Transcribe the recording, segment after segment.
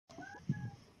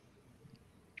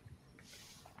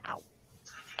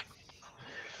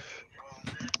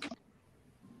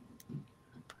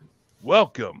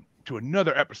Welcome to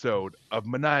another episode of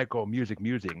Maniacal Music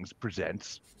Musings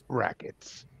presents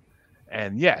Brackets.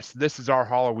 And yes, this is our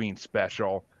Halloween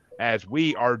special as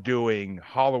we are doing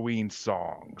Halloween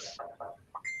songs.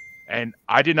 And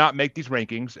I did not make these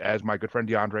rankings, as my good friend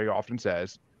Diandre often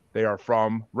says. They are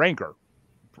from Ranker,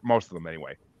 most of them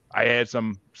anyway. I added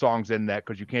some songs in that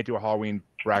because you can't do a Halloween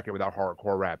bracket without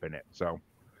hardcore rap in it. So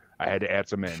I had to add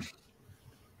some in.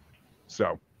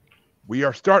 So we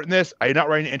are starting this. I did not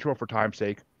write an intro for time's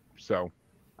sake. So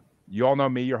you all know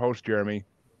me, your host, Jeremy.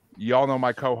 You all know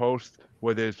my co-host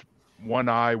with his one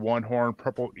eye, one horn,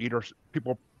 purple eater,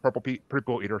 purple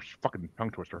eater, fucking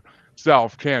tongue twister,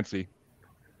 self, Chancy.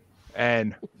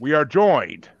 And we are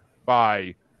joined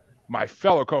by my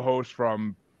fellow co-host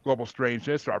from Global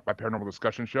Strangeness, our Paranormal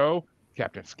Discussion Show,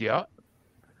 Captain Skiat.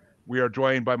 We are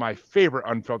joined by my favorite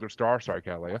unfiltered star, sorry,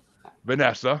 Catalea,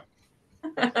 Vanessa.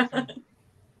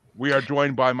 We are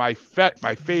joined by my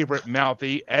favorite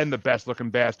mouthy and the best looking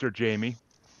bastard, Jamie.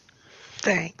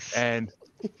 Thanks. And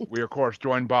we are, of course,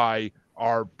 joined by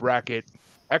our bracket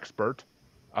expert,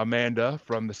 Amanda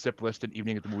from the Sip List and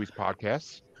Evening at the Movies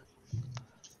podcast.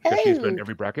 She's been in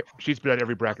every bracket. She's been at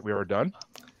every bracket we've ever done.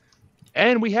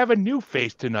 And we have a new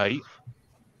face tonight,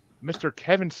 Mr.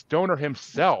 Kevin Stoner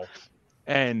himself.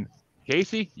 And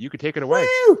Casey, you could take it away.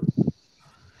 Woo!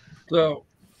 So,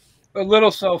 a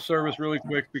little self-service really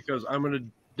quick because I'm going to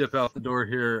dip out the door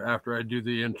here after I do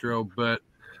the intro, but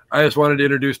I just wanted to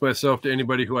introduce myself to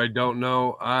anybody who I don't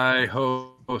know. I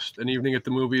host an Evening at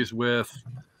the Movies with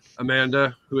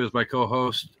Amanda, who is my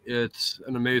co-host. It's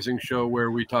an amazing show where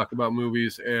we talk about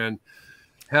movies and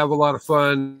have a lot of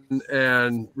fun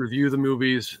and review the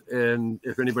movies. And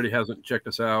if anybody hasn't checked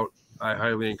us out, I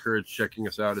highly encourage checking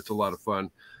us out. It's a lot of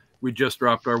fun. We just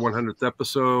dropped our 100th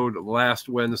episode last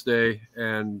Wednesday,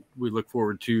 and we look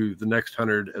forward to the next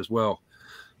 100 as well.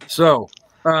 So,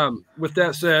 with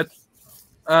that said,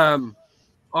 on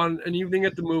an Evening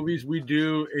at the Movies, we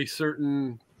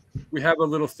have a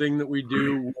little thing that we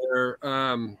do where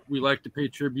we like to pay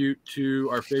tribute to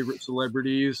our favorite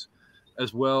celebrities,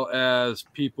 as well as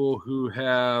people who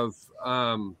have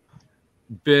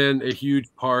been a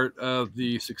huge part of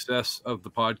the success of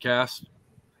the podcast.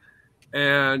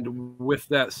 And with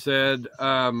that said,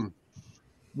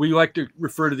 we like to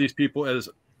refer to these people as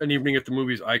an Evening at the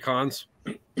Movies icons.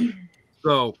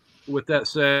 So with that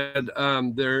said,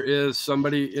 there is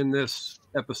somebody in this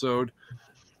episode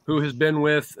who has been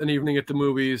with an Evening at the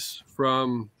Movies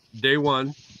from day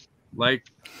one, like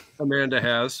Amanda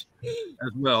has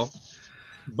as well.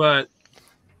 But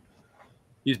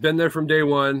he's been there from day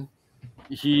one.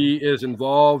 He is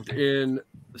involved in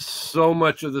so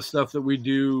much of the stuff that we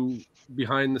do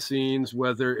behind the scenes,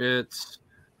 whether it's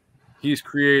he's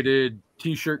created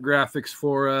t-shirt graphics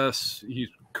for us. He's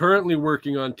currently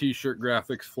working on t-shirt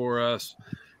graphics for us.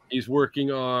 He's working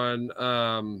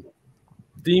on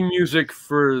theme music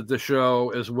for the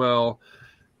show as well.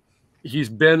 He's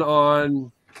been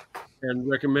on and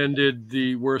recommended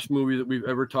the worst movie that we've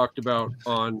ever talked about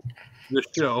on this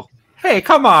show. Hey,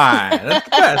 come on. That's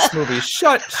the best movie.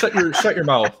 Shut your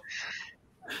mouth.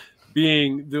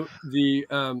 Being the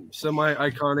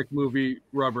semi-iconic movie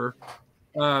Rubber.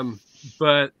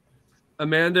 But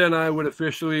Amanda and I would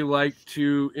officially like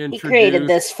to introduce... He created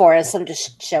this for us. I'm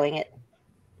just showing it.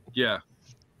 Yeah.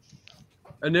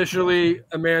 Initially,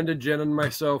 Amanda, Jen, and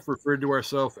myself referred to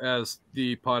ourselves as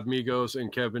the Podmigos,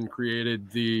 and Kevin created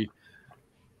the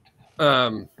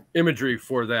imagery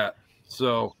for that.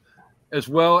 So, as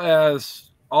well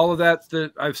as all of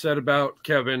that I've said about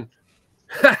Kevin...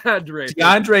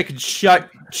 Diandre can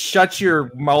shut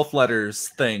your mouth letters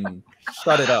thing.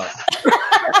 Shut it up.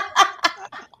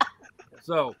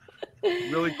 So,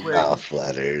 really quick. Mouth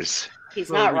letters. He's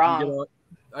so not wrong.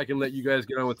 I can let you guys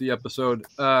get on with the episode.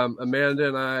 Amanda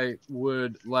and I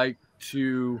would like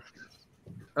to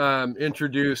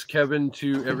introduce Kevin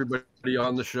to everybody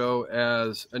on the show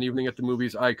as an Evening at the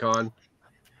Movies icon.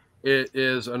 It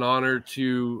is an honor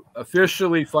to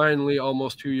officially, finally,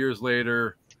 almost 2 years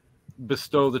later,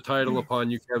 bestow the title upon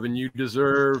you, Kevin. You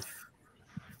deserve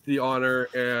the honor,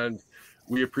 and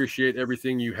we appreciate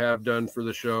everything you have done for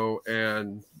the show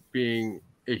and being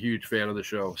a huge fan of the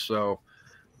show. So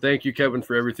thank you, Kevin,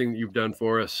 for everything that you've done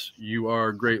for us. You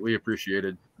are greatly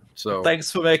appreciated. So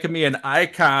thanks for making me an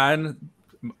icon.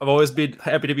 I've always been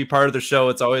happy to be part of the show.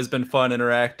 It's always been fun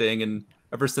interacting, and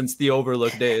ever since the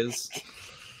Overlook days.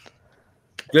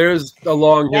 There's a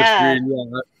long history.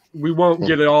 Yeah. We won't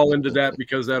get it all into that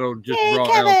because that'll just draw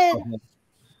out.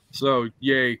 So,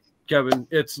 yay, Kevin.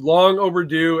 It's long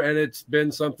overdue, and it's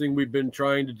been something we've been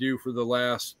trying to do for the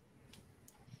last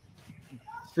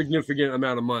significant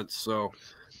amount of months. So,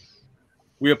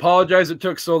 We apologize it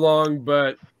took so long,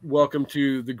 but welcome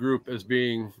to the group as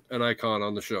being an icon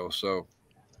on the show. So,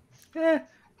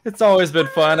 it's always been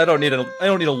fun. I don't need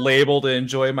a label to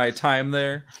enjoy my time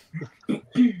there.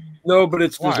 No, but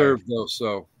it's Why? deserved though.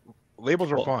 So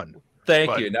labels are fun.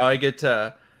 Thank you. Now I get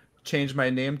to change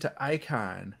my name to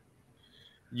Icon.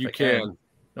 You can.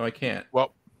 No, I can't.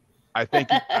 Well, I think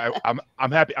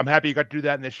I'm happy. I'm happy you got to do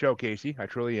that in this show, Casey. I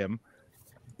truly am.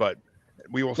 But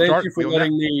we will start. Thank you for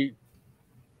letting me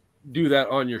do that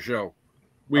on your show.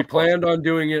 We planned on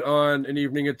doing it on an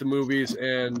evening at the movies,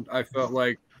 and I felt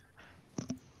like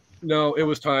no, it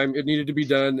was time. It needed to be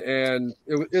done, and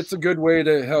it's a good way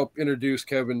to help introduce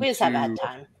Kevin We just to haven't had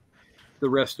time. the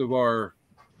rest of our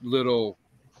little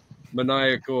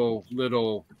maniacal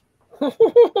little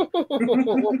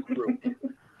group.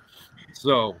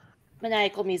 So,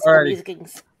 Maniacal Music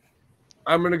Musings.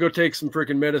 I'm going to go take some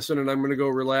freaking medicine, and I'm going to go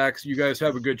relax. You guys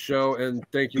have a good show, and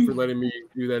thank you for letting me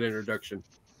do that introduction.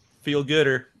 Feel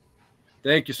gooder.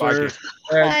 Thank you, sir.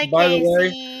 Bye, And by Casey. the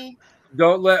way,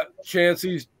 don't let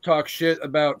Chancy talk shit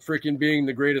about freaking being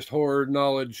the greatest horror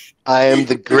knowledge. I am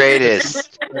the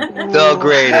greatest. The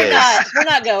greatest. We're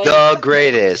not going. The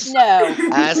greatest. No.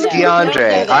 Ask no,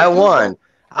 Diandre. I won.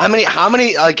 How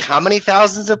many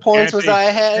thousands of points was I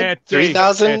ahead?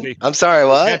 3,000? I'm sorry,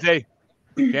 what?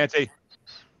 Chancy.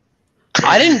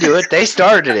 I didn't do it. They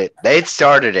started it. They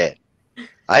started it.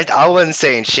 I wasn't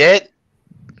saying shit.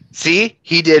 See?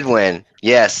 He did win.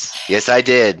 Yes. Yes, I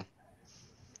did.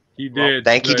 He did.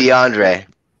 Thank you, Diandre.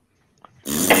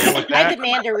 I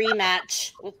demand a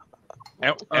rematch.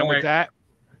 And with that,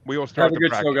 we will start Have a the good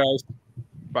bracket. show, guys.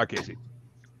 Bye, Casey.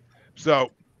 So,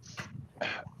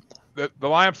 the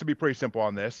lineups will be pretty simple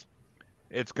on this.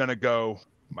 It's going to go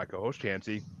my co-host,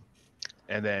 Chancy,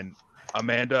 and then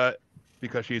Amanda,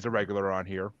 because she's a regular on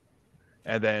here.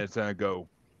 And then it's going to go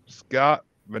Scott,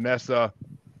 Vanessa,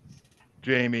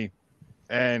 Jamie,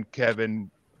 and Kevin.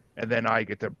 And then I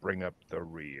get to bring up the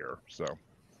rear, so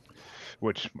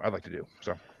which I like to do.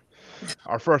 So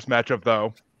our first matchup,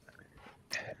 though,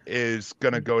 is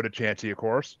going to go to Chancy, of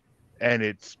course. And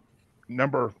it's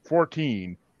number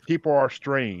 14, People Are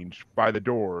Strange by The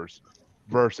Doors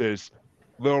versus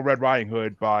Little Red Riding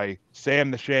Hood by Sam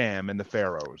the Sham and the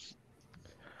Pharaohs.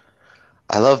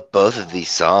 I love both of these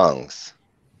songs.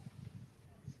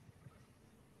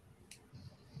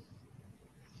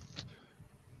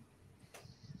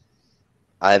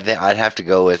 I'd have to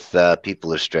go with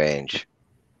People Are Strange.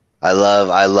 I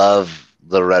love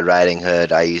Little Red Riding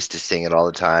Hood. I used to sing it all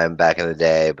the time back in the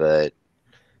day, but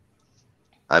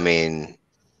I mean,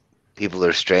 People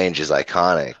Are Strange is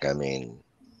iconic. I mean,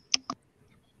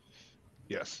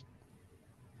 yes.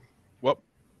 Well,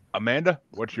 Amanda,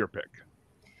 what's your pick?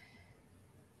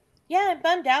 Yeah, I'm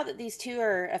bummed out that these two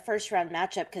are a first round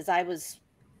matchup because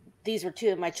these were two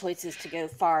of my choices to go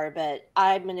far, but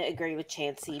I'm going to agree with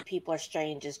Chancy. People Are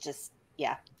Strange is just,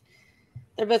 yeah.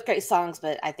 They're both great songs,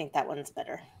 but I think that one's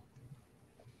better.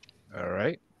 All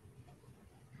right.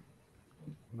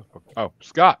 Oh,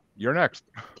 Scott, you're next.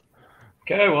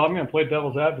 Okay, well, I'm going to play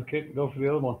devil's advocate and go for the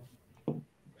other one.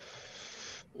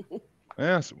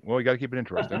 Yes, well, you got to keep it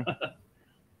interesting.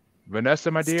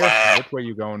 Vanessa, my dear, which way are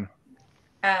you going?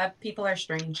 People Are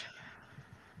Strange.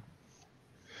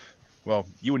 Well,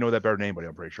 you would know that better than anybody,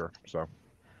 I'm pretty sure. So.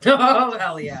 Oh,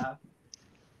 hell yeah.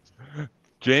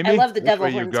 Jamie, I love the which devil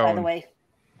way you horns, by going? the way.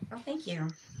 Oh, thank you.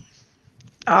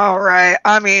 All right.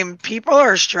 I mean, People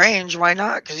Are Strange. Why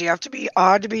not? Because you have to be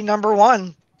odd to be number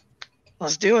one.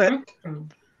 Let's do it.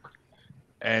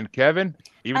 And Kevin,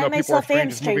 even I though People Are myself am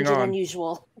Strange is moving strange and on.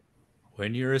 unusual.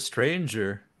 When you're a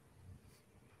stranger.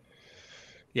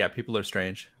 Yeah, People Are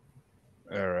Strange.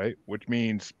 All right, which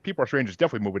means People Are Strange is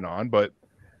definitely moving on, but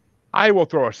I will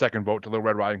throw a second vote to Little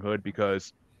Red Riding Hood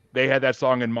because they had that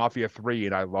song in Mafia 3,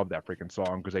 and I love that freaking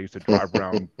song because I used to drive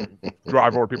around,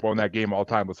 drive over people in that game all the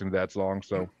time listening to that song.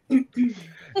 So,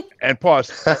 and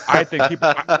plus, I think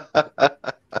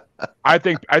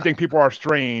People Are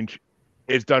Strange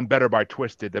is done better by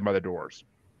Twisted than by The Doors.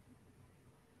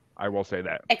 I will say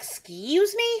that.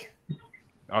 Excuse me?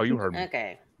 Oh, you heard me.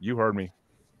 Okay. You heard me.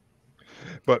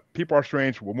 But People Are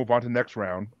Strange, we'll move on to the next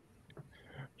round.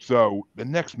 So the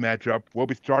next matchup will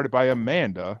be started by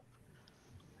Amanda.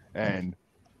 And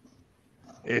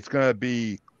it's going to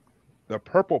be the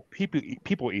Purple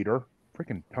People Eater,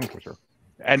 freaking tongue twister,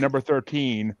 at number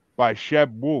 13 by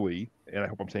Sheb Woolley. And I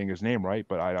hope I'm saying his name right,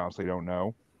 but I honestly don't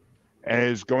know. And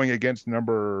is going against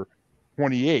number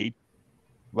 28,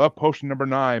 Love Potion number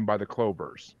 9 by the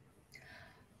Clovers.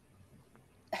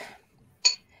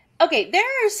 Okay, there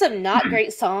are some not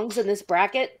great songs in this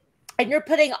bracket, and you're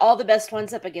putting all the best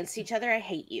ones up against each other. I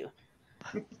hate you.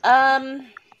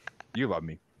 You love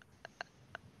me.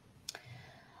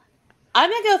 I'm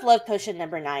gonna go with Love Potion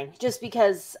number 9, just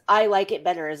because I like it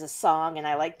better as a song, and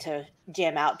I like to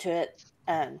jam out to it.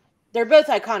 They're both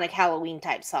iconic Halloween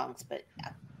type songs, but yeah.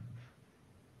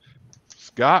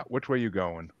 Scott, which way you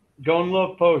going? Going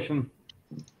Love Potion.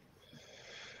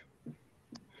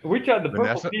 We tried the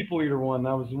Vanessa? Purple People Eater one.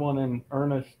 That was the one in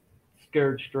Ernest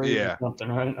Scared Straight Yeah. or something,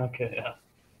 right? Okay, yeah.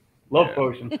 Love Yeah.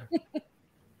 Potion.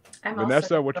 I'm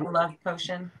Vanessa, also which a one? Love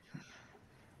Potion.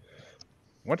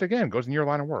 Once again, goes in your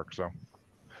line of work. So,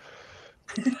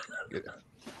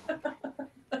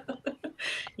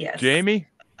 Yes. Jamie,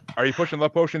 are you pushing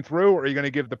Love Potion through, or are you going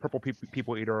to give the Purple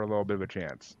People Eater a little bit of a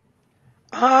chance?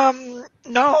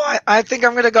 No, I think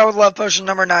I'm gonna go with Love Potion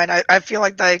number 9. I feel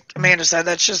like Amanda said,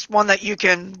 that's just one that you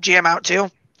can jam out to,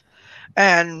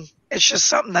 and it's just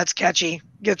something that's catchy,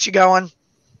 gets you going.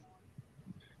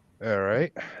 All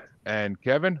right. And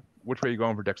Kevin, which way are you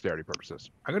going for dexterity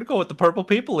purposes? I'm gonna go with the Purple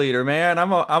People Eater, man.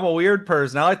 I'm a weird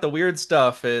person. I like the weird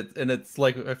stuff. It's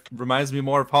like it reminds me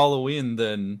more of Halloween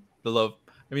than the love.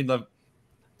 I mean, they're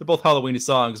both Halloweeny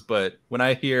songs, but when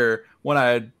I hear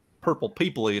One-Eyed Purple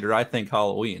People Eater, I think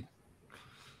Halloween.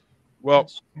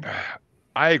 Well,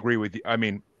 I agree with you. I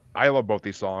mean, I love both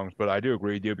these songs, but I do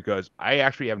agree with you because I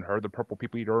actually haven't heard the Purple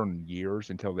People Eater in years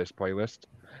until this playlist.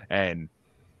 And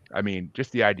I mean,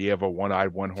 just the idea of a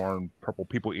one-eyed, one-horned Purple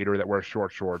People Eater that wears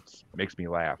short shorts makes me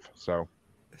laugh. So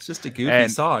it's just a goofy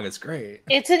song. It's great.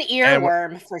 It's an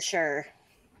earworm for sure.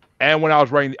 And when I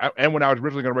was originally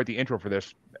going to write the intro for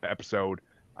this episode,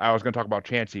 I was going to talk about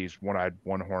Chancy's one-eyed,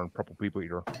 one-horned Purple People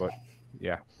Eater. But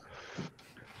yeah.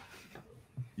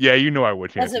 Yeah, you know I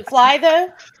would. Does it fly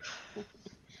though?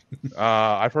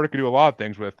 I've heard it could do a lot of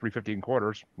things with 350 and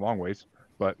quarters, long ways.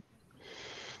 But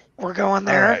we're going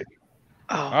there. Right.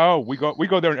 Oh, we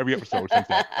go there in every episode. Since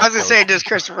that I was gonna say, does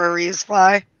Christopher Reeves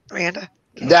fly, Amanda?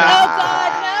 Oh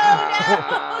God,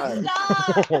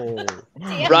 no!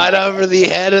 Stop! Right over the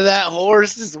head of that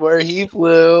horse is where he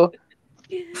flew.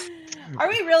 Are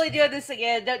we really doing this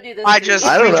again? Don't do this. I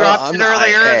don't dropped know. it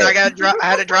earlier, and I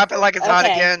had to drop it like it's hot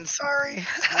Okay. again. Sorry.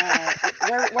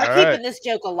 We're All keeping right. this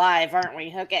joke alive, aren't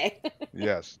we? Okay.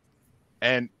 Yes.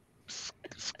 And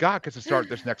Scott gets to start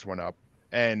this next one up.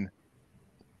 And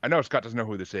I know Scott doesn't know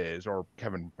who this is, or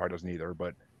Kevin probably doesn't either,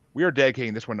 but we are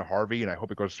dedicating this one to Harvey, and I hope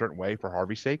it goes a certain way for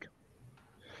Harvey's sake.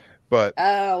 But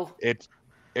it's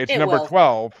number will.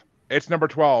 12. It's number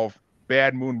 12,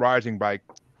 Bad Moon Rising by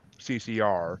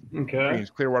CCR. Okay.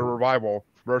 Means Clearwater Revival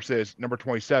versus number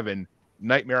 27,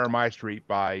 Nightmare on My Street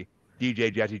by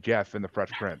DJ Jazzy Jeff and the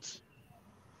Fresh Prince.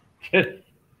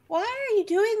 Why are you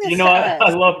doing this? You know, to I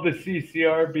us? love the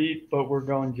CCR beat, but we're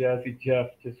going Jazzy Jeff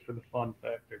just for the fun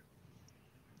factor.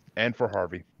 And for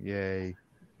Harvey. Yay.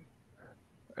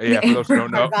 Yeah, for those who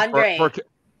don't know. Harvandre.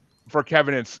 For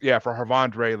Kevin and for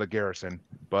Harvandre LaGarrison.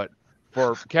 But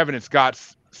for Kevin and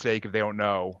Scott's sake, if they don't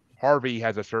know, Harvey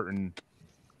has a certain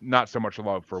not so much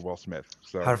love for Will Smith.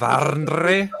 So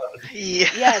Harvandre.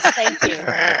 Yes, thank you.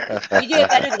 You do it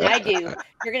better than I do.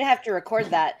 You're gonna have to record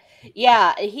that.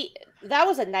 Yeah, that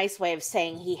was a nice way of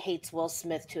saying he hates Will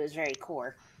Smith to his very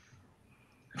core.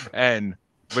 And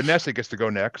Vanessa gets to go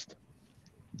next.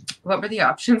 What were the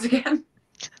options again?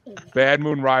 Bad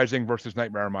Moon Rising versus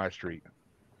Nightmare on My Street.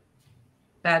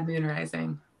 Bad Moon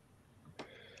Rising.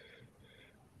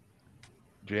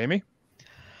 Jamie?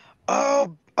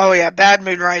 Oh yeah, Bad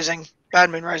Moon Rising. Bad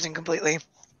Moon Rising completely.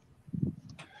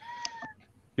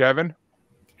 Kevin?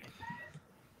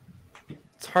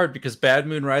 It's hard because Bad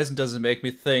Moon Rising doesn't make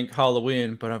me think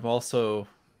Halloween, but I'm also...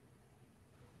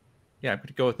 Yeah, I'm going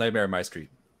to go with Nightmare on My Street.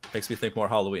 Makes me think more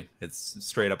Halloween. It's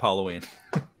straight up Halloween.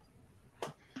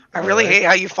 I really hate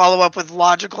how you follow up with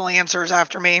logical answers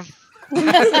after me.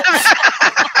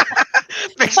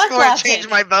 Makes me want to change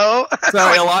my vote.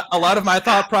 Sorry, a lot of my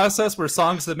thought process were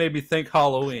songs that made me think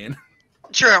Halloween.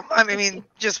 True. I mean,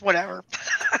 just whatever.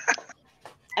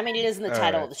 I mean, it is in the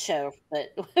title of the show,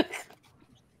 but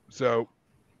So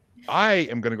I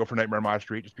am going to go for Nightmare on My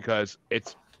Street just because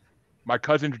it's my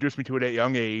cousin introduced me to it at a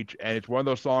young age, and it's one of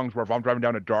those songs where if I'm driving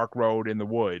down a dark road in the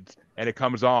woods and it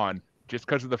comes on, just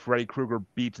because of the Freddy Krueger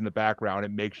beats in the background,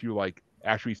 it makes you like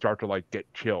actually start to like get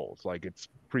chills. Like it's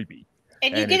creepy.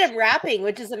 and you get him rapping,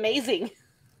 which is amazing.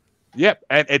 Yep,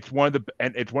 and it's one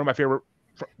of my favorite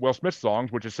Will Smith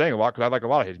songs, which is saying a lot because I like a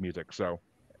lot of his music. So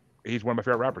he's one of my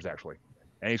favorite rappers actually,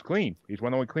 and he's clean. He's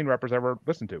one of the only clean rappers I ever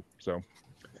listened to. So,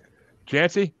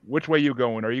 Chancy, which way you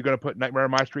going? Are you going to put Nightmare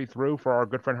on My Street through for our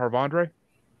good friend Harvandre?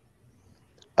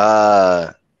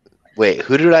 Wait,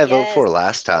 who did I vote for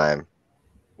last time?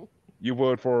 You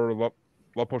voted for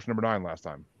Love Potion number 9 last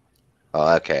time.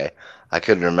 Oh, okay. I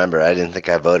couldn't remember. I didn't think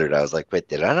I voted. I was like, wait,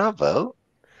 did I not vote?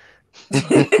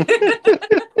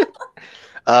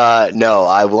 No,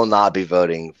 I will not be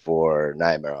voting for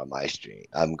Nightmare on My Street.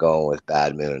 I'm going with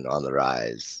Bad Moon on the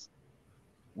Rise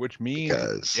which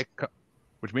means because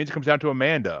which means it comes down to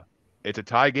Amanda. It's a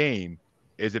tie game.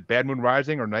 Is it Bad Moon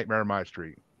Rising or Nightmare on My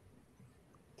Street?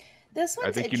 This I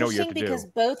one's think you know what you have interesting to because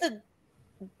do. both of,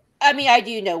 I mean, I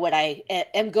do know what I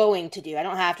am going to do. I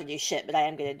don't have to do shit, but I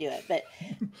am going to do it. But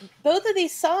both of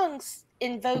these songs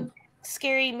invoke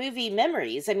scary movie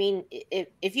memories. I mean,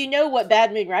 if you know what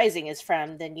Bad Moon Rising is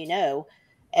from, then you know.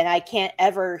 And I can't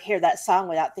ever hear that song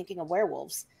without thinking of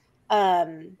werewolves.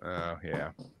 Yeah.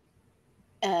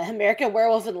 American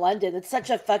Werewolf in London. It's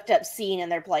such a fucked up scene,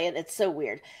 and they're playing. It's so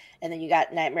weird. And then you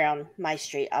got Nightmare on My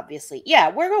Street, obviously. Yeah,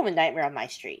 we're going with Nightmare on My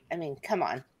Street. I mean, come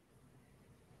on.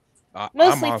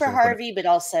 Mostly for Harvey, but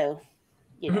also,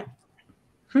 you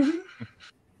know.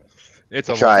 It's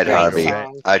I a tried, long Harvey.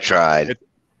 song. I tried. It's a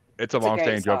It's a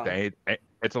long-standing great joke song.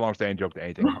 it's a long-standing joke to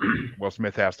anything. Will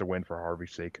Smith has to win for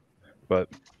Harvey's sake. But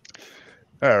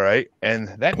all right, and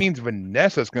that means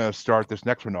Vanessa's going to start this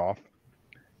next one off,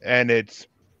 and it's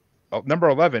number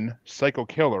 11, "Psycho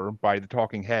Killer" by the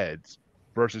Talking Heads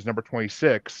versus number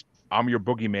 26, "I'm Your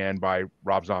Boogeyman" by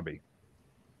Rob Zombie.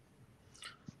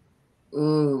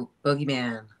 Ooh,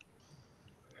 Boogeyman.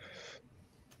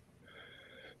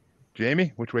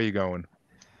 Jamie, which way are you going?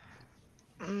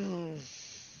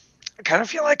 I kind of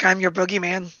feel like I'm your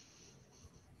boogeyman.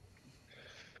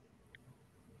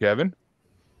 Kevin?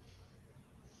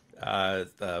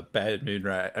 Bad Moon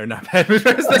Rise, or not Bad Moon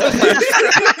Rise.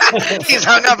 He's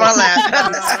hung up on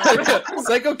that.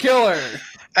 Psycho Killer.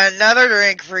 Another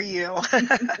drink for you.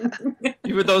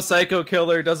 Even though Psycho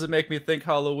Killer doesn't make me think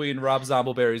Halloween, Rob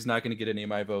Zombleberry's not going to get any of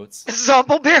my votes.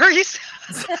 Zombleberries?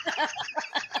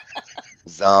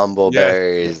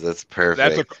 Zombleberries. That's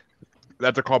perfect.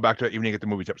 That's a callback to Evening at the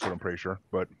Movies episode, I'm pretty sure.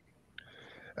 But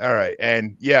all right,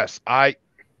 and yes, I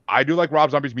do like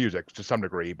Rob Zombie's music to some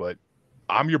degree, but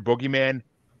 "I'm Your Boogeyman"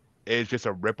 is just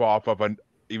a ripoff of an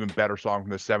even better song from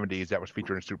the 70s that was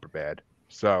featured in Superbad.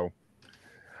 So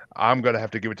I'm gonna have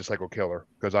to give it to Psycho Killer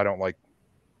because I don't like.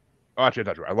 Oh, actually,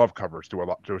 that's true. I love covers to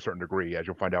a certain degree, as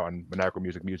you'll find out on Maniacal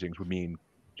Music Musings with me and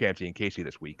Chancy and Casey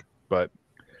this week. But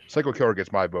Psycho Killer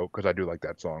gets my vote because I do like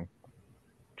that song.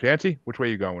 Chancy, which way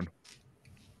are you going?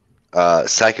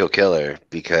 Psycho Killer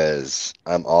because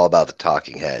I'm all about the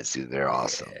Talking Heads, dude. They're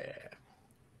awesome. Yeah.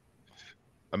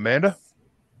 Amanda?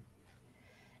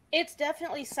 It's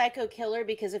definitely Psycho Killer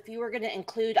because if you were going to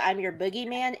include "I'm Your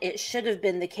Boogeyman," it should have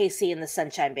been the Casey and the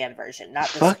Sunshine Band version, not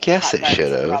the Fuck yes, hot it garbage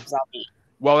should of have. Rob Zombie.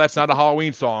 Well, that's not a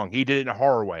Halloween song. He did it in a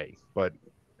horror way, but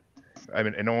I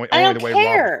mean, and only I don't the way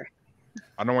care.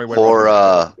 I don't know way For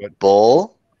Rob did it,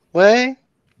 Bull Way?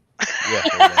 but,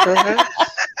 yeah.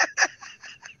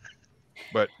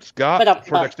 But Scott, But,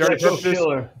 for dexterity Psycho purposes,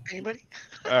 Killer. Anybody?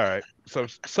 all right. So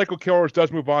Psycho Killers does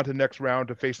move on to the next round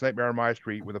to face Nightmare on My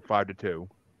Street with a 5-2.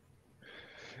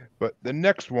 But the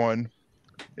next one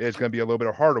is going to be a little bit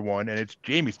of a harder one, and it's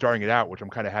Jamie starting it out, which I'm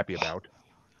kind of happy about.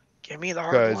 Give me the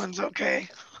hard 'Cause- ones, okay?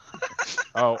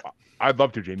 Oh, I'd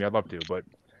love to, Jamie. I'd love to, but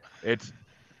it's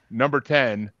number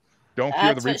 10. Don't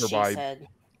Fear That's the what Reaper she by said.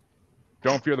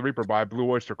 Don't Fear the Reaper by Blue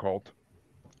Oyster Cult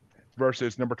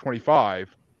versus number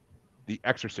 25, The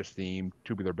Exorcist theme,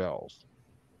 Tubular Bells.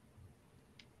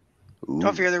 Ooh.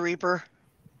 Don't fear the Reaper.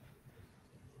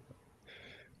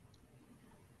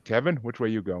 Kevin, which way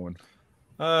you going?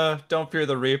 Don't Fear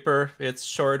the Reaper. It's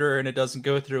shorter and it doesn't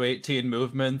go through 18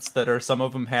 movements that are some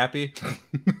of them happy.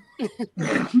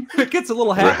 It gets a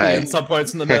little happy Right. in some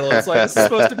points in the middle. It's like, this is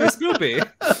supposed to be spoopy.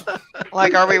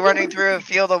 Like, are we running through a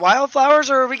field of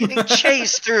wildflowers or are we getting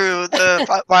chased through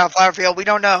the wildflower field? We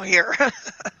don't know here.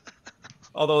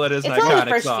 Although that is It's an only the iconic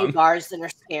first song. few bars that are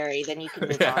scary, then you can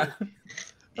move Yeah. on.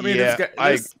 I mean, yeah,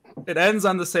 it ends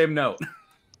on the same note.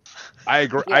 I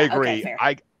agree. Yeah, I okay, agree. fair.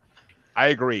 I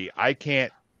agree. I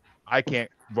can't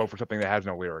vote for something that has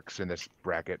no lyrics in this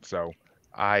bracket. So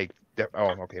okay.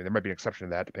 There might be an exception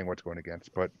to that, depending on what's going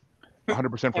against. But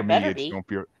 100% for There me, better it's be. Don't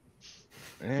Fear.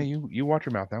 You watch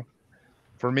your mouth now.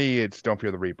 For me, it's Don't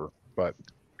Fear the Reaper.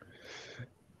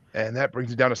 And that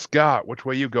brings it down to Scott. Which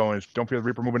way you going? Is Don't Fear the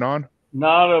Reaper moving on?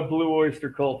 Not a Blue Oyster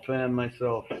Cult fan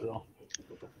myself, so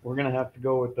we're gonna have to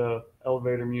go with the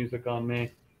elevator music on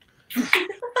me.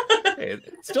 Hey,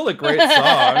 it's still a great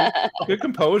song. Good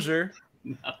composure.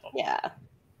 Yeah.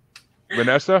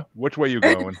 Vanessa, which way you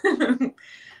going?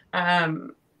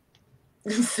 I'm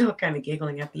still kind of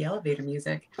giggling at the elevator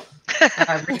music.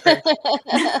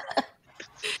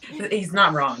 He's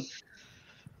not wrong.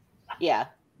 Yeah.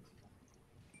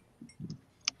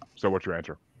 So what's your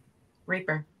answer?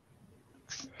 Reaper.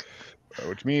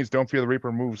 Which means Don't Fear the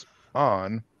Reaper moves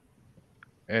on.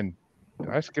 And did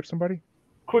I skip somebody?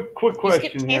 Quick You skipped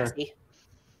question here. Chancy.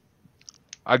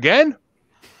 Again?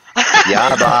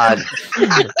 Yeah, bud.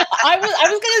 I was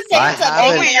gonna say I something.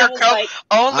 haven't- Only and your I was co- like,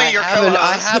 Only your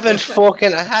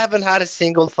co-host. I haven't had a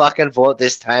single fucking vote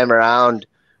this time around.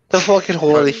 The fucking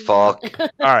holy fuck. All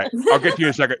right. I'll get to you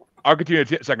in a second. I'll get to you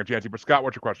in a second, Chancy. But Scott,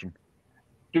 what's your question?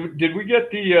 Did we get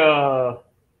the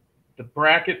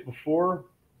bracket before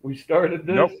we started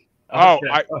this? Nope.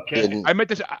 Okay. Didn't. I meant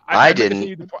to. I meant to didn't. send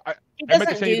you the, he I meant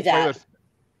to doesn't send you do the that. playlist.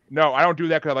 No, I don't do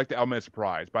that because I like the element of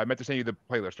surprise. But I meant to send you the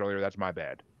playlist earlier. That's my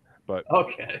bad. But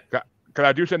Okay. because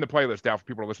I do send the playlist out for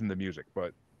people to listen to the music.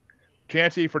 But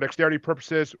Chancy, for dexterity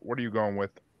purposes, what are you going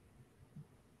with?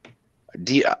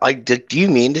 Do you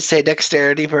mean to say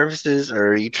dexterity purposes, or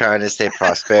are you trying to say I think you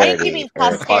prosperity mean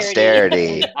or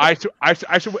posterity.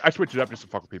 posterity? I switch it up just to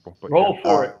fuck with people. But Roll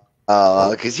for it.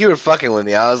 Because you were fucking with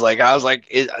me. I was like,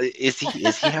 is he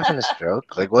having a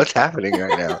stroke? Like, what's happening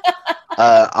right now?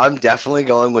 I'm definitely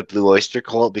going with Blue Oyster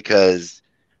Cult because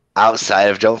outside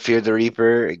of Don't Fear the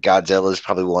Reaper, Godzilla is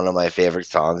probably one of my favorite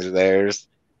songs of theirs.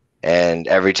 And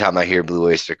every time I hear Blue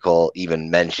Oyster Cult even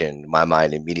mentioned, my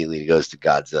mind immediately goes to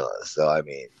Godzilla. So, I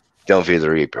mean, Don't Fear the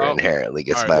Reaper inherently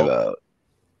gets my vote.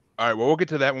 All right, well, we'll get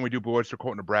to that when we do Blue Oyster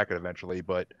Cult in a bracket eventually.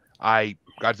 But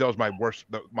Godzilla's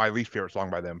my least favorite song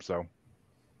by them. So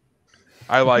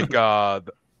I like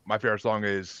my favorite song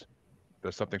is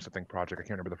the something project. I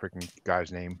can't remember the freaking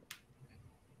guy's name.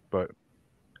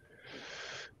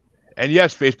 And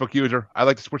yes, Facebook user, I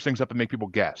like to switch things up and make people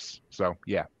guess. So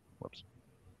yeah, whoops,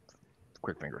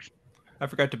 quick fingers. I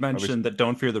forgot to mention that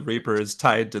Don't Fear the Reaper is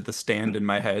tied to the stand in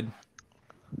my head.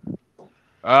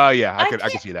 Yeah, I could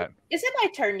see that. Is it my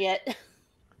turn yet?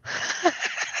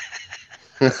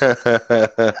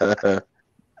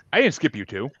 I didn't skip you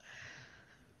two.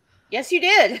 Yes, you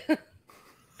did.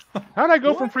 How did I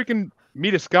go from freaking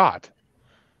me to Scott?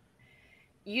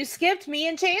 You skipped me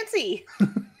and Chancy.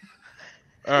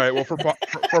 All right, well, for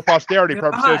posterity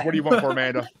purposes, what do you want for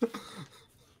Amanda?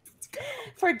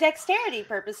 For dexterity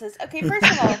purposes. Okay,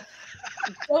 first of all,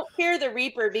 Don't Fear the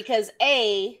Reaper because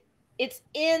A, it's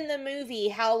in the movie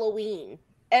Halloween.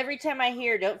 Every time I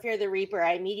hear Don't Fear the Reaper,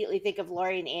 I immediately think of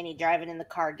Laurie and Annie driving in the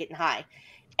car getting high.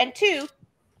 And two,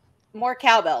 more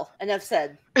cowbell. Enough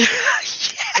said.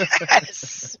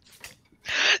 Yes.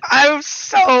 I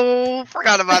so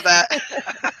forgot about that.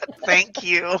 Thank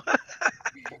you. All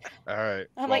right.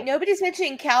 I'm like, nobody's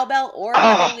mentioning cowbell or Oh.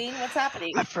 Halloween. What's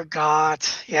happening? I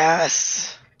forgot.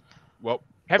 Yes. Well,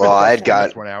 I'd got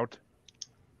this one out.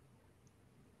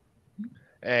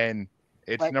 And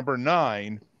it's number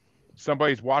 9,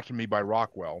 Somebody's Watching Me by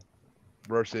Rockwell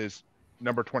versus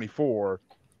number 24,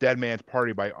 Dead Man's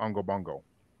Party by Oingo Boingo.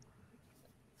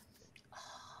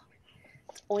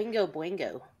 Oingo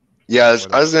Boingo. Yeah, I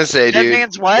was gonna say, Dead dude.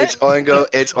 Man's what? It's Oingo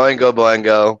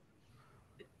Boingo.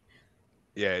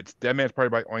 Yeah, it's Dead Man's Party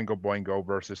by Oingo Boingo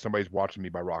versus Somebody's Watching Me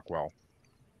by Rockwell.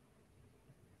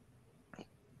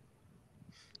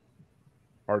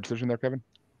 Hard decision there, Kevin?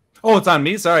 Oh, it's on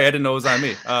me? Sorry, I didn't know it was on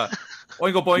me.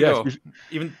 Oingo Boingo. Yes,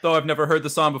 Even though I've never heard the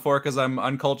song before because I'm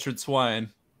uncultured swine.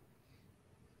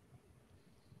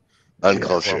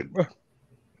 Uncultured. Yeah,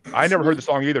 well, I never heard the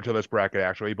song either till this bracket,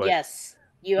 actually. But yes,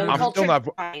 you I'm uncultured.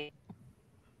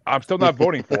 still not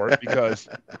voting for it because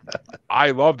I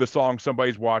love the song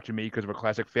 "Somebody's Watching Me" because of a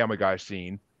classic Family Guy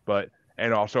scene,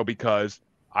 and also because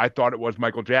I thought it was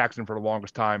Michael Jackson for the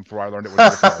longest time before I learned it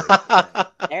was.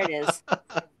 There it is.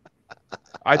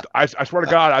 I swear to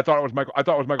God, I thought it was Michael. I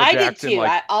thought it was Michael Jackson. Did too.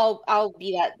 Like, I'll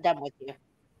be that dumb with you.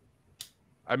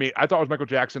 I mean, I thought it was Michael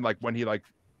Jackson, like when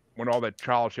all that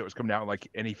child shit was coming out,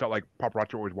 and he felt like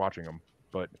paparazzi were always watching him.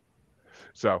 But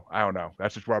so I don't know.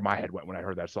 That's just where my head went when I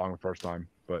heard that song the first time.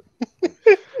 But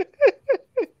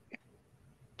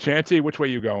Chancy, which way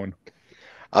you going?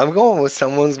 I'm going with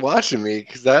Someone's Watching Me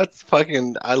because that's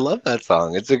fucking. I love that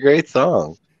song. It's a great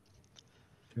song.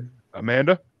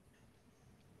 Amanda?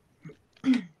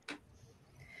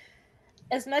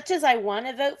 As much as I want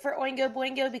to vote for Oingo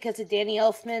Boingo because of Danny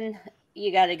Elfman,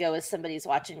 you got to go with Somebody's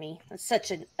Watching Me. It's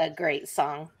such a great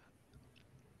song.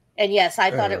 And yes,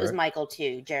 I thought it was Michael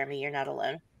too. Jeremy, you're not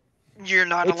alone. You're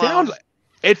not alone.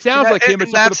 It sounds like him.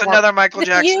 And that's another Michael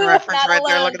Jackson You reference not right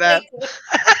there. alone. Look at that.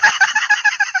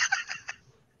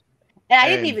 And I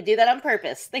didn't even do that on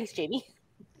purpose. Thanks, Jamie.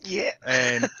 Yeah.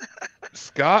 And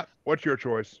Scott, what's your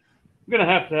choice? I'm going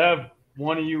to have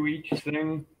one of you each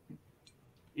sing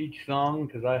each song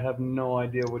because I have no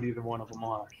idea what either one of them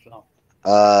are. So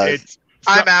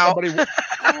I'm out.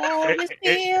 I always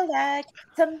feel like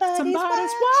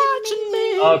somebody's watching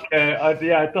me. Okay,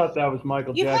 I thought that was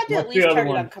Michael You had Jackson. to at What's the least other turn it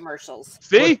one? on commercials.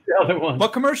 See? What's the other one?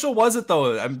 What commercial was it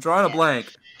though? I'm drawing a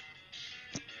blank.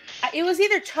 It was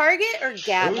either Target or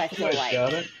Gap, I feel Somebody's like.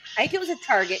 got it. I think it was a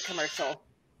Target commercial.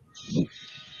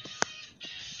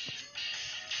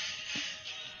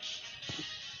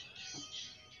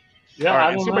 Yeah, All right,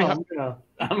 I and don't somebody know.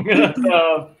 I'm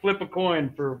gonna flip a coin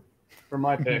for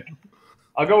my pick.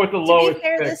 I'll go with the To lowest be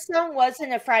fair, pick. this song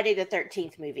wasn't a Friday the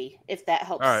 13th movie, if that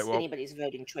helps All right, well- anybody's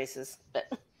voting choices. But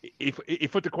He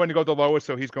put the coin to go the lowest,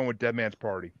 so he's going with Dead Man's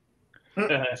Party.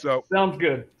 So, Sounds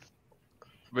good.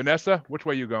 Vanessa, which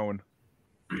way you going?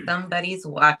 Somebody's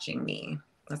watching me.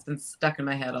 That's been stuck in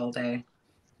my head all day.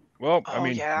 Well, Oh,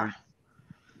 yeah.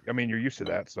 you're used to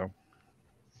that, so.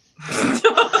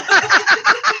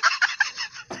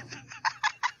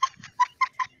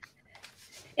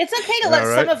 it's okay to let All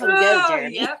some right. of them go, Oh,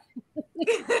 Jeremy. yep.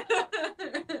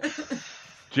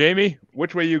 Jamie,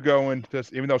 which way you going?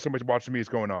 Just even though somebody's watching me, is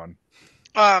going on.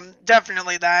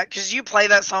 Definitely that, because you play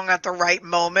that song at the right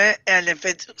moment, and if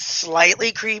it's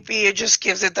slightly creepy, it just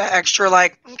gives it that extra,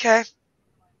 like, okay,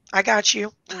 I got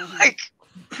you. Mhm. Like,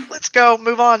 let's go,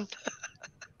 move on.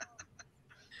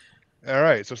 All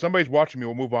right, so somebody's watching me.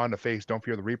 We'll move on to face Don't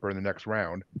Fear the Reaper in the next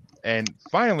round. And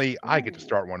finally, I get to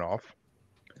start one off.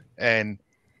 And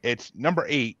it's number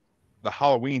 8, the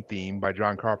Halloween theme by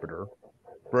John Carpenter,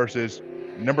 versus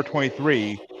number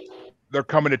 23, They're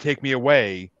Coming to Take Me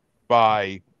Away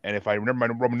by, and if I remember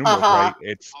my Roman numerals right,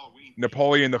 it's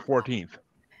Napoleon the 14th.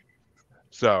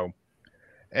 So,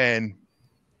 and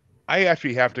I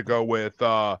actually have to go with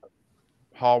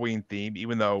Halloween theme,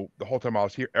 even though the whole time I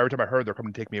was here, every time I heard They're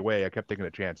Coming to Take Me Away, I kept thinking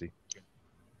of Chancy.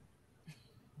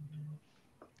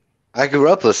 I grew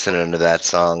up listening to that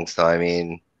song, so I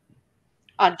mean,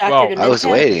 On Dr. Well, Demento. I was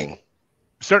waiting.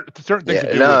 Certain things Yeah,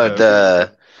 to do no, with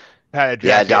the Pat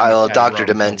yeah, Jackson and Pat Dr.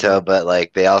 Rome. Demento, but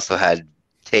like they also had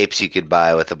tapes you could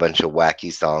buy with a bunch of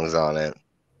wacky songs on it.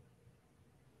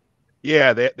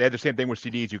 Yeah, they had the same thing with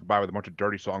CDs you could buy with a bunch of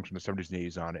dirty songs from the 70s and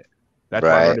 80s on it. That's why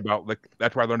I Right. learned about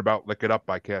that's why I learned about Lick It Up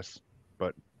by Kiss.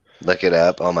 But Look it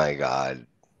up. Oh my god.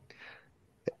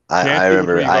 I Chancy, which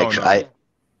remember way you going,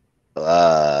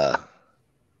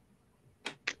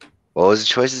 what was the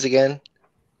choices again?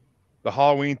 the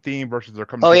Halloween theme versus They're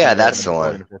Coming Oh to Take yeah, Me Away that's by the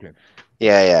one. Napoleon the 14th.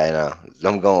 Yeah, I know.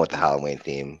 I'm going with the Halloween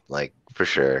theme, like for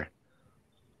sure.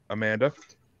 Amanda,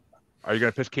 are you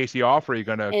gonna piss Casey off, or are you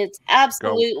gonna? It's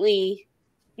absolutely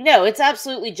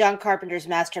John Carpenter's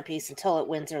masterpiece until it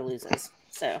wins or loses.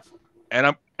 So,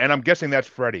 And I'm guessing that's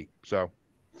Freddie. So,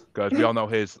 because we all know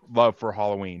his love for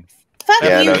Halloween. fuck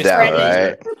Yeah, you, no doubt, Freddie.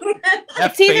 right?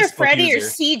 It's either Freddie or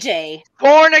CJ.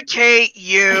 Fornicate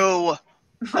you.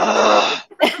 Ugh.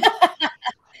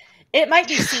 It might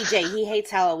be CJ. He hates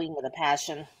Halloween with a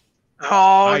passion.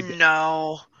 Oh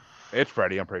no. It's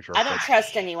Freddie, I'm pretty sure. I don't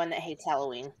trust anyone that hates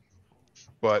Halloween.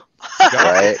 But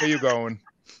Right. where you going?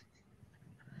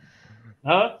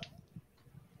 Huh?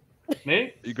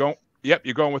 Me? You going? Yep,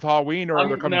 you going with Halloween, or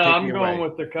They're Coming to Take I'm Me going Away?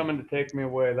 with They're Coming to Take Me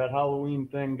Away. That Halloween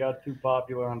thing got too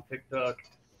popular on TikTok.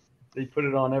 They put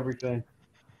it on everything.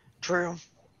 True.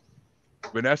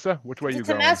 Vanessa, which way you It's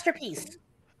a going? masterpiece.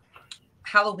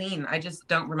 Halloween. I just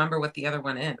don't remember what the other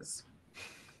one is.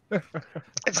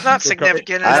 It's not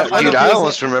significant. I enough.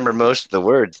 almost remember most of the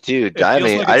words too. I feels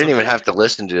mean, like I it's didn't even a- have to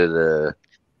listen to the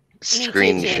too,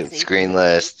 screen Chancy.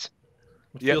 list.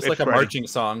 It Yep, feels it's like a Freddie. marching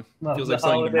song. No, Feels the like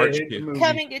something you holiday march hate to. movie.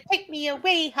 Coming to take me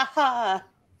away, haha.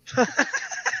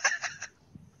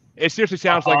 It seriously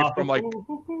sounds like it's from like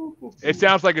it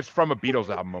sounds like it's from a Beatles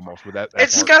album almost with that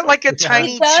It's part. got like a Yeah.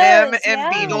 Tiny It does, Tim and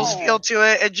yeah. Beatles feel to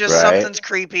it. It just Right. something's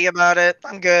creepy about it.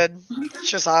 I'm good. It's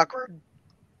just awkward.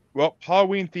 Well,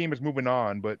 Halloween theme is moving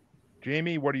on, but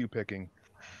Jamie, what are you picking?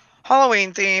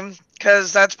 Halloween theme,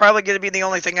 because that's probably going to be the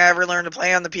only thing I ever learn to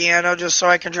play on the piano, just so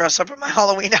I can dress up in my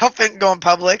Halloween outfit and go in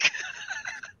public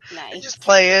and Nice. just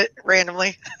play it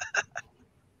randomly.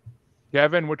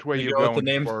 Kevin, which way You you go with the going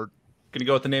name? for? Gonna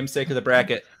go with the namesake of the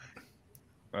bracket.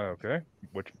 Okay,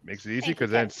 which makes it easy Thank you,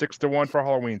 because then Kevin. 6-1 for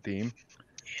Halloween theme,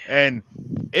 and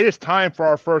it is time for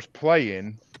our first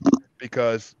play-in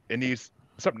because it needs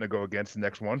something to go against the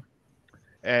next one,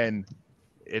 and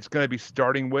it's going to be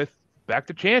starting with back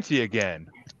to Chancy again.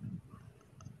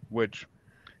 Which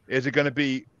is it going to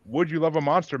be? Would You Love a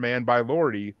Monster Man by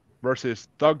Lordy versus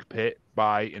Thug Pit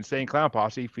by Insane Clown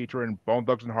Posse featuring Bone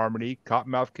Thugs and Harmony,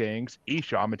 Cottonmouth Kings,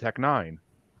 Esham, and Tech Nine.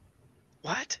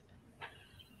 What?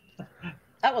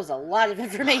 That was a lot of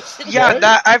information. Yeah,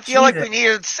 that I feel like we Jesus.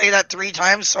 needed to say that 3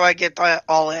 times so I get that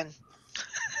all in.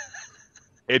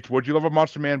 It's Would You Love a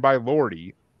Monster Man by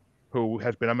Lordy who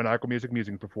has been on Maniacal Music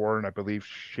Musings before, and I believe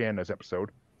Shana's episode.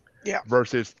 Yeah.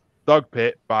 Versus Thug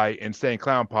Pit by Insane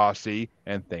Clown Posse,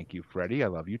 and thank you, Freddie. I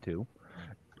love you too.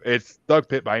 It's Thug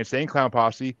Pit by Insane Clown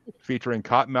Posse, featuring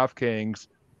Cottonmouth Kings,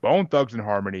 Bone Thugs and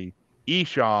Harmony,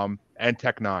 Esham, and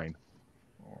Tech Nine.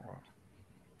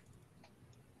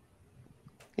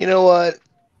 You know what?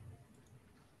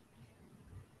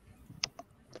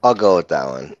 I'll go with that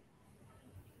one.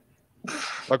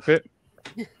 Thug Pit.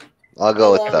 I'll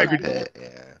go with Oh, Thug I Pit.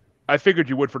 Yeah. I figured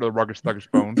you would for the Rugged Thuggish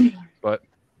Bones, but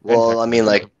Well, I mean,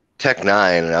 like Tech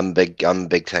Nine. I'm a big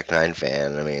Tech Nine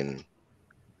fan. I mean,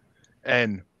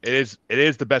 and it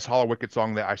is the best Hollow Wicked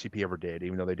song that ICP ever did,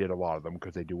 even though they did a lot of them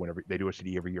because they do a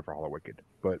CD every year for Hollow Wicked.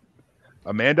 But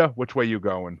Amanda, which way you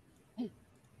going?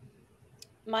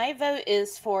 My vote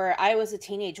is for I Was a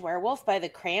Teenage Werewolf by the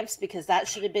Cramps because that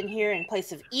should have been here in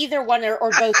place of either one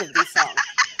or both of these songs.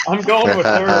 I'm going with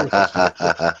her.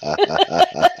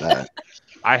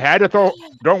 I had to throw.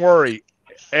 Don't worry.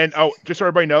 And just so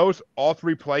everybody knows, all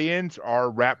 3 play-ins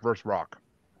are rap versus rock.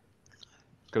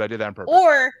 Because I did that on purpose.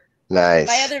 Or nice.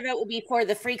 my other vote would be for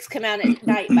The Freaks Come Out at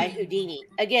Night by Houdini.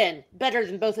 Again, better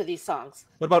than both of these songs.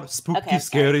 What about spooky, Okay, I'm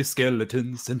scary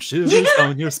skeletons and shivers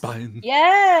down your spine?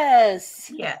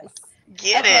 Yes. Yes.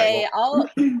 Get Okay,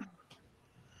 it.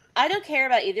 I don't care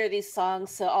about either of these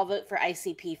songs, so I'll vote for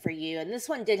ICP for you. And this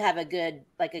one did have a good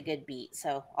beat,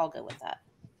 so I'll go with that.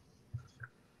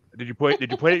 Did you play it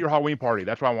at your Halloween party?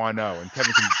 That's what I want to know. And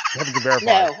Kevin can verify.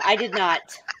 No, I did not.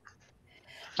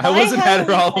 I wasn't at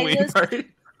her Halloween playlist- party.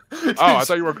 Oh, I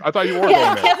thought you were going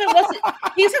Yeah, there. Kevin wasn't.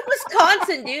 He's in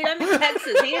Wisconsin, dude. I'm in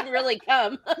Texas. He didn't really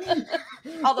come.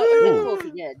 Although it would have been cool if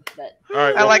he did. But All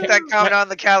right, I like that comment on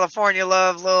the California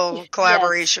love little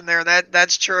collaboration there.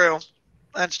 That's true.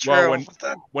 That's true. Well,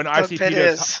 The when Thug Pit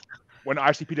is. when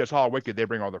ICP does Hollow Wicked, they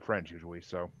bring all their friends usually.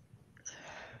 So,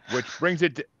 which brings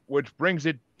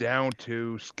it down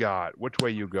to Scott. Which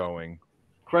way you going?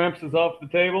 Cramps is off the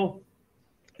table.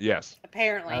 Yes.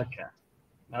 apparently, Okay.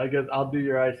 I guess I'll do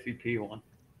your ICP one.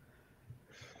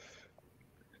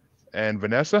 And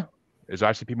Vanessa, is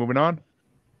ICP moving on?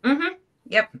 Mm-hmm.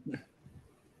 Yep.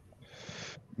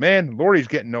 Man, Lori's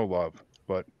getting no love,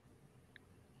 but.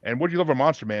 And Would You Love a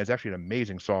Monster Man is actually an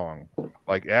amazing song.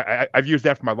 Like I've used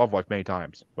that for my love life many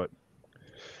times. But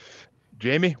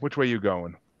Jamie, which way you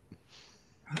going?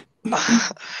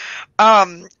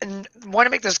 And want to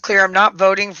make this clear. I'm not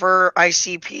voting for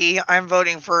ICP. I'm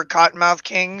voting for Cottonmouth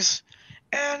Kings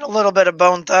and a little bit of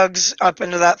Bone Thugs up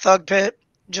into that Thug Pit.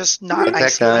 Just not Tech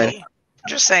ICP. Nine.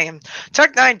 Just saying.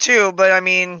 Tech Nine too, but I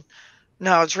mean,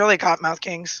 no, it's really Cottonmouth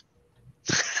Kings.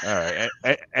 All right,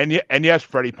 and yes,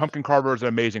 Freddie, Pumpkin Carver is an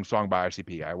amazing song by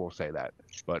ICP. I will say that,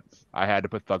 but I had to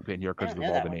put Thug Pit in here because of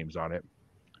all the names on it.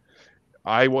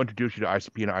 I will introduce you to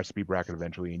ICP and ICP bracket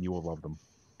eventually, and you will love them.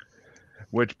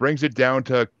 Which brings it down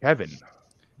to Kevin.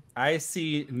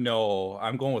 No.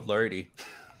 I'm going with Lordy.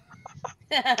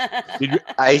 He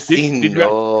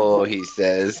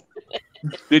says.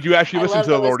 Did you actually I listen love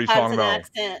to the the Lordy song Wisconsin though?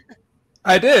 accent.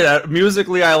 I did.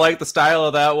 Musically, I like the style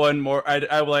of that one more.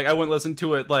 I wouldn't listen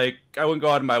to it I wouldn't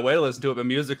go out of my way to listen to it, but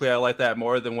musically, I like that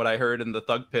more than what I heard in the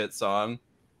Thug Pit song.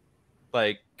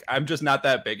 Like, I'm just not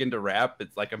that big into rap.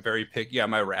 It's like I'm very picky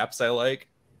on my raps I like.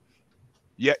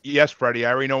 Yeah, yes, Freddie.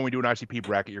 I already know when we do an ICP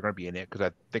bracket, you're going to be in it because I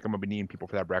think I'm going to be needing people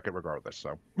for that bracket regardless.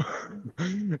 So,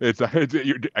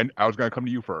 and I was going to come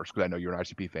to you first because I know you're an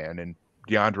ICP fan, and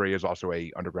Diandre is also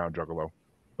a underground juggalo.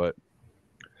 But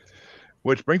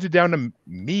which brings it down to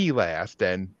me last,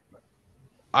 and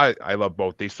I love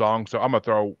both these songs, so I'm gonna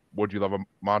throw "Would You Love a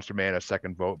Monster Man" a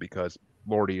second vote because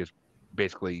Lordy is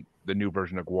basically the new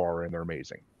version of Guar, and they're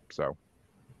amazing. So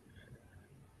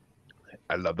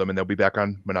I love them, and they'll be back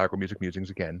on Maniacal Music Musings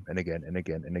again and again and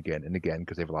again and again and again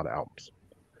because they have a lot of albums.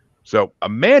 So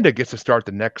Amanda gets to start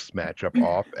the next matchup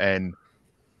off, and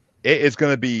it is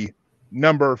going to be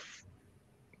number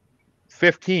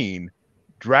 15,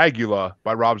 Dragula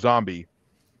by Rob Zombie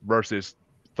versus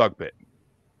Thug Pit.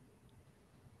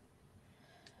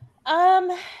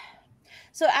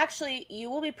 So actually, you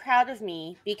will be proud of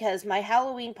me because my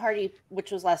Halloween party,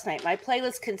 which was last night, my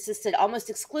playlist consisted almost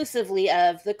exclusively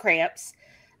of the Cramps,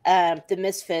 the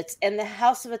Misfits, and the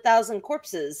House of a Thousand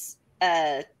Corpses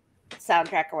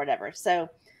soundtrack or whatever. So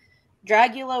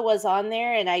Dragula was on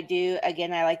there, and I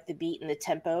like the beat and the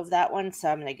tempo of that one, so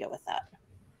I'm going to go with that.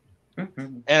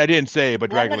 And I didn't say,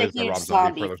 but I'm not Dragula a is by huge Rob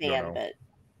Zombie. zombie fan, but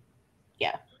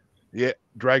yeah. Yeah,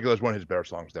 Dragula is one of his better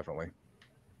songs, definitely.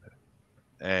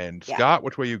 And Yeah. Scott,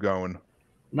 which way you going?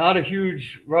 Not a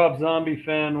huge Rob Zombie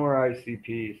fan or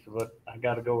ICP, but I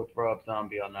got to go with Rob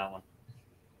Zombie on that one.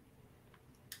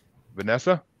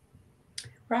 Vanessa?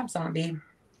 Rob Zombie.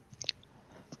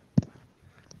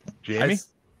 Jamie,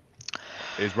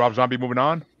 is Rob Zombie moving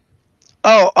on?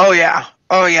 Oh yeah.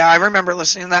 I remember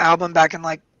listening to that album back in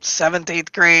like 7th,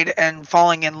 8th grade and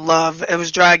falling in love. It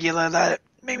was Dragula that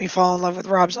made me fall in love with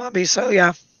Rob Zombie. So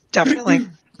yeah, definitely.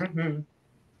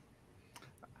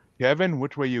 Kevin,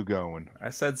 which way you going?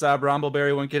 I said Zob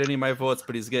Rumbleberry won't get any of my votes,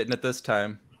 but he's getting it this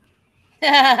time.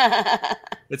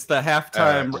 It's the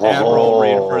halftime ad roll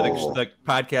read for the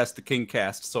podcast, The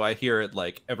Kingcast, so I hear it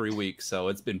like every week, so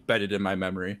it's been bedded in my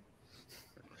memory.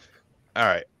 All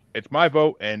right, it's my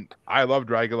vote, and I love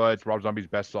Dragula. It's Rob Zombie's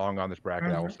best song on this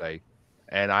bracket, I will say.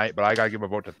 But I gotta give a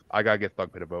vote to I gotta get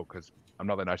Thug Pit a vote because I'm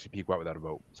not letting ICP go out without a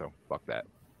vote. So fuck that.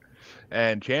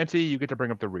 And Chancy, you get to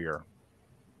bring up the rear.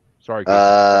 Sorry.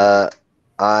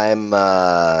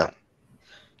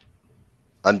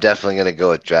 I'm definitely gonna go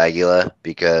with Dragula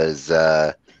because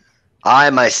I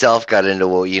myself got into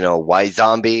White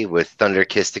Zombie with Thunder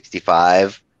Kiss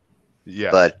 65.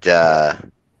 Yeah. But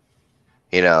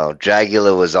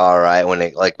Dragula was all right when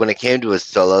it came to his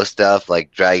solo stuff.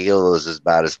 Like Dragula was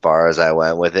about as far as I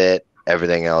went with it.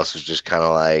 Everything else was just kind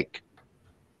of like,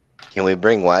 can we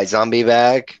bring White Zombie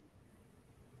back?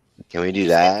 Can we do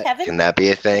that? Can that be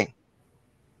a thing?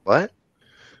 What?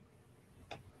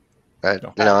 I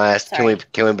asked, Sorry.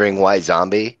 can we bring White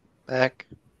Zombie back?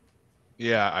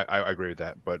 Yeah, I agree with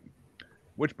that. But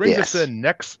which brings us to the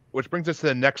next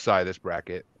side of this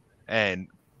bracket, and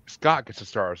Scott gets to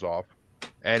start us off,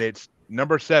 and it's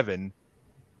number 7,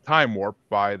 Time Warp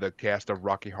by the cast of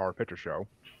Rocky Horror Picture Show,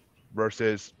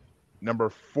 versus number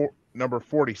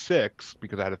 46,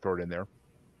 because I had to throw it in there,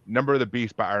 Number of the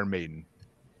Beast by Iron Maiden.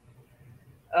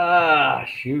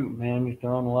 Shoot, man, you're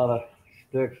throwing a lot of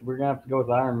sticks. We're gonna have to go with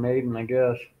Iron Maiden, I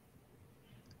guess.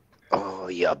 Oh,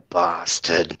 you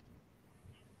bastard.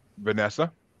 Vanessa?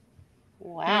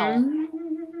 Wow.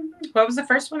 What was the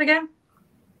first one again?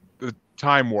 The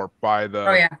Time Warp by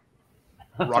the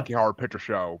Rocky Horror Picture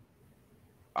Show.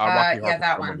 Rocky Horror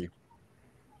that Picture one. Movie.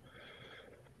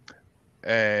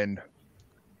 And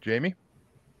Jamie?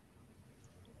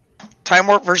 Time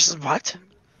Warp versus what?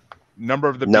 Number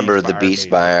of the Beast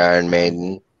by Iron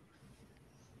Maiden.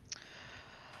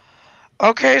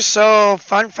 Okay, so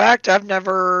fun fact, I've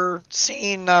never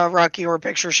seen Rocky Horror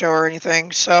Picture Show or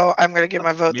anything, so I'm going to give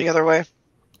my vote the other way.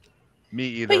 Me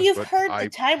either. But you've heard the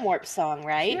Time Warp song,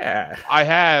 right? Yeah. I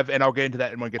have, and I'll get into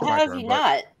that when it gets How my have turn. you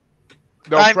not?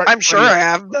 No, I'm sure I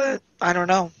have, but I don't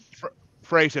know.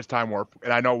 Frey says Time Warp,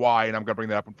 and I know why, and I'm going to bring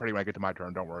that up when I get to my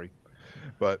turn. Don't worry.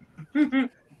 But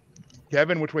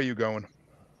Kevin, which way you going?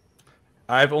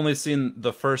 I've only seen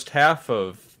the first half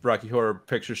of Rocky Horror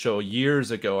Picture Show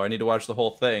years ago. I need to watch the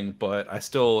whole thing, but I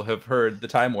still have heard the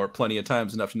Time Warp plenty of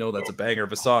times enough to know that's a banger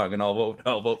of a song, and I'll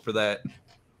vote for that.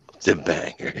 It's a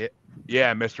banger.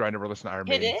 Yeah, Mister, I never listened to Iron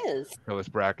Maiden. It is. For this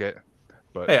bracket,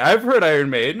 but hey, I've heard Iron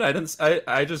Maiden.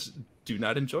 I just do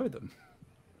not enjoy them.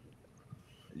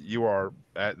 You are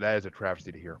that is a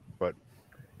travesty to hear, but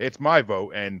it's my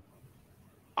vote, and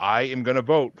I am gonna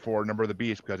vote for Number of the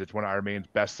Beast because it's one of Iron Maiden's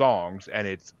best songs,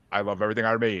 and I love everything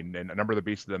Iron Maiden, and Number of the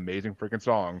Beast is an amazing freaking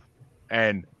song,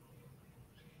 and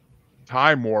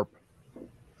Time Warp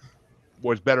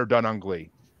was better done on Glee.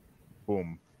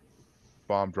 Boom,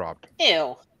 bomb dropped.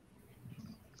 Ew.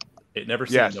 It never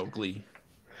seen no Glee.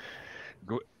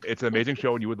 It's an amazing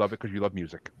show, and you would love it because you love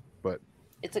music. But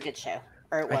it's a good show.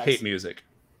 Or it was. I hate music.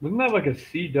 Wasn't that like a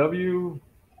CW?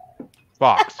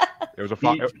 Fox. It was a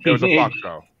Fox. It was a Fox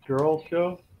show. Girl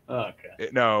show. Okay.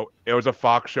 It was a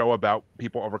Fox show about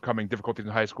people overcoming difficulties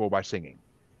in high school by singing.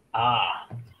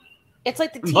 It's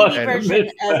like the TV version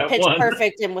of Pitch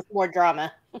Perfect and with more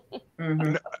drama.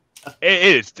 It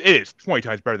is 20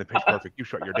 times better than Pitch Perfect. You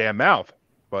shut your damn mouth.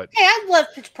 But hey, I love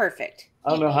Pitch Perfect.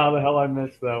 I don't know how the hell I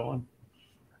missed that one.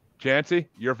 Chancy,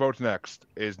 your vote's next.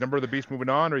 Is Number of the Beast moving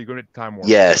on, or are you going to Time Warp?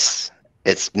 Yes,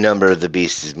 it's Number of the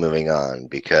Beast is moving on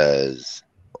because,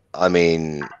 I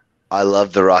mean, I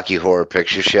love the Rocky Horror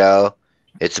Picture Show.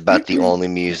 It's about the only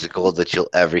musical that you'll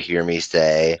ever hear me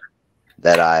say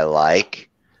that I like,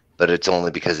 but it's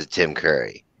only because of Tim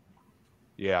Curry.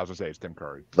 Yeah, I was going to say it's Tim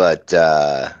Curry. But,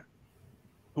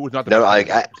 who was not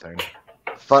the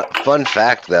Fun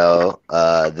fact, though,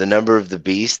 the Number of the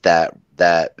Beast, that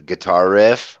guitar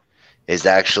riff, is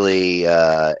actually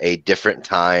a different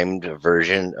timed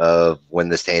version of When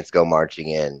the Saints Go Marching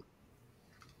In.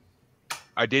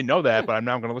 I didn't know that, but I'm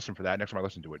now going to listen for that next time I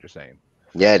listen to it. Just saying.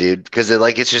 Yeah, dude, because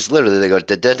it's just literally they go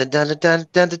dun dun dun dun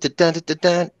dun dun dun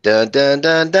dun dun dun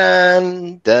dun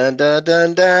dun dun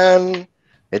dun dun.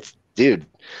 It's dude,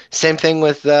 same thing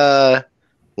with We're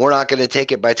Not Gonna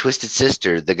Take It by Twisted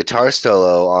Sister. The guitar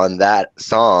solo on that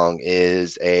song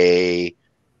is a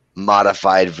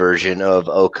modified version of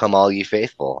 "Oh Come All You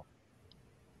Faithful."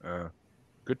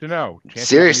 Good to know. Chancy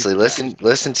Seriously, needs to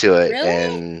listen to it, Really?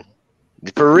 and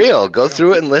for real, go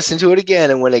through it and listen to it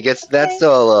again. And when it gets to that Okay,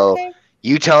 solo, okay.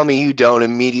 you tell me you don't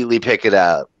immediately pick it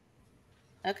up.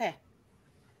 Okay.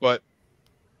 But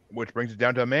which brings it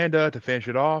down to Amanda to finish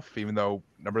it off, even though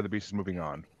Number of the Beast is moving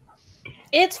on.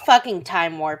 It's fucking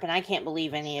Time Warp, and I can't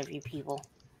believe any of you people.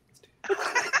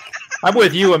 I'm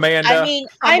with you, Amanda.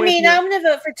 I'm with you. gonna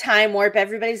vote for Time Warp.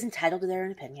 Everybody's entitled to their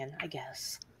own opinion, I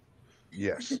guess.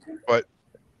 Yes,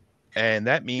 and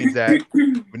that means that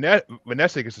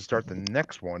Vanessa gets to start the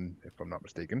next one, if I'm not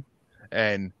mistaken,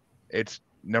 and it's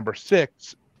number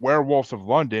 6, Werewolves of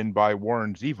London by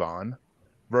Warren Zevon,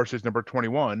 versus number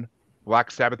 21,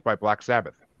 Black Sabbath by Black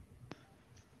Sabbath.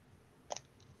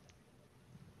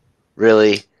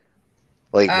 Really?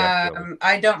 Like,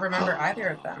 I don't remember either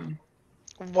of them.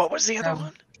 What was the other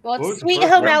one? Well, What was it's the Sweet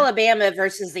first Home one? Alabama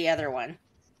versus the other one.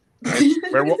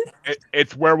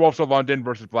 It's Werewolves of London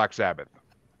versus Black Sabbath.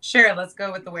 Sure, let's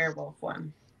go with the werewolf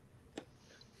one.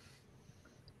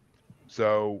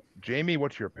 So, Jamie,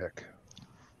 what's your pick?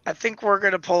 I think we're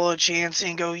gonna pull a chance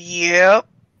and go, yep.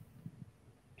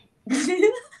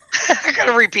 I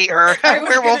gotta repeat her. I was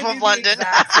Werewolf gonna of do the London.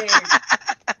 exact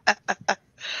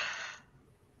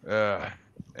same.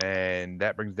 And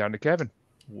that brings it down to Kevin,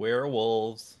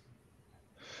 Werewolves.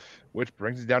 which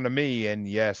brings it down to me. And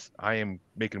yes, I am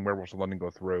making Werewolves of London go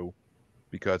through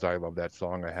because I love that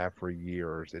song. I have for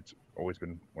years. It's always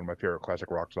been one of my favorite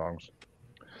classic rock songs.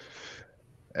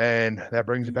 And that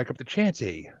brings it back up to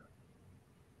Chancy.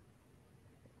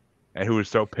 And who is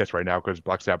so pissed right now because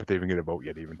Black Sabbath didn't even get a vote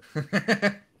yet, even.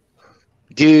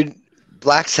 dude,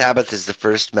 Black Sabbath is the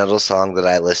first metal song that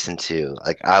I listened to.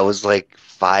 Like, I was like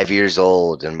 5 years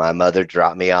old, and my mother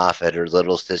dropped me off at her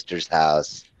little sister's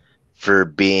house for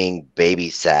being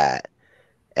babysat.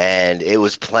 And it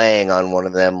was playing on one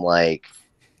of them, like,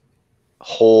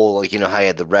 whole, like, you know how you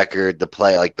had the record, the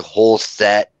play, like the whole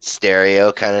set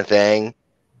stereo kind of thing.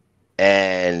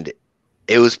 And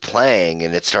it was playing,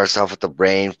 and it starts off with the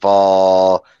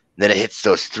rainfall, and then it hits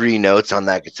those 3 notes on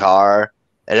that guitar.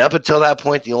 And up until that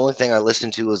point, the only thing I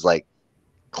listened to was like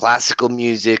classical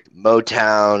music,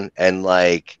 Motown, and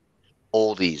like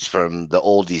oldies from the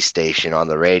oldies station on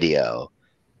the radio.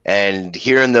 And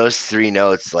hearing those 3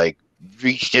 notes like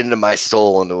reached into my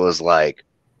soul, and it was like,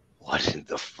 what in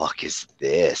the fuck is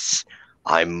this?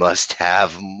 I must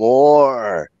have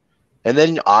more. And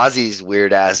then Ozzy's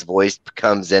weird ass voice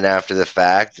comes in after the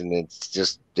fact, and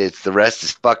it's the rest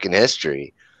is fucking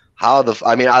history.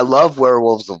 I mean, I love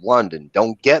Werewolves of London,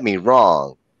 don't get me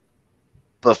wrong.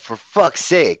 But for fuck's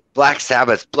sake, Black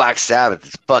Sabbath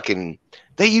is fucking,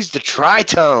 they use the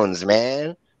tritones,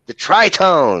 man. The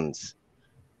tritones.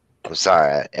 I'm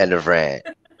sorry, end of rant.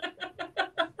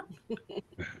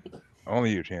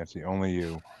 Only you, Chancy. Only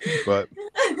you. But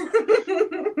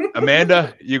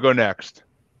Amanda, you go next.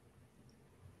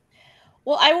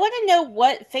 Well, I want to know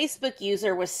what Facebook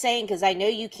user was saying because I know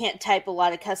you can't type a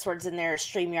lot of cuss words in there.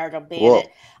 StreamYard will ban it.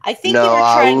 I think you were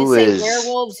trying to say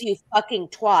werewolves, you fucking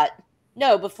twat.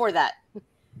 No, before that.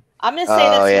 I'm going to say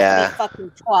that's supposed to be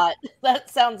fucking twat. That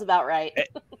sounds about right.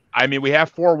 I mean, we have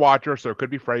 4 watchers, so it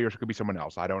could be Freddie or it could be someone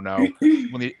else. I don't know.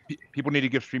 People need to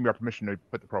give StreamYard permission to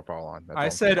put the profile on. I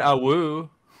said awoo.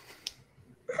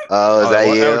 Oh, is that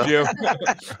you? That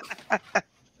was you?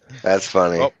 That's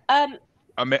funny. Well,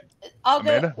 I'll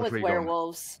Amanda, go with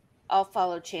werewolves. I'll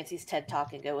follow Chancy's TED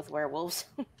Talk and go with werewolves.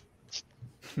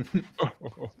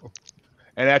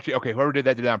 And actually, okay, whoever did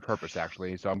that on purpose,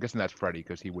 actually. So I'm guessing that's Freddie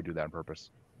because he would do that on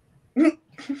purpose.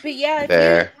 But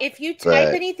yeah, if you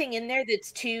type anything in there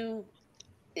that's too,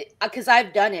 because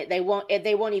I've done it, they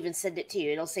won't even send it to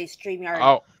you. It'll say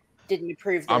StreamYard didn't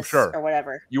approve this, I'm sure, or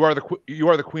whatever. You are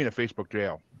the queen of Facebook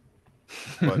jail.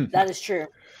 But that is true.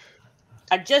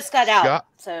 I just got out,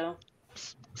 so.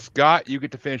 Scott, you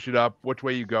get to finish it up. Which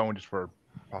way you going, just for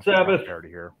Sabbath parity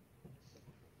here?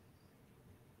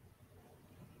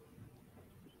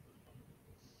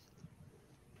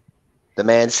 The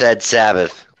man said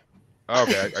Sabbath.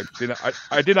 Okay,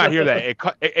 I did not hear that.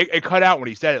 It cut out when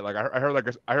he said it. Like I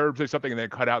heard him say something and then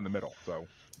it cut out in the middle. So,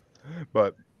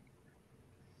 but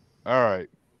all right,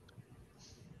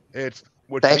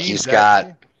 Thank you,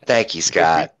 Scott. Thank you,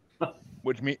 Scott.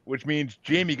 Which means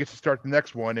Jamie gets to start the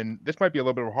next one, and this might be a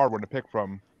little bit of a hard one to pick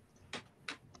from.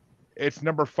 It's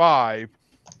number 5.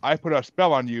 I Put a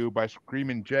Spell on You by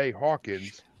Screamin' Jay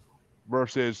Hawkins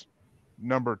versus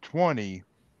number 20,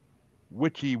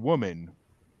 Witchy Woman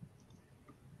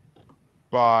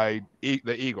by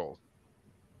the Eagles.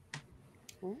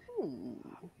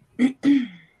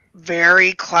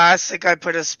 Very classic. I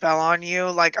Put a Spell on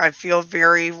You. Like, I feel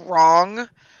very wrong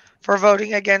for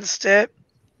voting against it.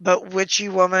 but Witchy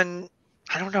Woman,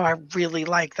 I don't know. I really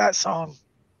like that song.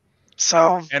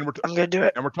 So And I'm going to do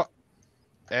it.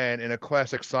 And in a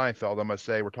classic Seinfeld, I must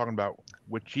say, we're talking about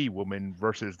Witchy Woman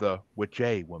versus the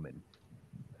Witchy Woman.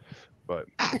 But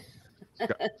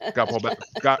gotta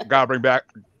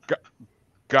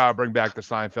bring back the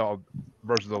Seinfeld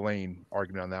versus Elaine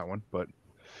argument on that one. But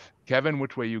Kevin,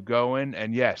 which way you going?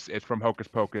 And yes, it's from Hocus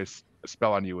Pocus.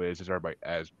 Spell on You is everybody,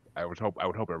 as I would hope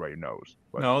everybody knows.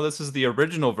 But, No, this is the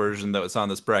original version that was on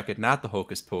this bracket, not the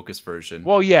Hocus Pocus version.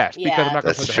 well, yes, because Yeah. I'm not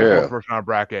going to That's put the Hocus true. Pocus version on a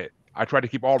bracket. I tried to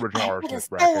keep all original I artists put in a this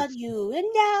spell bracket. on you, and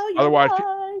now you're Otherwise,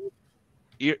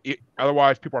 mine.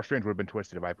 Otherwise, People Are Strange would have been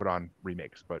twisted if I put on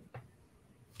remakes. But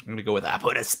I'm gonna go with "I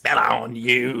Put a Spell on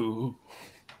You."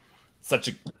 Such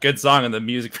a good song, and the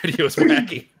music video is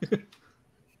wacky.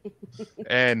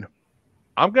 and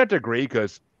I'm going to have to agree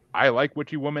because I like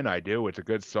Witchy Woman. I do. It's a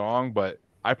good song, but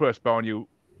I Put a Spell on You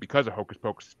because of Hocus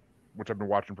Pocus, which I've been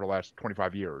watching for the last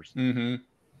 25 years. Mm-hmm.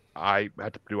 I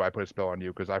had to do I Put a Spell on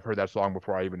You because I've heard that song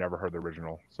before I even ever heard the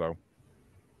original. So,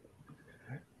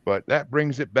 but that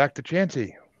brings it back to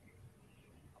Chancy.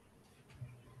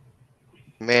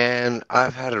 Man,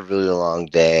 I've had a really long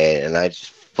day, and I just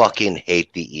fucking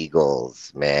hate the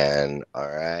Eagles, man. All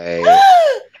right.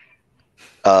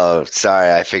 Oh,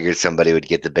 sorry. I figured somebody would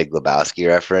get the Big Lebowski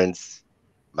reference.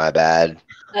 My bad.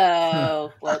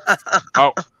 Oh, whoops.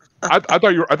 Oh, I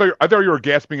thought you were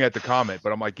gasping at the comment,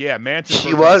 but I'm like, yeah, Manson.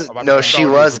 She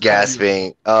was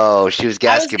gasping. Oh, she was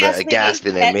gasping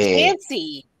at me.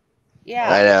 Chancy.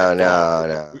 Yeah. I know,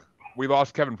 no. We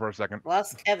lost Kevin for a second.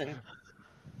 Lost Kevin.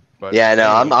 But Yeah,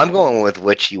 no, anyway. I'm going with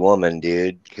Witchy Woman,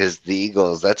 dude, because the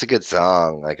Eagles, that's a good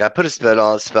song. Like, I put a spell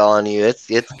on you.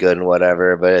 It's good and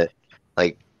whatever, but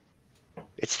like,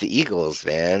 it's the Eagles,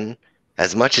 man.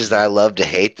 As much as I love to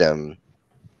hate them,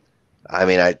 I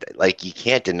mean, you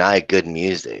can't deny good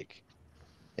music.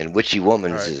 And Witchy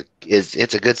Woman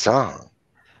it's a good song.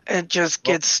 It just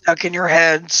gets stuck in your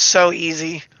head so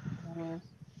easy.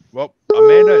 Well,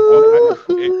 Amanda,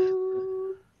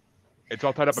 it's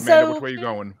all tied up. Amanda, So- which way are you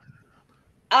going?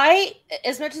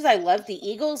 As much as I love the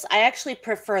Eagles, I actually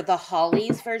prefer the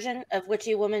Hollies version of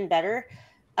Witchy Woman better.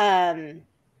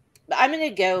 But I'm gonna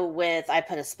go with I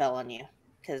Put a Spell on You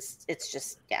because it's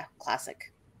just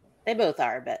classic. They both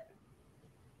are, but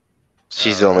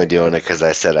She's only doing it because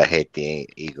I said I hate the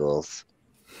Eagles.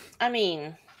 I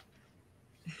mean,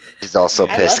 She's also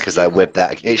I pissed love because the I Eagles. whipped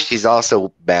that. She's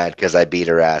also mad because I beat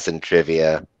her ass in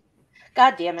trivia.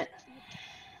 God damn it.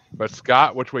 But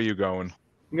Scott, which way you going?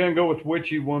 I'm gonna go with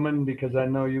Witchy Woman because I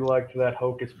know you liked that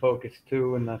Hocus Pocus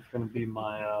 2, and that's gonna be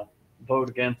my vote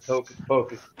against Hocus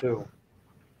Pocus 2.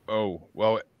 Oh,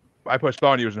 well, I Put a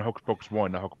Spell on You was in Hocus Pocus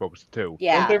 1, not Hocus Pocus 2.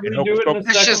 Yeah. Don't they In redo Hocus it in the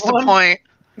That's just the second one? point.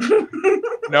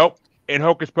 Nope. In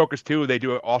Hocus Pocus 2, they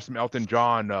do an awesome Elton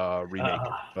John remake.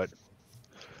 But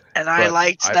And I But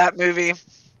liked that movie.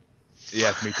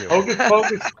 yes, me too. Hocus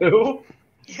Pocus 2?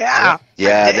 Yeah.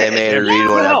 Yeah, they made her read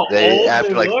one How old after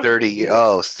they like look. 30 years.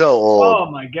 Oh, so old.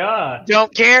 Oh my god.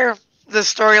 Don't care. The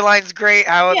storyline's great.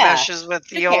 How it Yeah. meshes with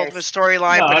the Who old cares?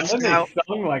 storyline, No, but and it's then now. they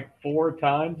sung like 4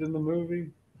 times in the movie.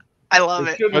 I love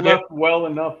They it. should have But they- left well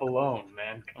enough alone,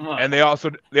 man. Come on. And they also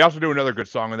do another good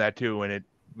song in that too, and it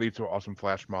leads to an awesome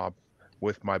flash mob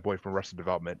with my boyfriend Arrested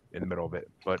Development in the middle of it.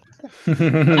 But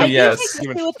I Yes.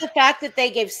 do take with the fact that they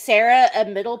gave Sarah a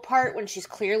middle part when she's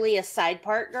clearly a side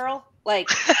part girl. Like,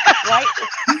 why?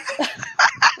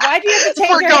 Why do you have to take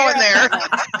We're her going hair there. up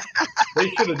that much? They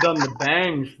should have done the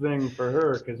bangs thing for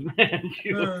her, because man,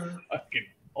 she looks fucking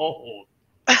old.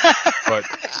 but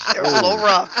They're a little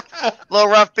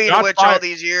rough being a Shots witch all fired.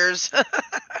 these years.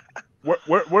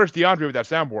 where's Diandre with that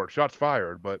soundboard? Shots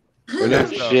fired. But No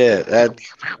Vanessa- shit.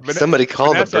 Somebody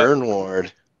called Vanessa- the burn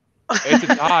ward. it's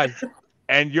a tie,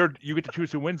 and you get to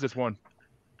choose who wins this one.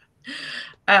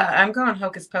 I'm going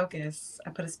Hocus Pocus. I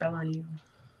Put a Spell on You.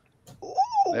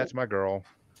 That's my girl.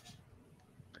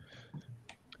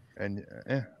 And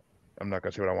I'm not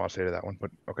gonna say what I want to say to that one, but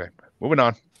okay, moving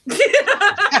on.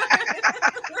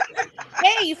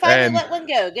 Hey, you finally And- let one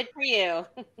go. Good for you.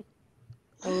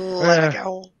 Let it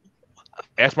go.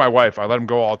 Ask my wife. I let him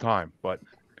go all the time, but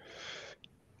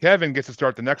Kevin gets to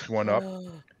start the next one up,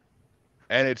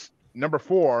 and it's number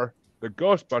 4, the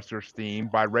Ghostbusters theme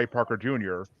by Ray Parker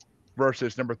Jr.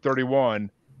 versus number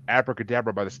 31,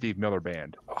 Abracadabra by the Steve Miller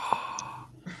Band.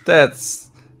 That's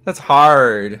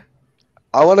hard.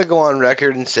 I want to go on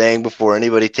record in saying before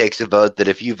anybody takes a vote that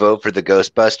if you vote for the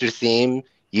Ghostbuster theme,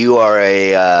 you are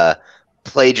a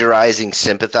plagiarizing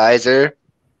sympathizer.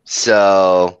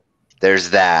 So there's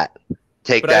that.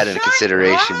 Take But that I- into Shut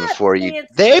consideration up, before you.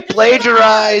 Nancy. They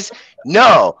plagiarize.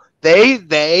 No,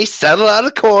 they settle out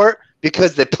of court.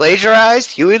 Because they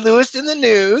plagiarized Huey Lewis in the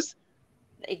News.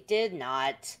 They did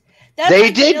not.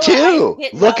 They did too.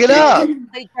 Look it up.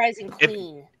 Plagiarizing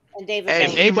Queen and David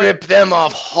And Bowie. he ripped them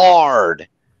off hard.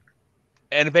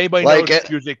 And if anybody Like knows it.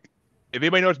 music, if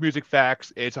anybody knows music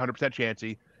facts, it's 100%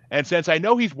 Chancy. And since I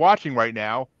know he's watching right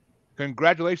now,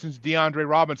 congratulations, Diandre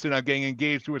Robinson, on getting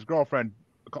engaged to his girlfriend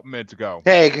a couple minutes ago.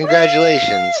 Hey,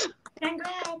 congratulations.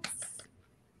 Congrats.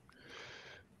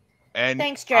 And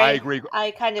Thanks, Dre. I agree.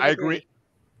 I kind of I agree. agree.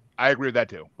 I agree with that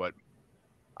too. But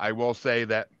I will say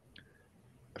that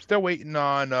I'm still waiting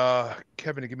on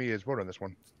Kevin to give me his vote on this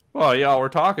one. Well, yeah, we're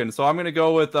talking. So I'm gonna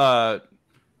go with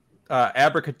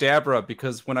Abracadabra,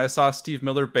 because when I saw Steve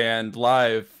Miller Band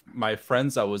live, my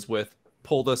friends I was with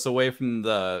pulled us away from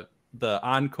the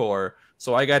encore,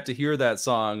 so I got to hear that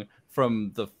song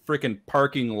from the freaking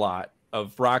parking lot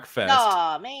of Rockfest.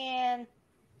 Aw, man.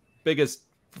 Biggest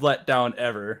letdown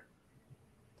ever.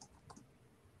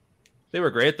 They were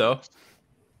great though,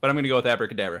 but I'm gonna go with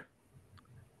Abracadabra.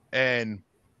 And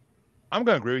I'm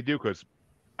going to agree with you because,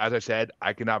 as I said,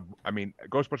 I cannot. I mean,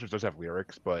 Ghostbusters does have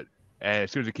lyrics, but and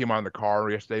as soon as it came on in the car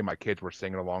yesterday, my kids were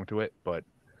singing along to it. But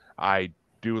I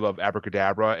do love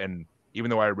Abracadabra, and even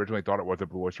though I originally thought it was a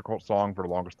Blue Oyster Cult song for the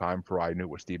longest time, I knew it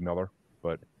was Steve Miller.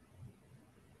 But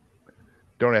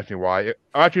don't ask me why.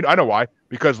 Actually, I know why.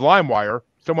 Because LimeWire,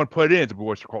 someone put it in as a Blue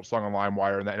Oyster Cult song on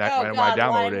LimeWire, and when I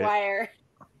downloaded it.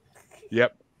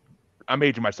 Yep, I'm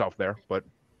aging myself there, but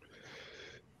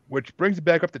which brings it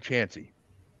back up to Chancy.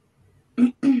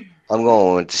 I'm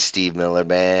going with the Steve Miller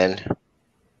Band.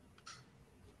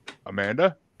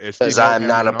 Amanda? Because I'm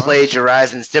not a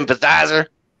plagiarizing sympathizer.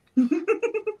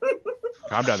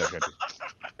 Calm down there, Chancy.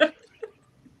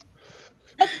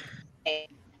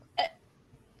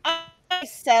 I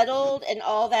settled and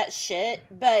all that shit,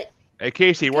 but hey,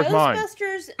 Casey, where's mine?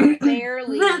 Ghostbusters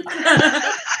barely.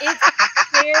 It's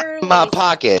barely. My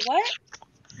pocket. What?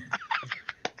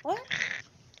 What?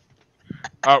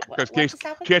 Oh, because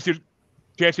What Chancy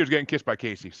was getting kissed by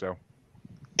Casey, so.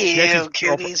 Ew,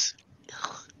 cuties.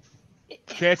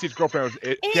 Chancy's girlfriend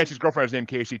was named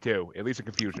Casey too. At least a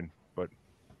confusion, but.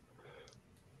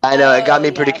 I know it got me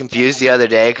pretty confused the other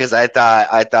day because I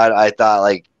thought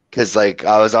like because like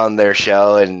I was on their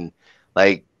show and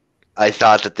like I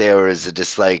thought that there was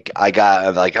just like I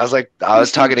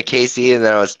was talking to Casey and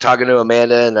then I was talking to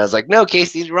Amanda and I was like, no,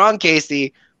 Casey's wrong,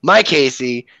 Casey, my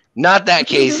Casey, not that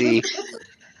Casey.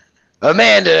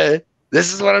 Amanda,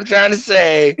 this is what I'm trying to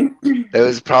say. It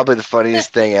was probably the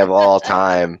funniest thing of all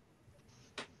time.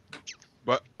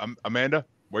 But Amanda,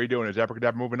 what are you doing? Is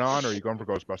Abracadabra moving on, or are you going for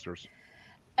Ghostbusters?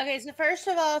 Okay, so first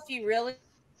of all, if you really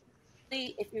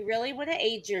want to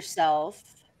age yourself,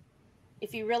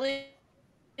 you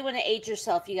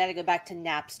got to go back to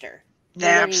Napster.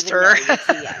 Napster.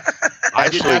 I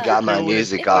actually got my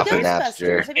music off of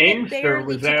Napster. I mean, it barely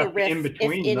was took a out riff, in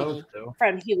between if those any, two.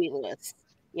 from Huey Lewis.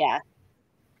 Yeah.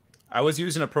 I was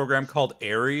using a program called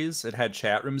Aries. It had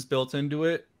chat rooms built into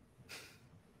it.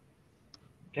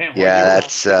 Yeah,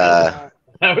 that's that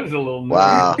was a little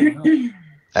wow.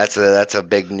 That's a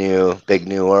big new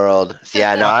world.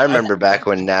 Yeah, no, I remember back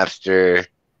when Napster,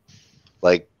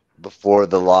 like before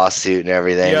the lawsuit and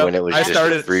everything, when it was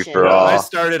just free for all. I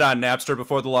started on Napster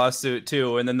before the lawsuit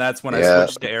too, and then that's when I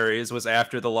switched to Aries. Was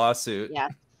after the lawsuut. Yeah,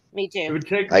 me too. It would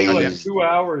take me like 2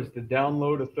 hours to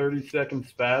download a 30-second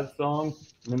Spaz song,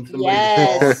 and then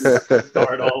somebody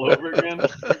start all over again.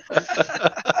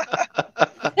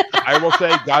 I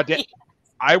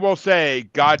will say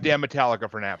goddamn Metallica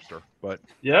for Napster, but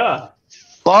yeah.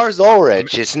 Lars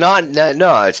Ulrich, it's not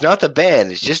the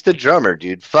band, it's just the drummer,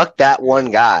 dude. Fuck that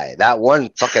one guy. That one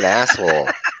fucking asshole.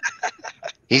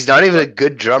 He's not even a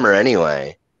good drummer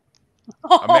anyway.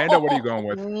 Amanda, what are you going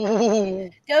with?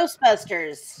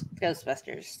 Ghostbusters.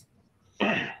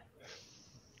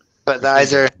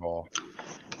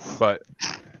 But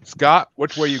Scott,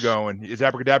 which way are you going? Is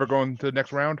Abracadabra going to the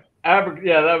next round?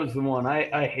 Yeah, that was the one.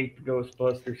 I hate the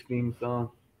Ghostbusters theme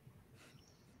song.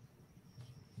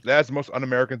 That's the most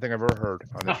un-American thing I've ever heard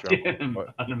on this show.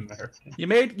 Un-American. You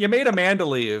made Amanda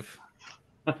leave.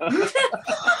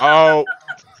 Oh,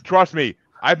 trust me,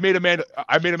 I've made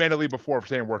Amanda leave before for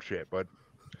saying work shit. But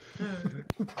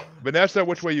Vanessa,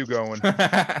 which way you going?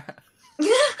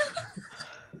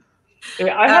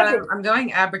 I'm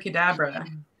going Abracadabra,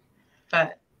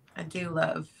 but I do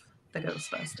love the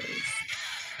Ghostbusters.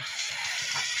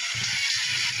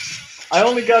 I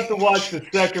only got to watch the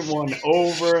second one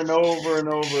over and over and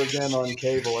over again on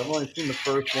cable. I've only seen the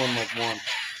first one like once.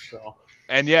 So.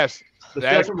 And yes,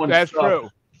 that's true.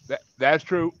 That's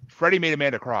true. Freddie made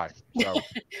Amanda cry. So.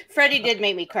 Freddie did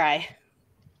make me cry.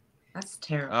 That's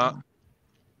terrible.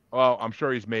 Well, I'm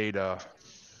sure he's made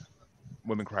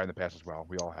women cry in the past as well.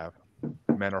 We all have.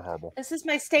 Men are horrible. This is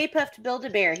my Stay Puft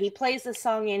Build-A-Bear. He plays the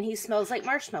song and he smells like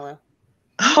marshmallow.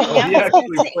 Oh, And now he he's actually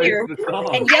gonna sit plays here the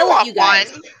song. and yell at you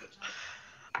guys.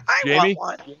 I Jamie?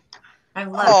 want one. I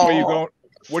Which love way you Oh. going?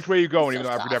 Which way you going? So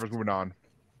Even though soft. Abracadabra's moving on.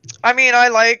 I mean, I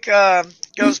like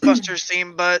Ghostbusters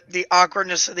theme, but the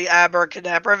awkwardness of the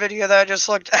Abracadabra video that I just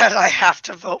looked at, I have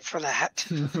to vote for that.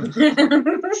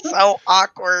 it. So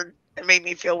awkward. It made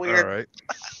me feel All weird. right.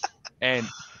 And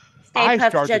Stay I Puft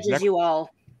start this judges next. you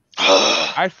all.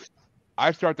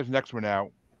 I start this next one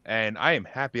out, and I am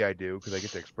happy I do because I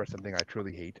get to express something I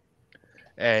truly hate.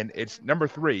 And it's number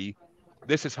 3.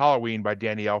 This is Halloween by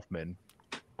Danny Elfman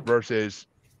versus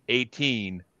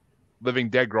 18 Living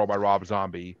Dead Girl by Rob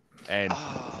Zombie. And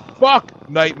fuck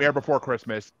Nightmare Before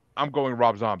Christmas. I'm going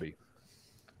Rob Zombie.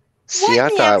 See, What I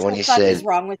the thought when actual he fuck is said,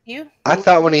 wrong with you? I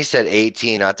thought when he said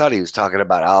 18, I thought he was talking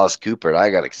about Alice Cooper. And I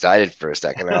got excited for a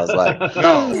second. I was like,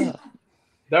 No.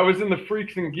 That was in the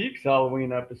Freaks and Geeks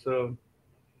Halloween episode.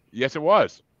 Yes, it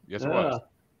was. Yes, it Yeah. was.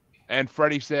 And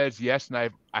Freddie says, yes,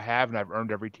 and I have, and I've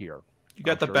earned every tear. You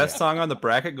got I'm the sure best he has. song on the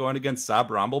bracket going against Sob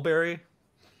Rumbleberry.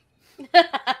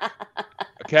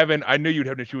 Kevin, I knew you'd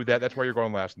have an issue with that. That's why you're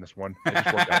going last in this one. It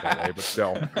just worked out that way, but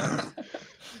still.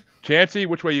 Chancy,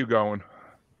 which way you going?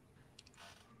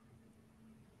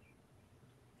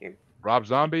 Here. Rob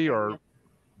Zombie or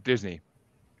Disney?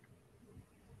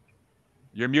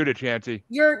 You're muted, Chancy.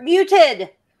 You're muted.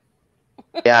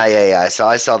 yeah.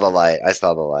 I saw the light. I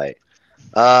saw the light.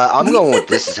 I'm going with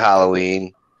This Is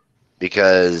Halloween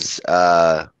because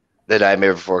The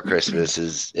Nightmare Before Christmas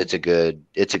it's a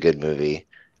good movie.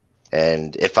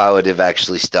 And if I would have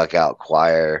actually stuck out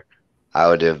choir, I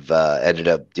would have ended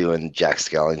up doing Jack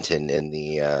Skellington in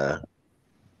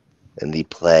the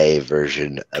play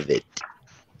version of it.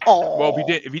 Oh.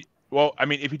 Well,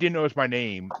 if you didn't notice my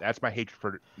name, that's my hatred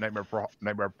for Nightmare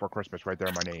Before Christmas right there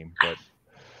in my name.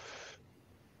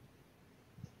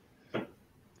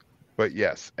 But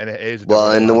yes, and it is.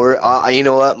 Well, and the word, you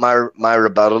know what? My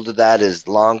rebuttal to that is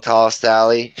Long Tall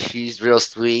Sally. She's real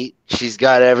sweet. She's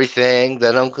got everything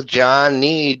that Uncle John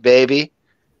need, baby.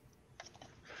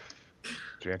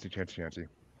 Chancy.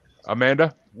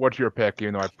 Amanda, what's your pick?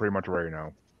 Even though I pretty much already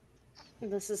know.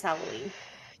 This is Halloween.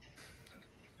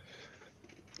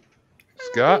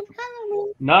 Scott?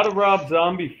 Not a Rob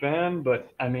Zombie fan,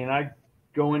 but I mean, I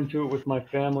go into it with my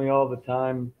family all the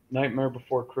time. Nightmare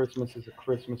Before Christmas is a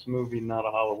Christmas movie, not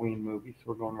a Halloween movie, so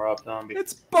we're going Rob Zombie.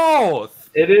 It's both.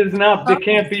 It is not. They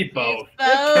can't be both.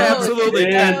 Absolutely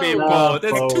It's can be not both.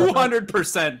 It's both.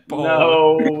 200% both.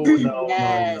 No.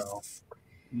 Yes.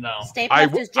 No. Stay I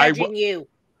Puft is w- judging you.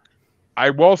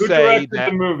 I will Who say directed that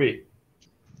the movie?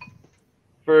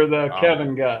 For the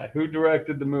Kevin guy. Who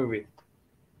directed the movie?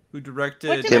 Who directed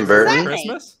What Tim Burton?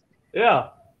 Christmas? Yeah.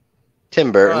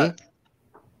 Tim Burton.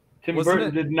 Tim Wasn't Burton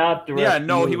it- did not direct Yeah, the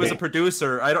no, he movie. was a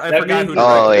producer. I That forgot means who he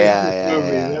Oh, directed it. yeah, directed this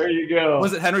movie. yeah. There you go.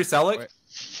 Was it Henry Selick?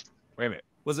 Wait a minute.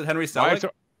 Was it Henry Why Selick?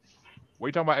 what are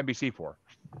you talking about NBC for?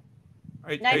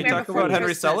 Are you Nightmare talking Before about Henry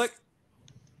Christmas. Selick?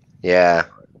 Yeah.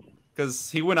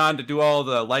 Because he went on to do all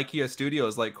the Lycia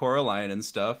studios like Coraline and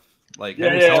stuff. Like Yeah,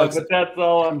 Henry Selick's- but that's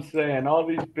all I'm saying. All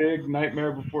these big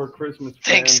Nightmare Before Christmas fans.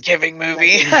 Thanksgiving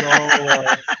movie. It's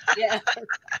all, Yeah.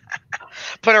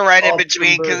 Put it right in All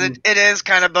between Tim because Burton. it is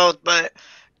kind of both, but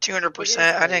 200%.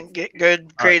 I both. didn't get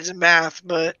good grades in math,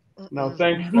 but no,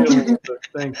 Thanksgiving. It's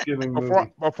a Thanksgiving movie.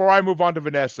 Before I move on to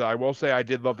Vanessa, I will say I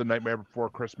did love the Nightmare Before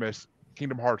Christmas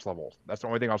Kingdom Hearts level. That's the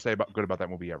only thing I'll say good about that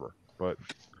movie ever. But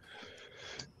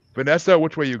Vanessa,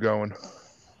 which way you going?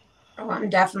 Oh, I'm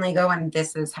definitely going.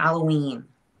 This is Halloween.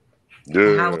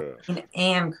 Yeah. Halloween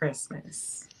and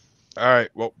Christmas. All right.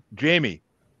 Well, Jamie,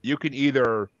 you can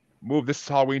either move This is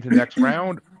Halloween to the next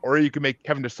round, or you can make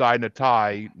Kevin decide in a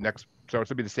tie next. So it's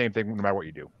gonna be the same thing no matter what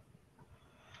you do.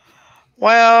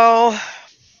 well,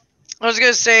 I was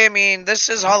gonna say. I mean, this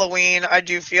is Halloween. I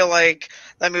do feel like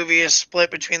that movie is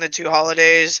split between the two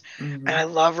holidays, and I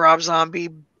love Rob Zombie,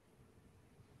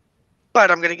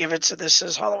 but I'm gonna give it to This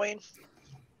Is Halloween.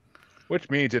 Which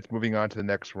means it's moving on to the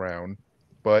next round.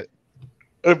 But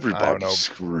Everybody know.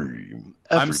 scream.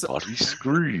 I'm so- Everybody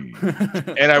scream.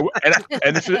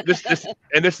 and this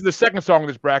is the second song in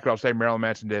this bracket. I'll say Marilyn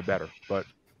Manson did better, but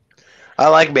I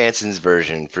like Manson's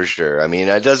version for sure. I mean,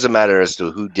 it doesn't matter as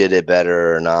to who did it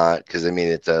better or not, because I mean,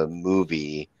 it's a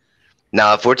movie.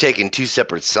 Now, if we're taking two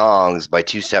separate songs by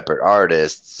two separate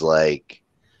artists, like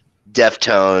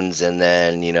Deftones and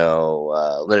then,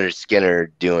 Leonard Skinner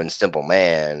doing Simple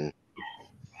Man,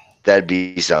 that'd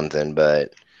be something.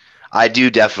 But I do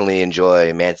definitely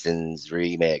enjoy Manson's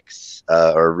remix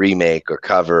or remake or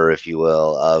cover, if you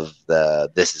will, of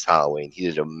the This Is Halloween. He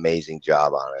did an amazing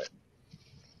job on it.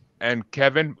 And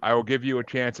Kevin, I will give you a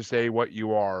chance to say what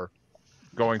you are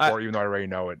going for, even though I already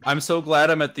know it. I'm so glad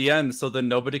I'm at the end, so then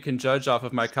nobody can judge off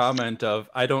of my comment of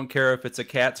I don't care if it's a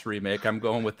Cats remake. I'm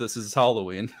going with This Is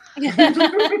Halloween. All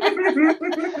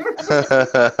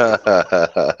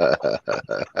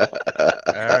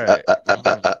right.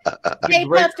 The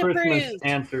great Christmas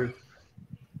answers.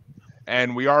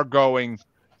 And we are going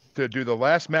to do the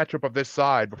last matchup of this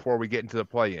side before we get into the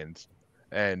play-ins.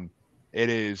 And it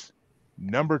is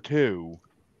number 2,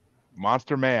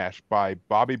 Monster Mash by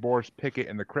Bobby Boris Pickett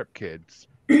and the Crip Kids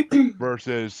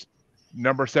versus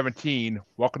number 17,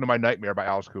 Welcome to My Nightmare by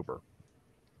Alice Cooper.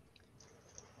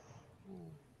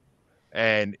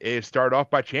 And it started off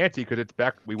by Chancy because it's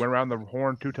back. We went around the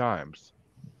horn 2 times.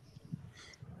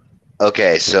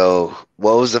 Okay, so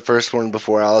what was the first one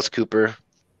before Alice Cooper?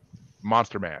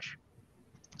 Monster Mash.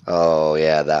 Oh,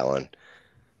 yeah, that one.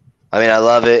 I mean, I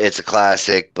love it. It's a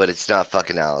classic, but it's not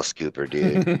fucking Alice Cooper,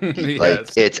 dude.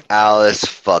 Like, it's Alice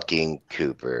fucking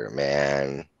Cooper,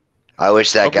 man. I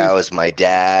wish that guy was my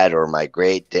dad or my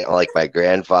my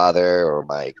grandfather or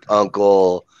my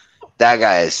uncle. That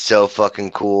guy is so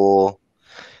fucking cool.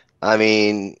 I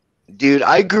mean, dude,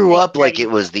 I grew up like it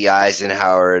was the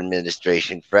Eisenhower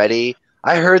administration, Freddie.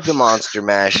 I heard the Monster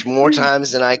Mash more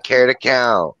times than I care to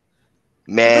count.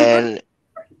 Man,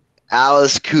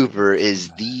 Alice Cooper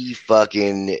is the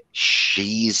fucking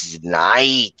she's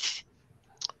knight.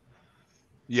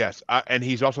 Yes, and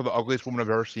he's also the ugliest woman I've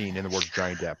ever seen, in the words of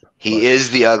Johnny Depp. He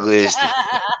is the ugliest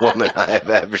woman I have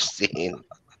ever seen.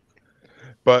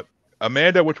 But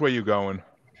Amanda, which way you going?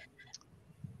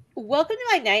 Welcome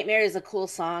to My Nightmare is a cool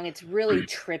song. It's really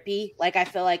trippy. Like, I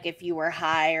feel like if you were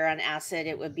high or on acid,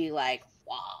 it would be like,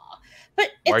 wow.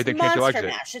 But Why do you it's think Chancy Monster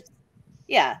likes it?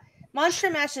 Mash.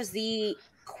 Monster Mash is the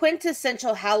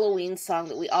quintessential Halloween song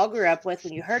that we all grew up with.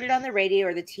 When you heard it on the radio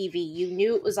or the TV, you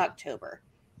knew it was October.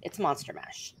 It's Monster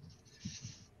Mash.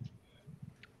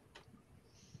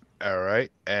 All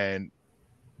right, and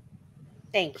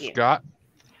thank you, Scott.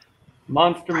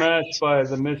 Monster Mash by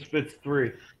the Misfits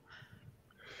 3.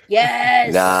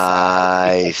 Yes.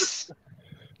 Nice,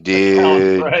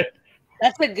 dude. Right.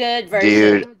 That's a good version.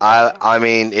 Dude, I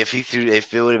mean, if it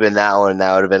would have been that one,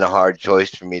 that would have been a hard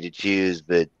choice for me to choose.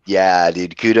 But yeah,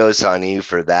 dude, kudos on you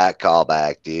for that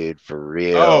callback, dude, for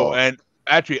real. Oh, and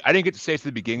actually, I didn't get to say it at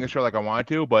the beginning of the show like I wanted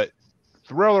to, but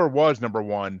Thriller was number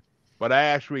 1, but I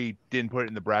actually didn't put it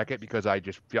in the bracket because I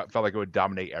just felt like it would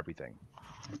dominate everything.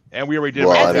 And we already did.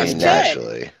 Well, I mean,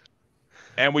 naturally.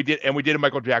 And we did a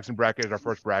Michael Jackson bracket as our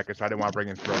first bracket, so I didn't want to bring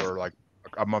in Thriller like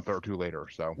a month or 2 later.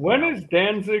 So when is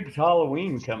Danzig's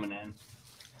Halloween coming in?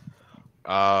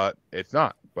 It's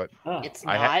not, but it's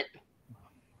not.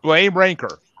 Blame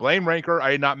Ranker.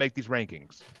 I did not make these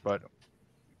rankings, but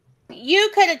you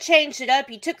could have changed it up.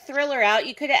 You took Thriller out.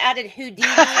 You could have added Houdini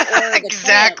or the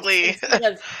exactly instead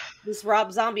of this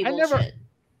Rob Zombie bullshit.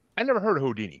 I never heard of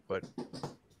Houdini, but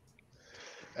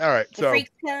all right. The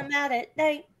freaks come out at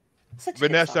night.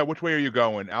 Vanessa, which way are you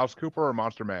going? Alice Cooper or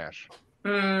Monster Mash?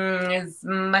 As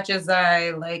much as I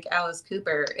like Alice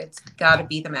Cooper, it's got to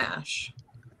be the Mash.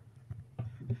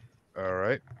 All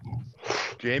right.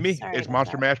 Jamie, is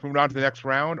Monster Mash moving on to the next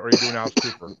round, or are you doing Alice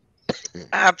Cooper?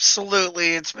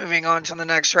 Absolutely. It's moving on to the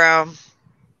next round.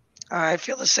 I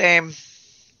feel the same.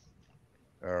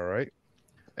 All right.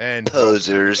 And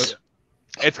posers.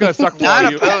 It's going to suck for Not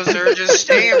you. a poser, just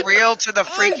staying real to the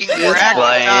freaking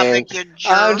bracket topic, you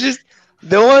jerk.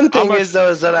 The one thing is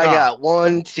that I got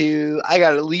 1, 2, I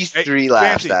got at least 3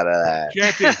 laughs out of that.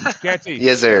 Chancy.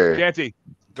 Yes, sir. Chancy.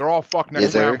 They're all fuck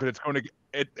next round because it's going to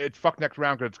it's fuck next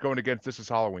round because it's going against This Is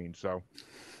Halloween. So.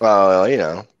 Well, you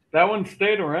know. That one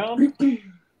stayed around.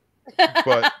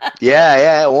 But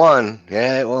yeah, it won.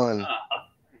 Yeah, it won.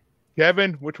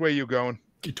 Kevin, which way are you going?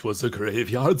 It was a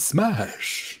graveyard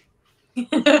smash.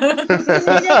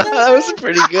 That was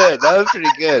pretty good. Man.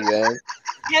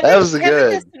 Kevin, that was Kevin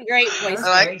good. does some great voices. I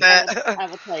like that. I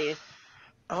will tell you.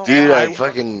 Dude, I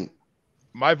fucking.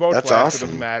 My vote's That's last, awesome. so it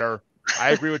doesn't matter.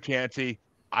 I agree with Chancy.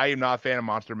 I am not a fan of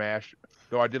Monster Mash,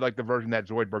 though I did like the version that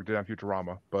Zoidberg did on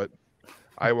Futurama. But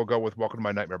I will go with Welcome to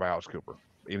My Nightmare by Alice Cooper,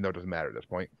 even though it doesn't matter at this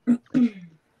point.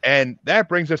 And that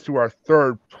brings us to our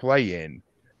third play-in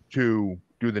to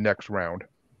do the next round.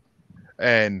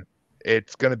 And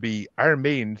it's going to be Iron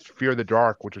Maiden's Fear the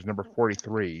Dark, which is number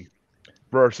 43,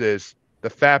 versus the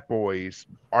Fat Boys'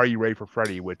 Are You Ready for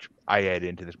Freddy, which I add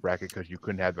into this bracket because you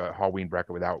couldn't have a Halloween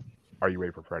bracket without Are You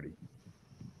Ready for Freddy.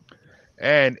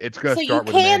 And it's going So to you start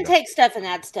with can Amanda. take stuff and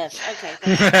add stuff. Okay.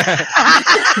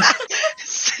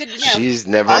 Good to know. She's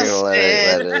never gonna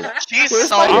let it. She's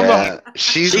so I'm the- Yeah,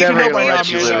 she's You never know gonna by now, let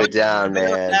you Amanda. live it down,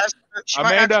 Bitter man. bastard. She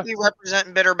might Amanda. have to be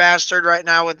representing Bitter Bastard right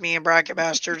now with me and Bracket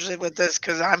Bastards with this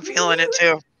because I'm feeling it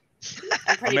too.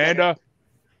 I'm pretty Amanda,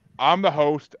 I'm the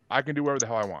host. I can do whatever the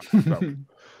hell I want.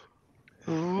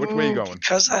 So, which way you going?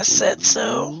 Because I said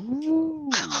so.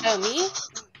 bitter. Oh, me?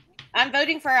 I'm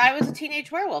voting for I Was a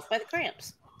Teenage Werewolf by the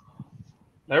Cramps.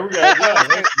 There we go. Yeah,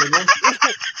 that's a good one.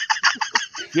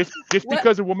 Just What?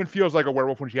 because a woman feels like a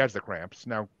werewolf when she has the cramps.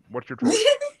 Now, what's your choice?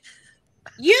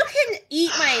 You can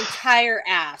eat my entire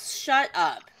ass. Shut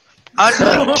up.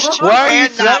 Unbleached Why are you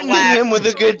and not threatening waxed. him with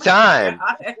a good time?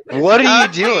 What are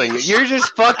you doing? You're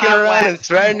just fucking around and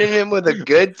threatening him with a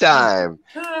good time.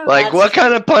 Like, That's what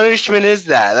kind of punishment is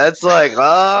that? That's like,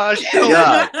 oh,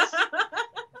 shucks.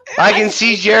 I can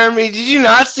see Jeremy. Did you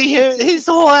not see him? His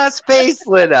whole ass face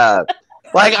lit up.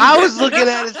 Like, I was looking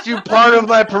at it through part of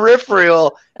my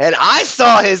peripheral, and I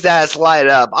saw his ass light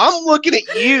up. I'm looking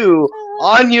at you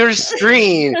on your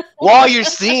screen while you're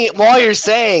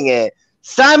saying it,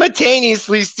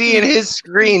 simultaneously seeing his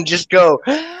screen just go.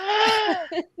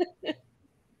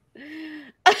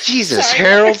 Jesus, Sorry.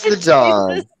 heralds the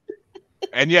dawn.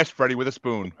 And yes, Freddie, with a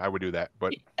spoon, I would do that.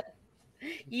 But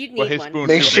You'd well, need his one. spoon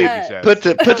Make too sure big, he says.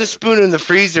 put the spoon in the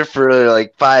freezer for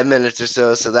like 5 minutes or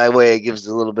so that way it gives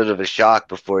a little bit of a shock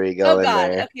before you go Oh in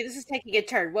God. there. Okay, this is taking a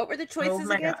turn. What were the choices Oh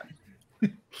my again?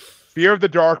 god. Fear of the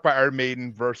Dark by Iron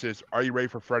Maiden versus Are You Ready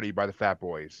for Freddy by the Fat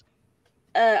Boys.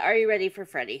 Are you ready for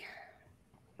Freddy?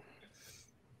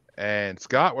 And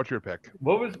Scott, what's your pick?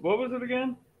 What was it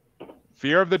again?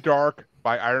 Fear of the Dark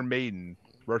by Iron Maiden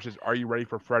versus Are You Ready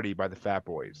for Freddy by the Fat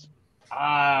Boys.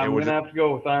 I'm was- gonna have to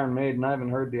go with Iron Maiden. I haven't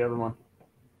heard the other one.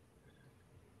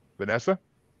 Vanessa?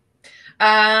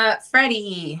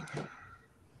 Freddie.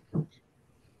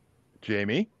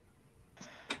 Jamie?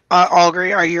 I'll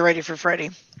agree. Are you ready for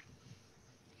Freddy?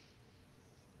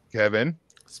 Kevin?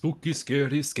 Spooky,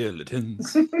 scary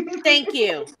skeletons. Thank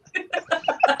you.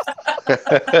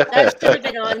 That should have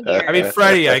been on here. I mean,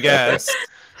 Freddy, I guess.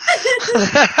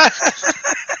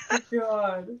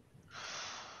 God.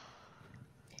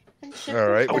 All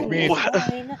right,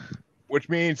 Fine. which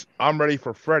means I'm Ready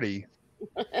for Freddy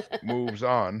moves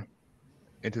on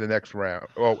into the next round.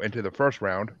 Oh, into the first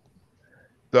round.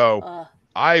 So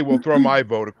I will throw my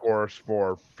vote, of course,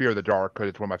 for Fear of the Dark because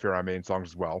it's one of my favorite Iron Maiden songs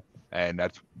as well. And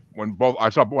that's when I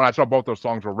saw both those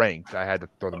songs were ranked, I had to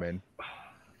throw them in.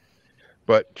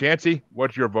 But Chancy,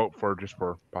 what's your vote for just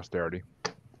for posterity?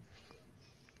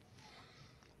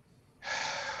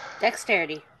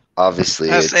 Dexterity. Obviously,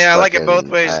 I it's say I like it both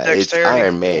fucking, ways, It's dexterity.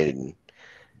 Iron Maiden.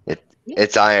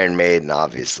 It's Iron Maiden,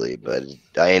 obviously, but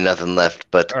I ain't nothing left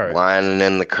but the All right. whining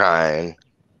and the crying.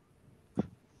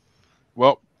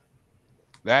 Well,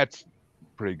 that's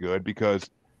pretty good because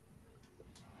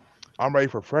I'm Ready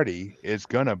for Freddy is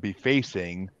gonna be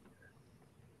facing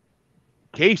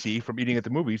Casey from Eating at the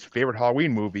Movies' favorite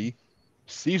Halloween movie,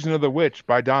 Season of the Witch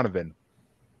by Donovan.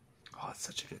 Oh, it's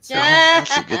such a good song.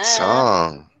 That's a good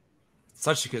song.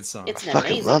 Such a good song. It's I an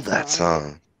fucking amazing love that song.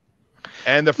 song.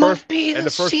 And the first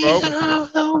vote,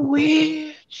 of the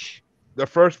witch. the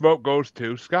first vote goes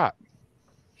to Scott.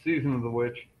 Season of the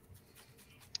Witch.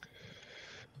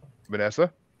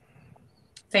 Vanessa,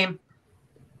 Same.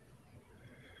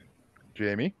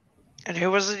 Jamie, And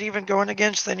who was it even going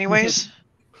against, anyways?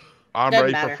 I'm Doesn't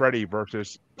Ready matter. for Freddy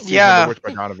versus Season Yeah. of the Witch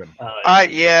by Donovan.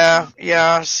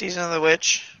 Yeah. Season of the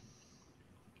Witch.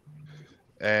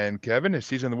 And Kevin, is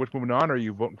Season of the Witch moving on, or are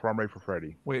you voting for I'm Ready for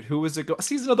Freddy? Wait, who was it?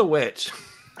 Season of the Witch.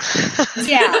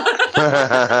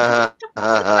 Yeah.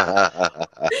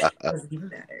 Doesn't even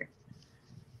matter.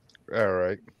 All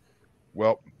right.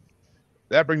 Well,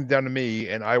 that brings it down to me,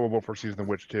 and I will vote for Season of the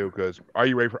Witch too. Because Are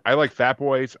You Ready for? I like Fat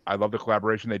Boys. I love the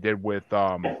collaboration they did with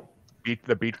the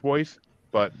Beach Boys.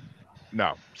 But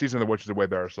no, Season of the Witch is a way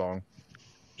better song.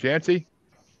 Chancy,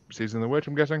 Season of the Witch.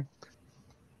 I'm guessing.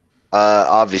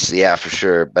 Obviously, yeah, for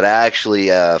sure. But I actually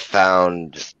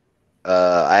found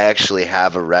I actually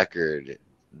have a record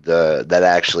that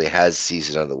actually has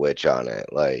Season of the Witch on it.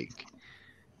 Like,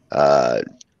 I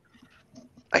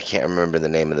can't remember the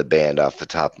name of the band off the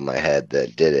top of my head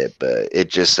that did it, but it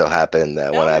just so happened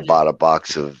that when I bought a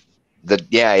box of when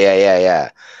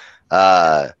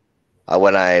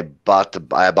I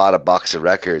bought a box of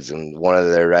records, and one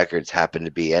of their records happened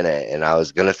to be in it, and I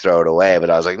was gonna throw it away, but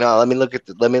I was like, no, let me look at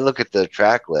the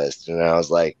track list, and I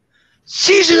was like,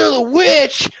 Season of the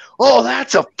Witch, oh,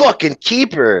 that's a fucking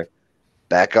keeper.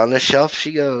 Back on the shelf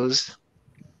she goes.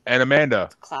 And Amanda,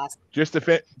 Class. just to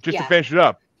finish it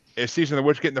up, Is Season of the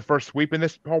Witch getting the first sweep in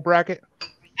this whole bracket?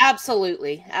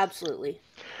 Absolutely. Absolutely.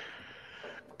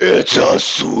 It's a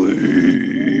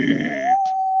sweep.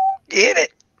 Get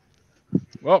it.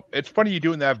 Well, it's funny you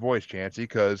doing that voice, Chancy,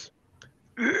 because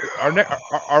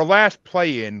our last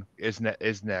play-in is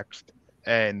next,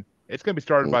 and it's going to be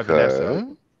started by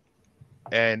Vanessa.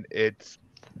 And it's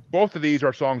both of these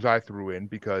are songs I threw in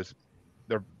because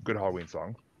they're good Halloween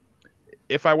songs.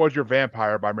 If I Was Your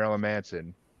Vampire by Marilyn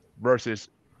Manson versus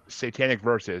Satanic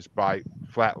Verses by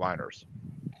Flatliners.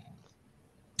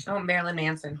 Oh, Marilyn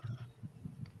Manson.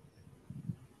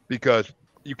 Because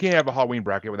you can't have a Halloween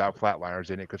bracket without Flatliners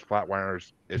in it, because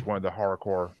Flatliners is one of the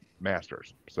horrorcore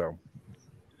masters. So,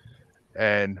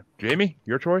 and Jamie,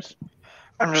 your choice?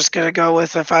 I'm just gonna go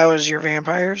with If I Was Your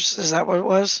Vampires. Is that what it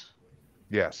was?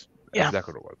 Yes. Yeah.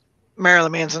 Exactly what it was.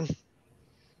 Marilyn Manson.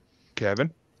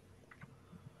 Kevin?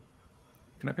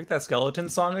 Can I pick that skeleton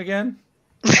song again?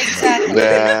 Exactly.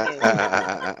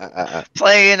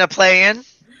 Play in.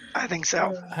 I think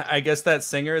so. I guess that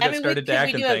singer that started to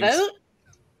act in can we do things. a vote?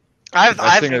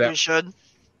 I think we should.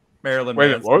 Marilyn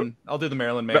Wait, Manson. what? I'll do the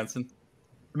Marilyn Manson.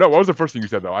 No, what was the first thing you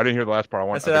said, though? I didn't hear the last part.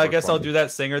 I said, I guess I'll do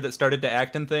that singer that started to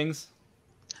act in things.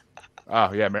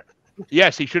 Oh, yeah.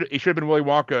 Yes, he should have been Willy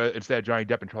Wonka instead of Johnny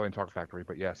Depp in Charlie and Chocolate Factory,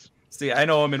 but yes. See, I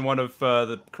know him in one of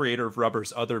the creator of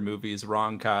Rubber's other movies,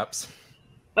 Wrong Cops.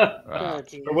 Oh,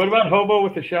 But what about Hobo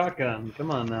with a Shotgun?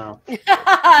 Come on now.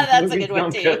 That's a good one,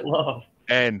 Don't too. get love.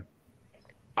 And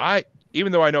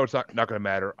even though I know it's not going to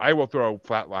matter, I will throw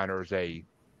Flatliners a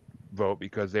vote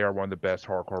because they are one of the best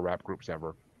hardcore rap groups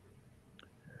ever.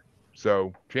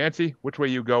 So, Chancy, which way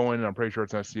you going? I'm pretty sure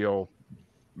it's going to steal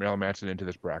Marilyn Manson into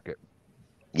this bracket.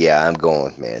 Yeah, I'm going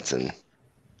with Manson.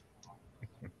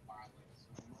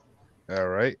 All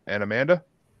right. And Amanda?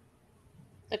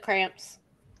 The Cramps.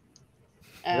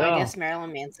 Yeah. I guess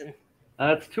Marilyn Manson.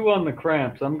 That's 2 on the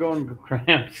Cramps. I'm going to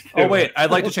Cramps. Too. Oh, wait.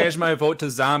 I'd like to change my vote to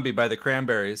Zombie by the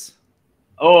Cranberries.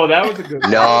 Oh, that was a good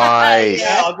one. Nice.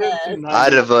 Yeah, I'll give it to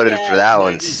I'd have voted for that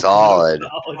one solid.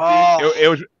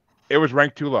 Oh, It was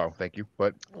ranked too low. Thank you.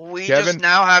 But we Kevin? just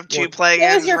now have 2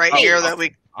 play-ins your right face? here that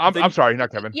we. I'm sorry,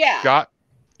 not Kevin. Yeah. Scott?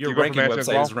 Your You go for ranking Manson as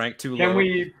website well? is ranked too low. Can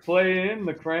we play in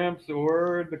the Cramps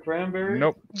or the Cranberries?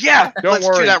 Nope. Yeah, Don't let's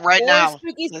worry. do that right Or now.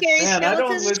 Spooky Scary Man, I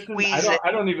don't Skeletons. listen. Squeeze it.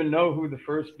 I don't even know who the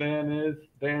first band is,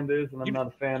 and I'm not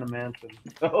a fan of Manson.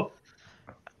 So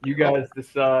you guys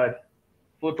decide.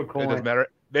 Flip a It doesn't coin. matter.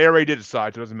 They already did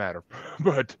decide, so it doesn't matter.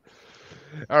 But,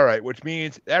 all right, which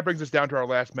means that brings us down to our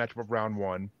last matchup of round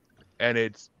 1. And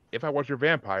it's If I Was Your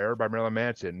Vampire by Marilyn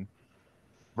Manson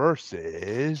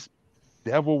versus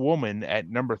Devil Woman at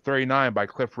number 39 by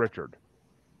Cliff Richard.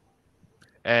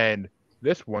 And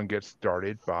this one gets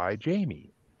started by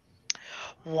Jamie.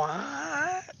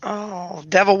 What? Oh,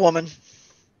 Devil Woman.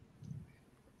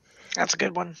 That's a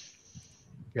good one.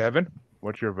 Kevin,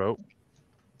 what's your vote?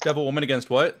 Devil Woman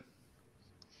against what?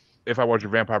 If I Was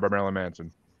Your Vampire by Marilyn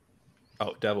Manson.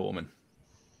 Oh, Devil Woman.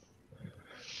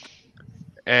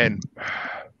 And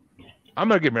I'm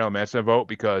going to give Marilyn Manson a vote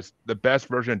because the best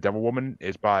version of Devil Woman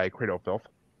is by Cradle of Filth.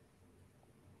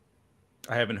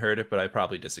 I haven't heard it, but I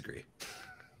probably disagree.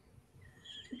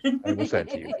 I will send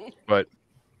it to you. But,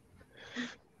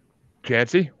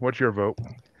 Chancy, what's your vote?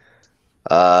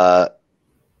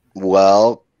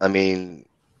 Well, I mean,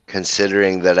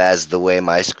 considering that as the way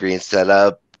my screen's set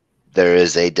up, there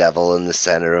is a devil in the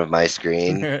center of my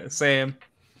screen. Same.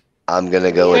 I'm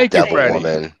gonna go with Thank you, Devil Freddie.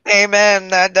 Woman. Amen.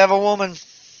 That Devil Woman.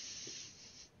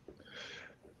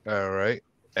 All right.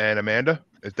 And Amanda,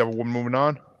 is Devil Woman moving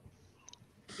on?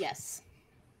 Yes.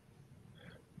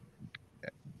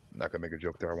 Not going to make a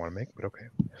joke that I want to make, but okay.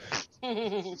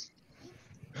 Hey,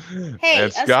 And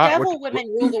us Scott, devil women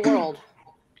rule the world.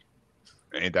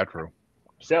 Ain't that true?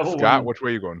 Devil Scott, Woman. which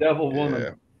way you going? Devil Woman. Yeah.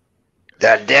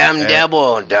 That damn And-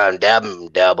 devil, damn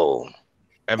devil.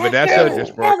 And That Vanessa,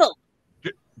 devil, devil.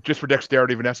 just for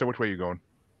dexterity, Vanessa, which way you going?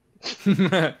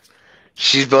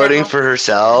 She's voting for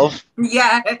herself.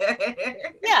 Yeah.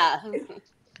 Yeah.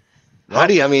 How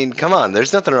do you? I mean, come on.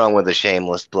 There's nothing wrong with a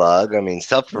shameless plug. I mean,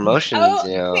 self promotion. Oh,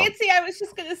 You know, Fancy, I was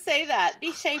just going to say that.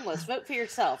 Be shameless. Vote for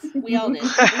yourself. We all did.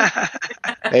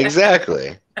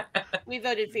 exactly. We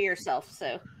voted for yourself,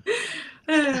 so.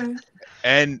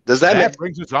 And Does that make-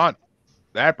 brings us on?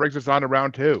 That brings us on to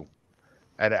round 2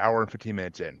 at 1 hour and 15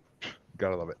 minutes in.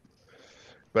 Gotta love it.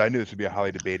 But I knew this would be a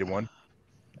highly debated one.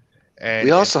 And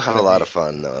We also it's have a gonna lot be- of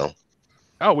fun, though.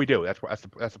 Oh, we do. That's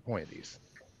the point of these.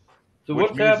 So Which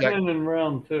what's means that- happening in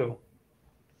round 2?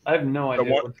 I have no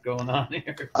idea what- what's going on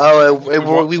here. Oh,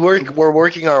 we're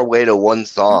working our way to one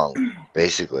song,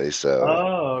 basically. So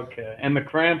Oh, okay. And the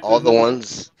Cramps. all is the in-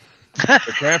 ones.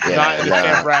 The cramp's Yeah, not in the no.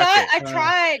 same bracket. I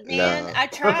tried, man. No. I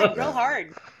tried real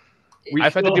hard. We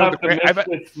I've had to still deal have with to the miss cramp.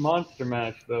 this monster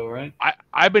match, though, right?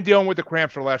 I've been dealing with the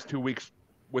cramps for the last 2 weeks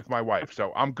with my wife,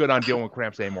 so I'm good on dealing with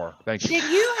cramps anymore. Thank you.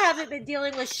 Then you haven't been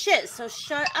dealing with shit, so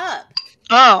shut up.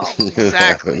 Oh, I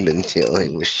exactly. haven't been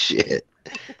dealing with shit.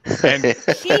 And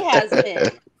She has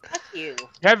been. Fuck you.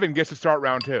 Kevin gets to start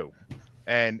round 2,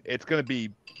 and it's going to be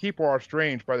People Are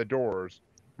Strange by the Doors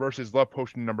versus Love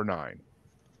Potion number 9.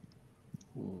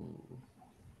 Ooh.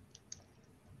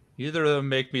 Either of them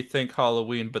make me think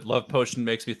Halloween, but Love Potion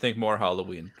makes me think more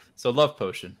Halloween. So Love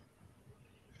Potion.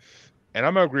 And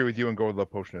I'm going to agree with you and go with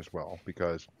Love Potion as well,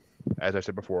 because, as I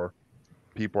said before,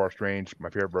 People Are Strange, my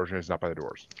favorite version is Not by the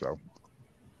Doors. So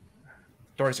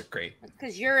Doors are great.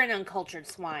 Because you're an uncultured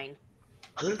swine.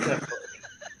 What is that?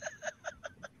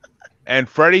 And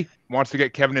Freddie wants to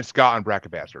get Kevin and Scott on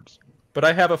Bracket Bastards. But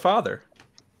I have a father.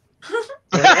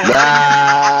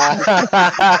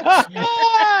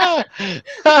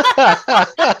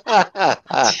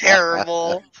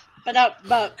 Terrible.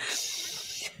 But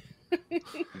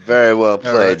Very well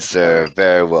played, right. sir.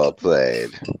 Very well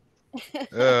played.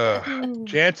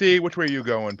 Chancy, which way are you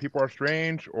going? People Are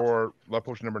Strange or Love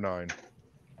Potion number 9?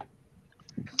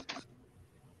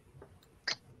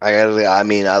 I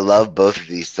mean, I love both of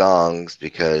these songs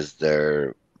because they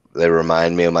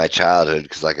remind me of my childhood.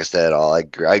 Because, like I said, I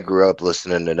grew up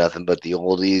listening to nothing but the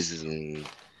oldies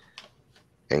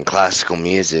and classical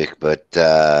music. But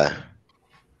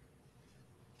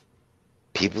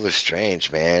People Are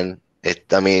Strange, man.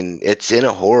 I mean, it's in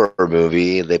a horror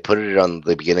movie. They put it on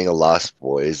the beginning of Lost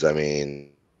Boys. I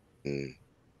mean,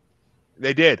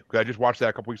 They did. I just watched that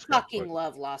a couple weeks ago. fucking but-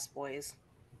 love Lost Boys.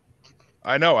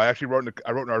 I know. I actually wrote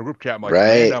in our group chat. I'm like,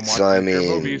 Right, man, I'm so, watching I their mean-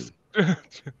 movies.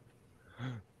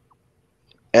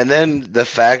 and then the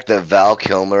fact that Val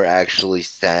Kilmer actually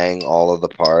sang all of the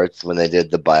parts when they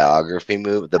did the biography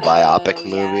movie, the biopic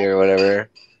yeah. movie or whatever.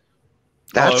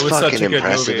 That's it was such fucking a good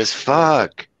impressive movie. as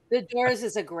fuck. The Doors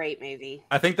is a great movie.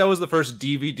 I think that was the first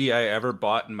DVD I ever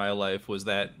bought in my life was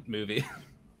that movie.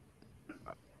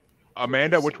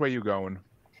 Amanda, which way you going?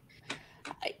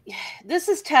 This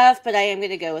is tough, but I am going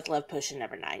to go with Love Potion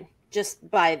number 9.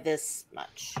 Just by this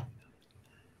much.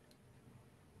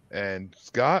 And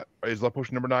Scott, is Love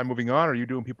Potion number 9 moving on, or are you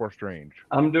doing People Are Strange?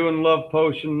 I'm doing Love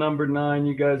Potion number 9.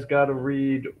 You guys got to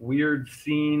read Weird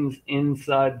Scenes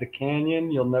Inside the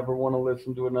Canyon. You'll never want to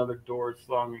listen to another Doors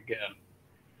song again.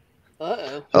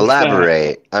 Uh-oh.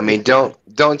 Elaborate. I mean, don't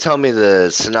tell me the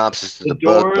synopsis of the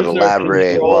book, but Doors are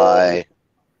elaborate controlled. why.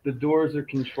 The Doors are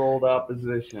controlled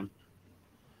opposition.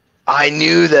 I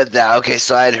knew that. Okay,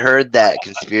 so I'd heard that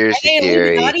conspiracy Hey,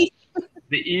 theory. Illuminati.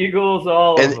 The Eagles,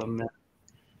 all And- of them. Man.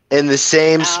 In the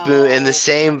same in the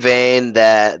same vein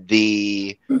that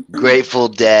the Grateful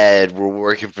Dead were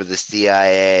working for the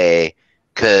CIA,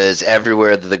 because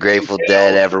everywhere that the Grateful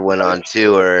Dead ever went on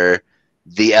tour,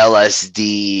 the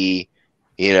LSD,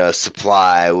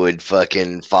 supply would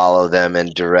fucking follow them in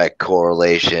direct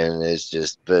correlation. It's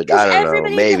just, but I don't know,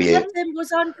 Everybody maybe. that loved them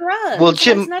was on drugs. Well, So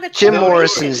Jim- it's not a Jim correlation.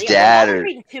 Morrison's Yeah, dad I'm or-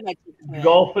 reading too much into it.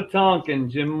 Gulf of Tonkin,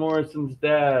 Jim Morrison's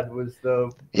dad was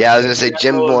the Yeah, I was gonna say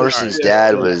Jim General Morrison's Shit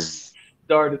dad that was.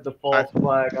 started the false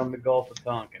flag on the Gulf of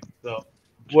Tonkin. So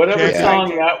whatever Yeah.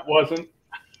 song that wasn't, we're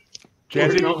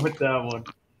Chancy, going with that one.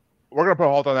 we're gonna put a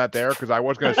halt on that there because I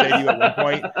was gonna say to you at one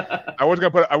point. I was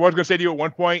gonna say to you at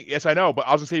one point. Yes, I know, but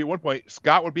I was gonna say to you at one point.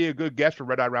 Scott would be a good guest for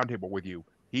Red Eye Roundtable with you.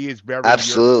 He is very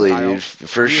Absolutely, your style. dude.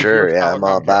 For He is sure. your Yeah, style I'm of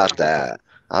all about commentary. that.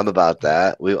 I'm about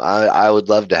that. I would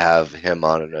love to have him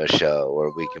on a show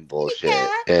where we can bullshit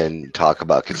and talk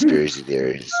about conspiracy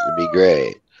theories. It'd be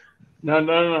great.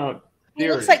 No. He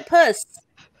Theory. looks like Puss.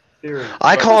 Theory.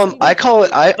 I call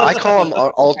it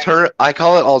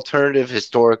alternative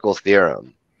historical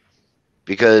theorem,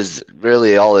 because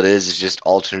really all it is just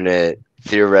alternate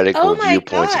theoretical Oh my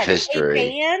viewpoints god! of history. A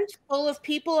band full of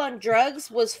people on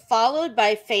drugs was followed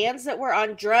by fans that were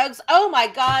on drugs. Oh my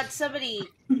god! Somebody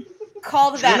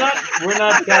call the Vatican. We're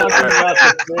not talking about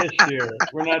the fish here.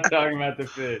 We're not talking about the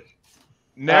fish.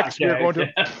 Next, we are Okay.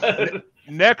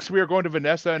 going to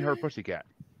Vanessa and her pussycat.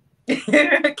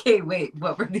 Okay, wait.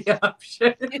 What were the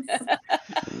options?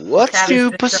 What's That new,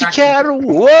 is pussycat? Whoa,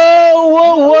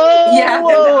 whoa, Yeah.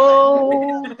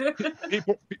 whoa!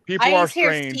 People I Are just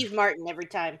hear Strange Steve Martin every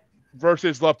time.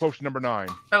 versus Love Potion number 9,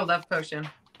 Oh, Love Potion.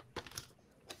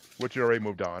 which you already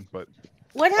moved on. But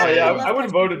What Oh happened? yeah, to Love I would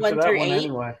have Potion voted for that through one 8?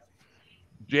 anyway.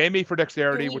 Jamie for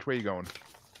dexterity, Really? which way you going?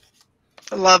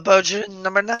 Love Potion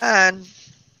number 9.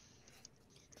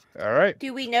 All right.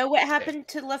 Do we know what happened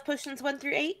to Love Potions 1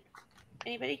 through 8?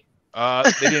 Anybody? They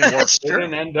didn't work. They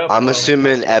didn't end up. I'm well.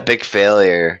 assuming epic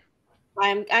failure.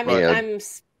 I'm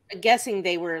guessing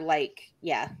they were like,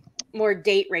 more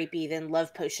date rapey than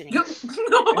love potioning. Ask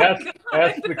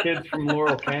the kids from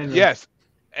Laurel Canyon. Yes.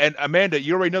 And Amanda,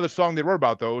 you already know the song they wrote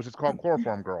about those. It's called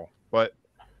Chloroform Girl. But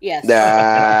yes,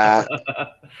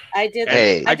 I did.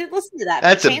 Hey, I did listen to that.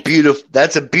 That's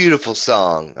a beautiful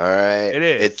song. All right, it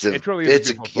is. It really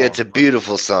is it's a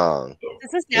beautiful song.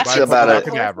 Is this It's about a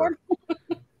chloroform?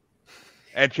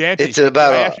 And Chancy, it's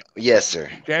about yes, sir.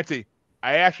 Chancy,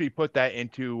 I actually put that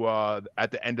into at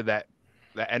the end of that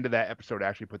episode. I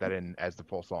actually put that in as the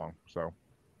full song. So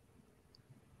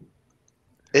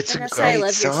it's a I great love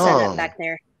your song. setup back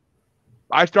there.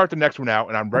 I start the next one out,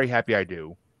 and I'm very happy I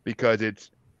do because it's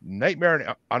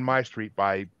 "Nightmare on My Street"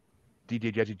 by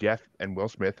DJ Jazzy Jeff and Will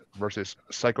Smith versus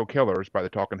 "Psycho Killers" by the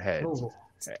Talking Heads. Ooh.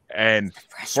 And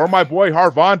for my boy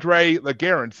Harvandre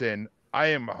Lagarenson, I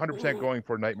am 100% going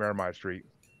for "Nightmare on My Street."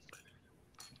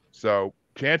 So,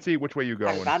 Chancy, which way you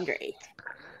going? Harvandre.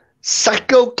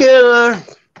 Psycho Killer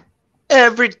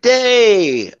every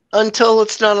day until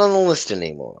it's not on the list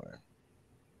anymore.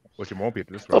 Which it won't be at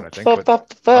this round, I think.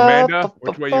 But Amanda,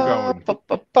 which way you going?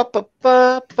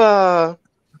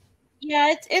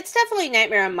 Yeah, it's definitely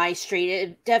Nightmare on My Street.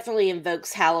 It definitely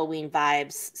invokes Halloween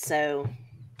vibes. So,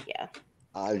 yeah.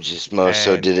 I just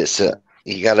so did it. So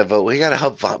you gotta vote. We gotta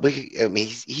help. I mean,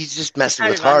 he's just messing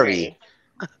with Harvey.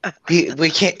 We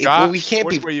can't. Scott, we can't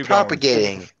be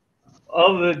propagating.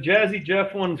 Oh, the Jazzy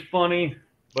Jeff one's funny,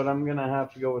 but I'm gonna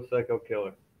have to go with Psycho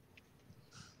Killer.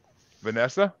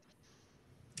 Vanessa?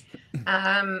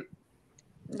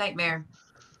 Nightmare.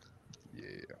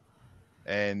 Yeah.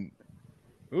 And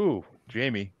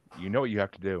Jamie, you know what you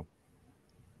have to do.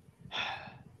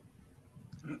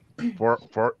 For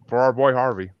our boy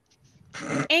Harvey.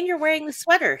 And you're wearing the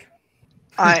sweater.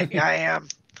 I am.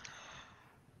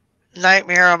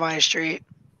 Nightmare on My Street.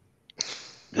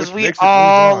 Because we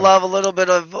all love a little bit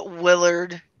of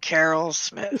Willard Carroll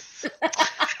Smith.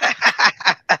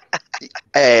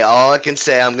 Hey, all I can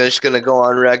say, I'm just going to go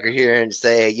on record here and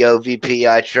say, yo, VP,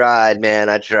 I tried, man.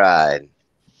 I tried.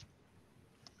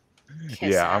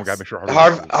 Yeah, I'm going to make sure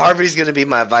Harvey's going to be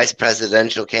my vice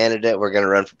presidential candidate. We're going to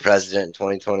run for president in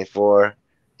 2024.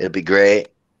 It'll be great.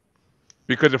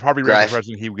 Because if Harvey ran for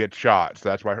president, he would get shot. So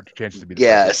that's why her chances to be the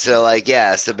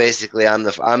president. So basically I'm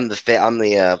the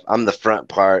front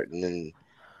part, and then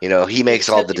he makes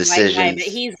all the decisions. But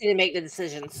he's going to make the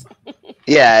decisions.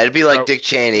 Yeah, it'd be like Dick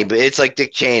Cheney, but it's like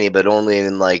Dick Cheney, but only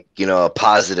in a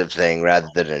positive thing rather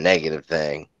than a negative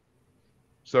thing.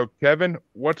 So Kevin,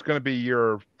 what's going to be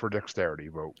your for dexterity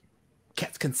vote?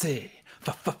 Cats can say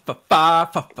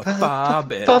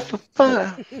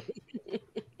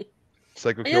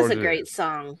Psycho It is a great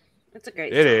song. It's a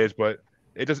great song. It is, but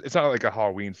it's not like a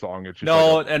Halloween song. It's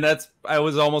just and I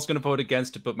was almost going to vote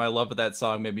against it, but my love of that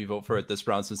song made me vote for it this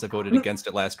round since I voted against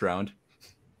it last round.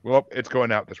 Well, it's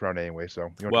going out this round anyway,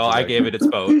 so. I gave it its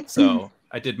vote, so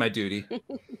I did my duty.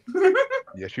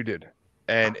 Yes, you did.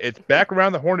 And it's back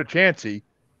around the horn to Chancy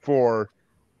for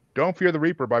 "Don't Fear the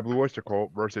Reaper" by Blue Oyster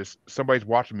Cult versus "Somebody's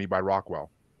Watching Me" by Rockwell.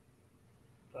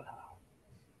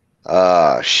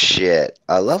 Oh, shit.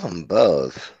 I love them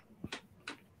both.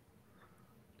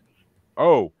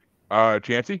 Oh,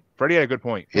 Chancy, Freddie had a good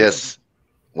point. Yes.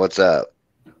 What's up?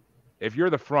 If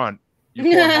you're the front, you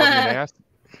call Harvey an ass?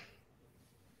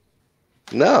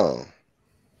 No.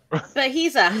 But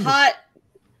he's a hot,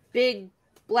 big,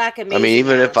 black, amazing. I mean,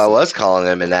 even if I was calling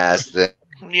him an ass, then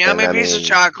maybe piece of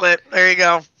chocolate. There you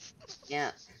go.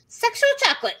 Yeah. Sexual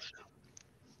chocolate.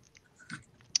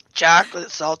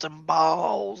 Chocolate, salt, and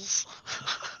balls.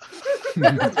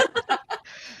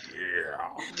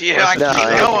 Yeah, I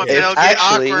keep going. It'll get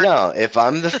awkward. No, if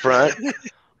I'm the front,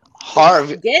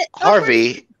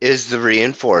 Harvey is the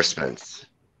reinforcements.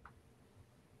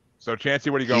 So Chancy,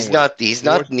 what are you going with? He's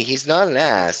not an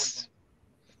ass.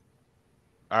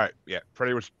 All right, yeah.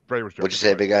 Freddie was What'd you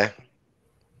say, big guy?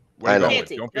 I know.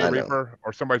 Don't Fear the Reaper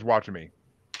or Somebody's Watching Me.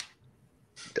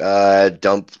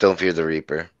 Don't Fear the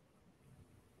Reaper.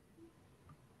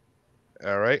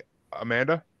 All right,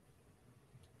 Amanda.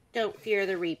 Don't Fear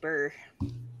the Reaper.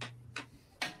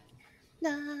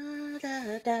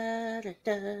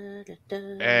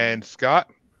 And Scott.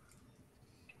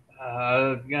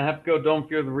 Gonna have to go "Don't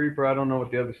Fear the Reaper." I don't know what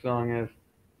the other song is.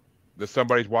 The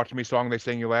 "Somebody's Watching Me" song they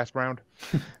sang you last round.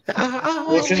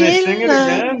 Well, can they sing it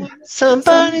again?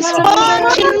 Somebody's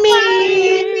watching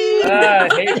me. I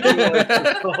hate you.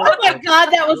 Oh my god,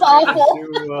 that was awful.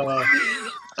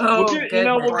 We'll give the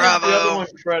other one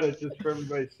credit just for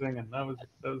everybody singing. That was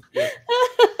good.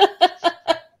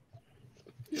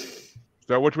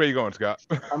 So which way are you going, Scott?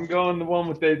 I'm going the one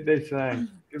with they sang.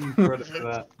 Give them credit for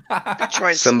that. Good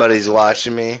choice. Somebody's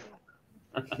watching me.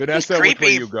 Vanessa, which way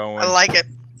creepy. you going? I like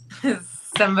it.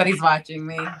 Somebody's watching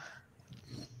me.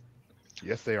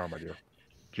 Yes, they are, my dear.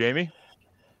 Jamie?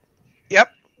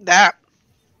 Yep, that.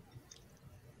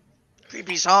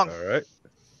 Creepy song. All right.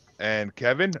 And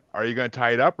Kevin, are you going to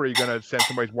tie it up or are you going to send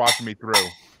somebody watching me through?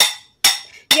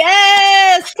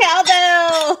 Yes,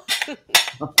 cowbell.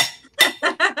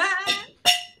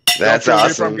 That's Don't feel Reaper, I'm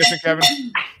awesome. guessing,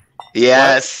 Kevin?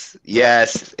 Yes,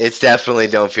 yes. It's definitely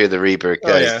Don't Fear the Reaper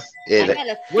because yeah. I got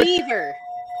a fever.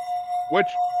 Which?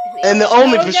 And the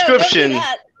only prescription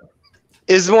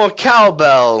is more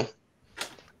cowbell.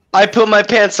 I put my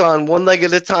pants on one leg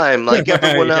at a time, like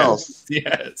everyone Yes, else.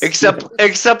 Yes.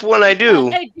 Except when I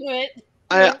do, I do it.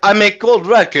 I make gold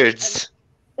records.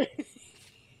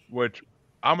 Which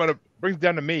I'm going to bring it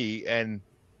down to me, and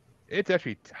it's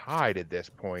actually tied at this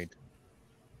point.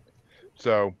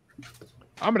 So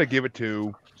I'm going to give it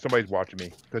to somebody's watching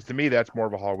me because to me, that's more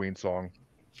of a Halloween song.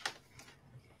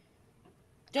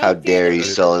 How dare you,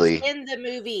 Sully? In the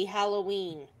movie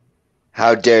Halloween.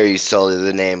 How dare you sully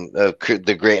the name of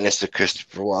the greatness of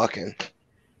Christopher Walken?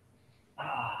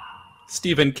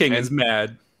 Stephen King is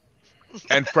mad.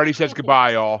 And Freddie says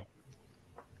goodbye, y'all.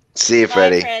 See you, Bye,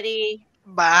 Freddie. Freddie.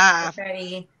 Bye.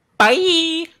 Ready?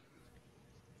 Bye.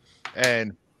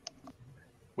 And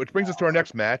which brings us to our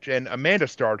next match. And Amanda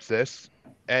starts this,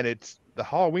 and it's the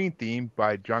Halloween theme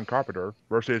by John Carpenter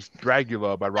versus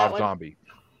Dragula by Rob one? Zombie.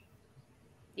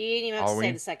 You didn't even have to say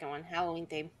Halloween? the second one. Halloween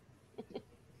theme.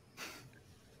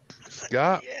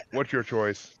 Scott, what's your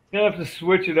choice? Gonna have to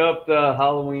switch it up the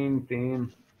Halloween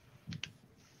theme.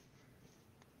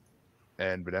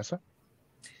 And Vanessa?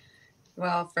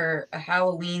 Well, for a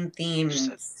Halloween theme,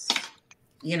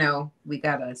 you know, we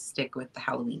gotta stick with the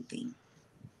Halloween theme.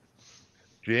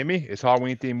 Jamie, is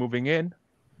Halloween theme moving in to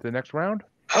the next round?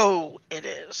 Oh, it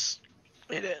is.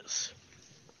 It is.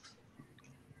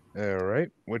 All right,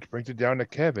 which brings it down to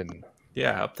Kevin.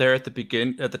 Yeah, up there at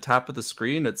the top of the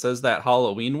screen, it says that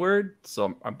Halloween word.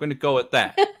 So I'm going to go with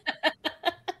that.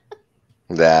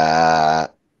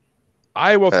 That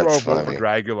I will throw a That's vote funny. for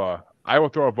Dragula. I will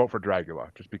throw a vote for Dragula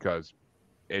just because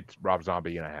it's Rob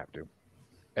Zombie and I have to.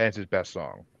 And it's his best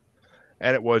song.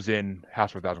 And it was in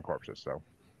House of a Thousand Corpses, so.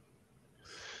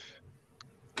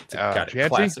 It's got a Chancy?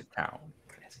 classic town.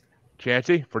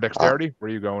 Chancy, for dexterity, where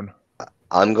are you going?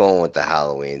 I'm going with the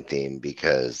Halloween theme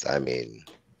because I mean,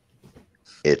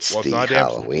 it's Well, it's the not a damn-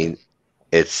 Halloween.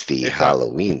 It's the It's not-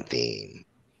 Halloween theme.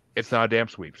 It's not a damn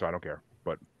sweep, so I don't care.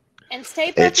 But And Stay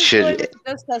It Puft is should- going with the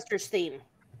Ghostbusters theme.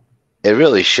 It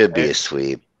really should be And- a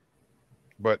sweep.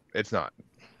 it's not.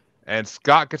 And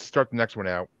Scott gets to start the next one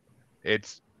out.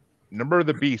 It's Number of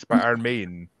the Beast by Iron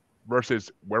Maiden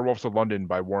versus Werewolves of London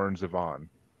by Warren Zevon.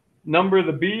 Number of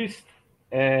the Beast,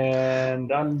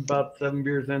 and I'm about 7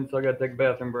 beers in, so I gotta take a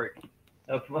bathroom break.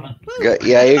 Have fun.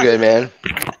 Yeah, you're good, man.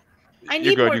 I You're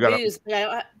need good, more you gotta- booze,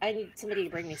 but I need somebody to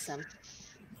bring me some.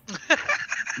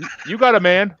 You got it,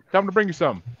 man. Tell him to bring you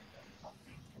some.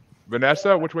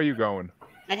 Vanessa, which way you going?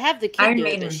 I'd have the kid Iron do it,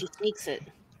 Maiden. but she sneaks it.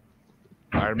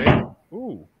 Iron Maiden.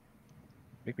 Ooh.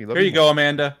 Make me love Here you go,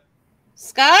 Amanda.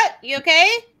 Scott, you okay?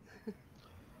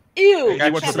 Ew. I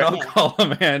got wants you to some bet- alcohol,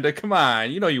 Amanda. Come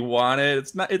on, you know you want it.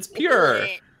 It's not. It's pure.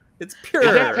 It's pure.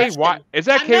 Is that KY? Is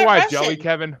that I'm not KY Russian. jelly,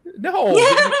 Kevin? No.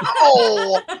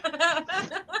 Oh,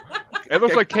 It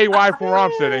looks like KY from where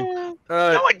I'm sitting.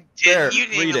 Uh, no, it there, didn't. You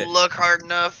didn't read even it. look hard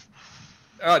enough.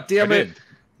 damn I it. did.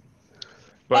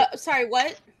 But Sorry,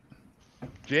 what?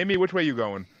 Jamie, which way you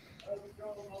going?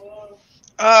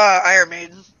 Iron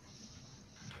Maiden.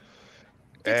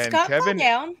 Did And Scott Kevin? fall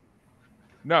down?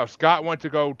 No, Scott went to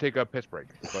go take a piss break.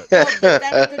 But Well,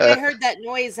 I heard that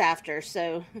noise after,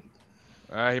 so. he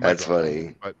might That's go.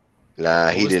 funny. But Nah,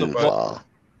 he was the didn't vote? fall.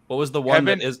 What was the one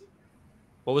Kevin? that is?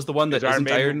 What was the one that Is Iron isn't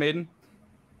Maiden? Iron Maiden?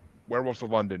 Werewolves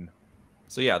of London.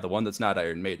 So yeah, the one that's not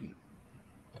Iron Maiden.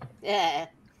 Yeah.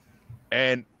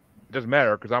 And it doesn't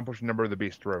matter because I'm pushing Number of the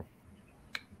Beast through.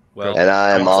 Well, And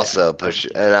I'm also-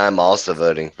 I'm also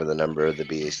voting for the Number of the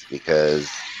Beast because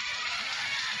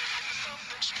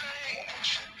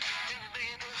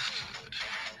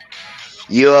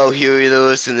you owe Huey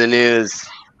Lewis in the news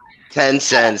 10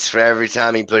 cents for every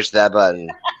time he pushed that button.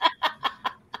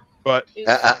 But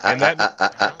I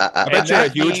bet And you're a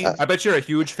that huge. means- I bet you're a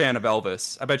huge fan of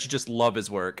Elvis. I bet you just love his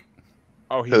work.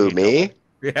 oh, he Who, hates me? Elvis.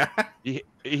 Yeah.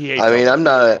 He hates I mean, Elvis. I'm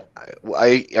not.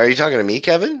 Are you talking to me,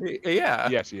 Kevin? Yeah.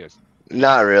 Yes, he is.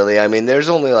 Not really. I mean, there's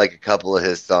only like a couple of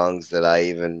his songs that I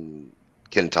even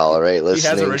can tolerate He has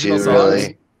listening original to. songs?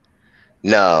 Really?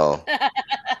 No,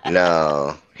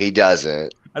 no, he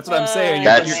doesn't. That's what I'm saying.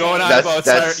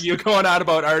 You're going on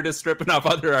about artists stripping off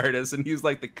other artists, and he's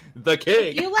like the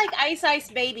king. You like Ice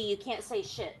Ice Baby? You can't say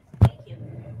shit. Thank you.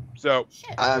 So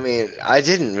Shit. I mean, I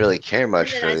didn't really care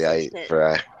much for Ice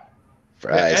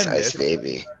Ice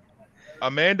Baby.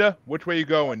 Amanda, which way you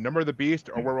going? Number of the Beast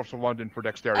or Werewolves of London for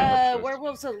dexterity purposes?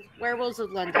 Werewolves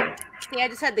of London. See, I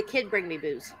just had the kid bring me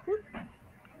booze.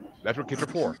 That's what kids are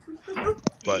for.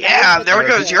 But Yeah, there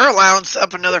goes your allowance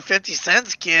up another 50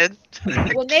 cents, kid.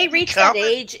 When they reach that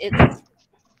age, it's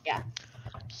yeah.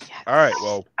 all right,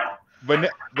 well,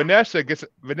 Vanessa gets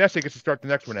to start the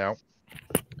next one out,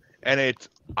 and it's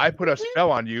 "I Put a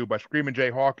Spell on You" by Screamin' Jay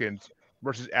Hawkins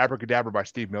versus "Abracadabra" by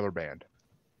Steve Miller Band.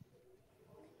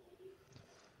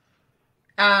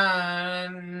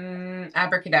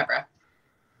 Abracadabra.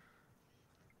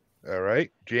 All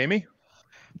right, Jamie.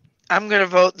 I'm going to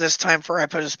vote this time for I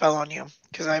Put a Spell on You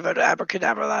because I voted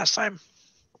Abracadabra last time.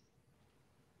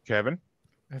 Kevin.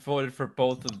 I voted for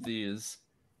both of these,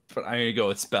 but I'm gonna go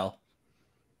with Spell.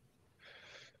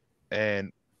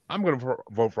 And I'm going to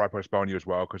vote for "I Put a Spell on You" as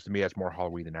well, because to me that's more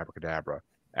Halloween than Abracadabra.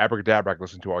 Abracadabra I can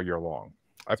listen to all year long.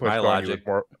 I Put a Spell on You is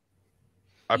more.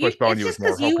 I Put a Spell on You is more.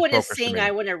 It's just because you want to hocus pocus sing,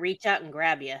 I want to reach out and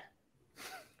grab you.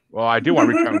 Well, I do want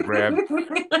to reach out and grab.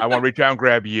 I want to reach out and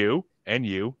grab you and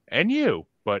you and you,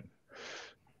 but.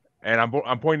 And I'm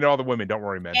pointing at all the women. Don't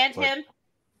worry, man. And him.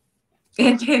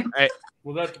 And him. Hey,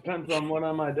 Well, that depends on what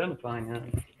I'm identifying as.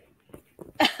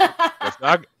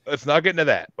 let's not get into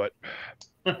that. But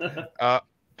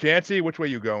Chancy, which way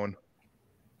you going?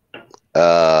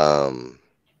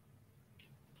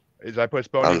 Is "I Put a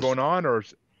Spell on You" going on, or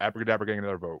is Abracadabra getting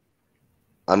another vote?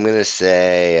 I'm gonna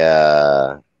say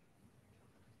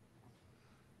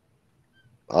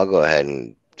I'll go ahead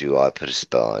and do "I Put a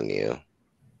Spell on You."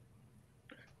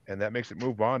 And that makes it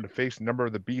move on to face Number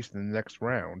of the Beast in the next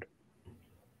round.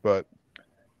 But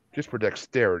just for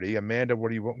dexterity, Amanda,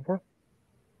 what are you voting for?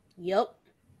 Yep.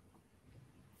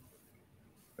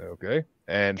 Okay.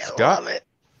 And I Scott? love it.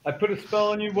 I Put a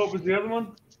Spell on You. What was the other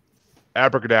one?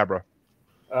 Abracadabra.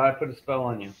 I Put a Spell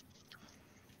on You.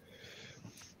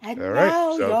 And All right,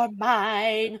 now so- you're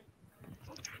mine.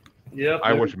 Yep.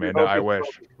 I wish, Amanda. I wish.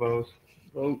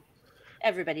 Vote.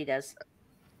 Everybody does.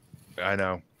 I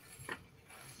know.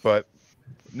 But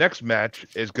next match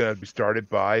is going to be started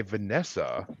by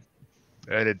Vanessa.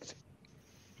 And it's...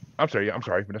 I'm sorry.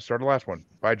 Vanessa started the last one.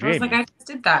 By I Jamie. was like, I just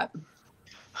did that.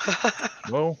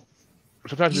 Well,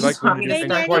 sometimes we You like just want when me you to do Hey, things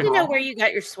man, I twice. need to know where you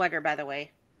got your sweater, by the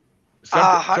way.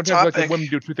 hot Sometimes I like topic. when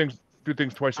women do two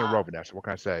things twice in a row, Vanessa. What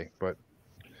can I say? But...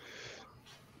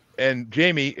 And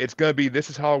Jamie, it's going to be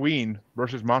This Is Halloween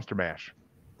versus Monster Mash.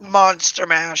 Monster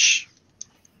Mash.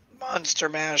 Monster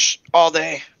Mash all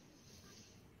day.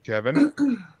 Kevin?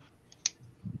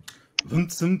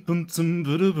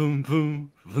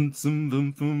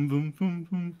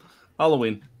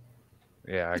 Halloween.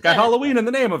 Yeah. It's got Halloween in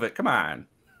the name of it. Come on.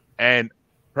 And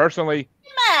personally,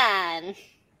 Man.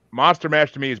 Monster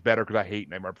Mash to me is better because I hate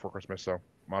Nightmare Before Christmas. So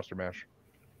Monster Mash,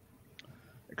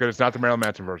 because it's not the Marilyn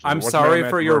Manson version. I'm It wasn't sorry Marilyn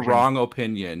for Manson your version. wrong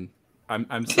opinion.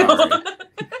 I'm sorry.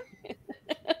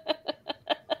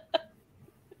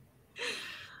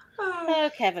 Oh,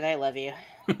 Kevin, I love you.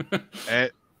 And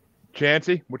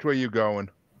Chancy, which way you going?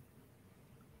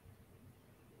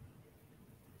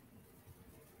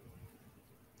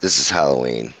 This Is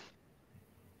Halloween.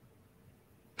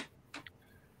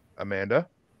 Amanda?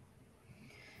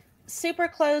 Super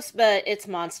close, but it's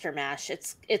Monster Mash.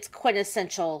 It's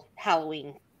quintessential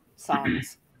Halloween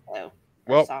songs. So,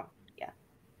 Well, song. Yeah.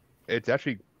 it's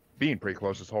actually being pretty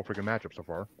close this whole freaking matchup so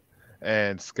far.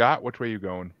 And Scott, which way you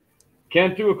going?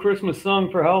 Can't do a Christmas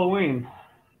song for Halloween.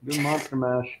 Do Monster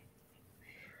Mash.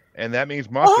 And that means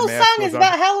The Monster whole Mash song goes is on-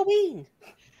 about Halloween.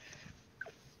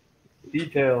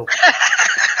 Details.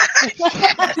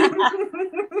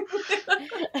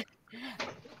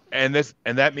 and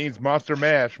that means Monster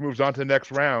Mash moves on to the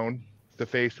next round to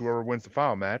face whoever wins the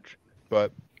final match.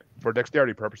 But for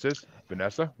dexterity purposes,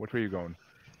 Vanessa, which way are you going?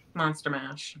 Monster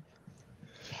Mash.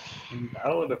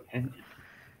 Valid opinion.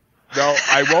 No,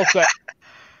 I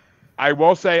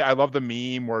will say I love the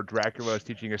meme where Dracula is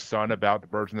teaching his son about the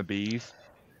birds and the bees.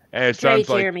 And his Jay son's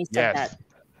like, Jeremy said yes. that.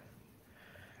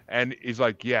 And he's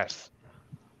like, yes,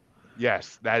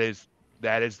 that is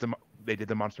they did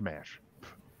the Monster Mash.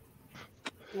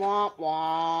 Womp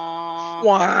womp.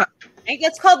 What? I think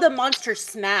it's called the Monster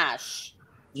Smash.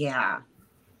 Yeah.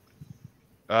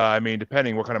 I mean,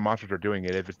 depending what kind of monsters are doing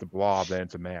it. If it's the Blob, then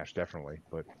it's a mash, definitely.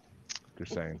 But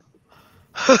just saying.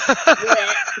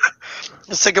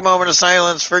 Let's take a moment of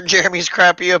silence for Jeremy's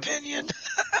crappy opinion.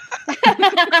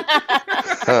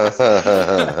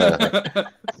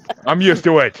 I'm used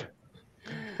to it.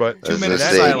 But 2 was minutes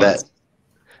gonna of say, silence.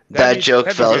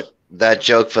 that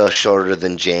joke fell shorter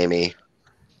than Jamie.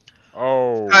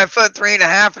 Oh,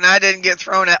 5'3.5", and I didn't get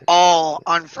thrown at all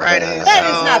on Friday. That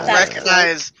is so not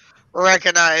that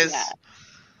recognize. Yeah.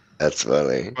 That's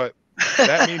funny. but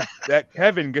that means that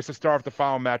Kevin gets to start the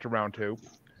final match of round 2,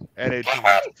 and it's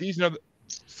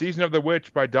Season of the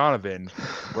Witch by Donovan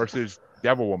versus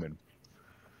Devil Woman.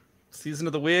 Season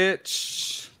of the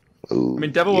Witch. Ooh, I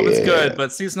mean, Devil Woman's good,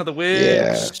 but Season of the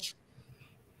Witch. Yeah.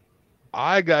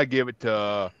 I gotta give it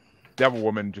to Devil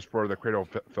Woman just for the Cradle of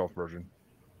Filth version.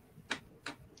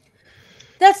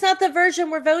 That's not the version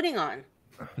we're voting on.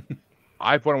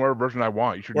 I put on whatever version I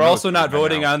want. You should. We're know also this not by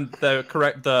voting now. on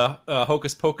the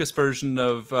Hocus Pocus version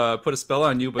of Put a Spell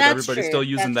on You, but That's everybody's true. still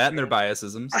using That's that in their true.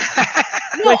 biasisms.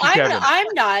 No, Thank you, Kevin.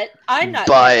 I'm not.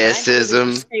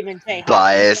 Biasism. Screaming Jayhawk.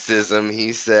 Biasism,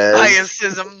 he says.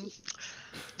 Biasism.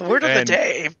 The word of the And-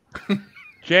 day.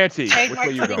 Chancy, which Trademark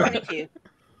way you going? 2022.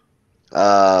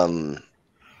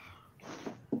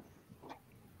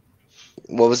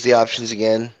 What was the options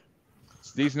again?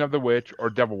 Season of the Witch or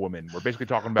Devil Woman? We're basically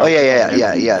talking about. Oh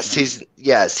yeah.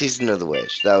 Season of the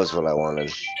Witch. That was what I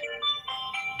wanted.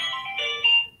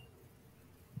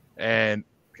 And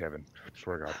Kevin,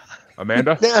 swear to God,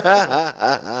 Amanda. Be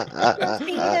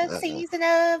the season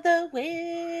of the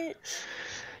witch.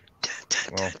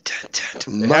 Well,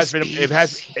 Must been- be it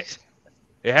has- season.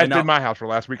 It has I know. been my house for the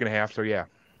last week and a half, so yeah.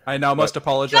 I now must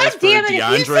apologize God for damn it!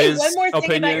 If you say Diandre's one more thing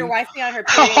about your opinion. wife being on her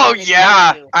period, Oh I'm gonna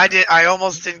yeah, kill you. I did. I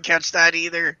almost didn't catch that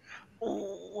either.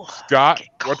 Ooh. Scott,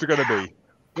 what's it gonna be?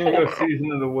 I'm gonna go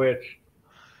Season of the Witch.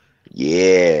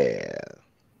 Yeah.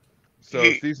 So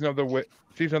Season of the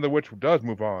Witch does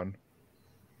move on,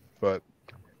 but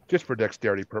just for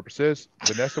dexterity purposes,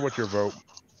 Vanessa, what's your vote?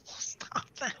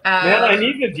 Man, I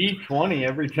need the D20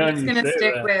 every I'm time just you gonna say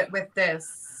stick that. with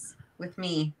this, with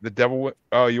me. The Devil.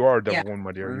 Oh, you are a Devil Yeah. Woman,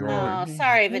 my dear. You are. Oh,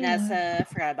 sorry, Vanessa. I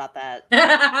forgot about that.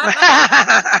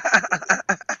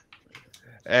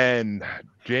 And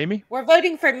Jamie. We're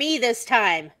voting for me this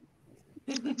time.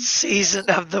 Season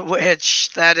of the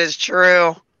Witch. That is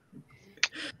true.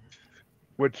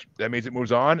 Which that means it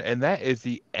moves on, and that is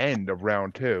the end of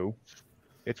round 2.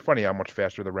 It's funny how much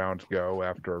faster the rounds go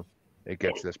after it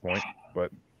gets to this point,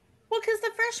 but Well, because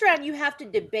the first round you have to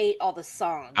debate all the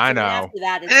songs. I and then know. After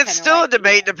that, And it's still a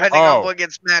debate depending Oh. on what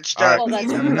gets matched All up. right. Well, that's You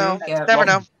true. never know. Yeah. Never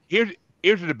know. here's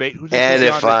a debate. Who's And the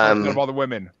if Diandre I'm- out of all the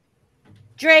women?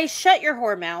 Dre, shut your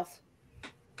whore mouth.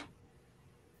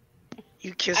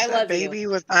 You kiss I that love baby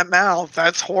with my mouth.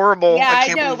 That's horrible. Yeah, I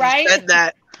can't know, believe you right? said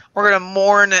that. We're gonna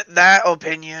mourn that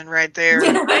opinion right there.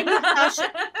 I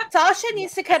need Sasha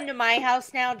needs to come to my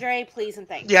house now, Dre. Please and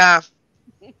thanks. Yeah.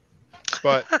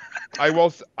 But I will.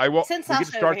 Since We get to Sasha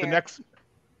start over the here. next.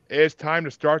 It's time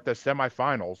to start the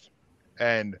semifinals,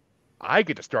 and I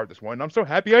get to start this one. I'm so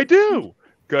happy I do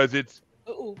because it's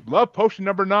Ooh. Love Potion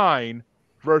number 9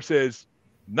 versus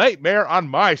Nightmare on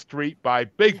My Street by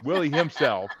Big Willie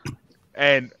himself,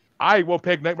 and I will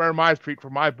pick Nightmare on My Street for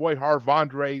my boy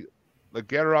Harvandre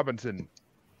Laguerre Robinson.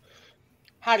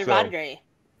 How did So- Andre?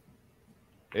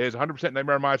 It is 100%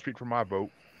 Nightmare on My Street for my vote.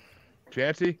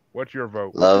 Chancy, what's your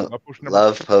vote? Love Potion number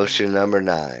Love Potion number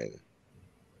 9.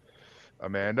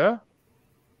 Amanda,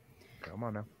 come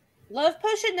on now. Love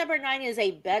Potion number 9 is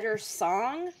a better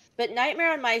song, but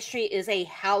Nightmare on My Street is a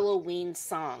Halloween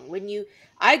song.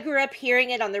 I grew up hearing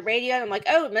it on the radio, and I'm like,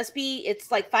 oh,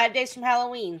 it's like 5 days from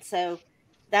Halloween, so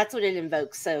that's what it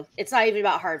invokes. So it's not even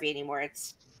about Harvey anymore.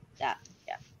 It's yeah.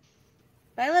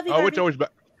 But I love you, Oh, Harvey.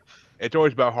 it's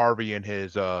always about Harvey and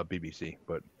his BBC,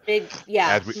 but Big,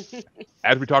 yeah.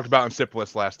 as we talked about in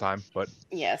Syphilis last time. But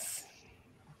Yes.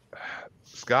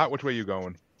 Scott, which way you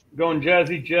going? Going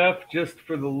Jazzy Jeff just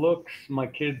for the looks my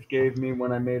kids gave me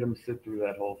when I made them sit through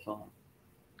that whole song.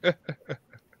 I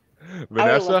would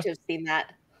Vanessa, love to have seen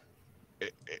that.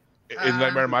 is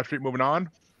Nightmare on My Street moving on?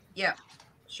 Yeah,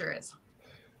 sure is.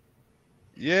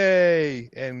 Yay!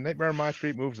 And Nightmare on My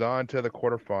Street moves on to the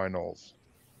quarterfinals.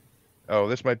 Oh,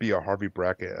 this might be a Harvey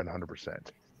bracket at 100%.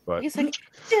 But He's like,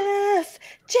 Jeff.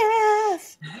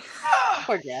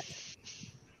 Poor Jeff.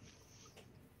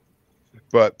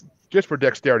 but just for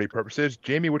dexterity purposes,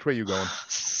 Jamie, which way you going?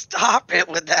 Stop it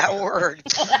with that word.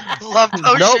 Love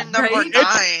Potion Nope. number Right?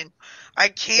 9. I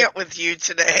can't with you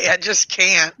today. I just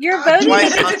can't. You're Not voting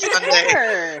twice on against Sunday.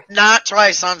 her. Not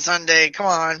twice on Sunday. Come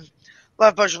on.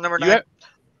 Love Potion number 9.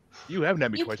 You haven't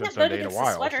had me You twice on can't vote Sunday in a against the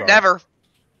while. sweater. So. Never.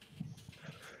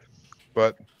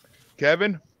 But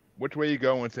Kevin, which way you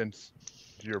going since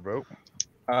it's your vote?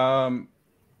 I'm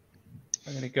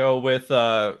gonna go with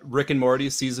Rick and Morty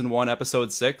season 1,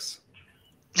 episode 6.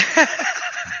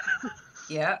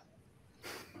 Yeah.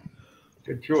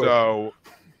 Good choice. So,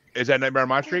 is that Nightmare on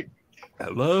My Street? I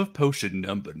love potion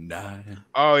number 9.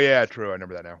 Oh yeah, true. I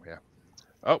remember that now. Yeah.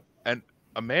 Oh, and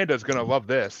Amanda's gonna love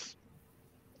this.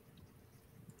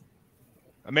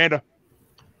 Amanda,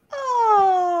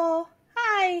 Oh,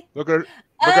 hi. look at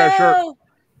her shirt. Oh,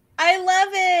 I love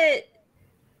it.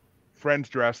 Friend's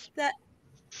dress. That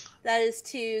is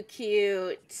too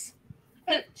cute.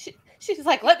 She's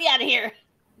like, let me out of here.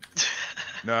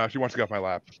 No, she wants to get off my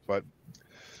lap. But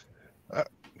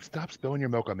stop spilling your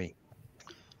milk on me.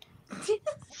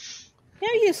 No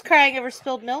use crying over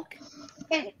spilled milk.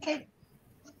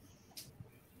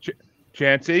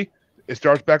 Chancy, it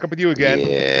starts back up with you again.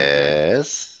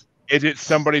 Yes. Is it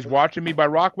Somebody's Watching Me by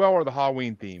Rockwell or the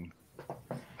Halloween theme?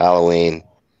 Halloween.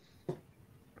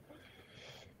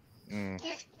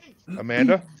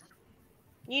 Amanda,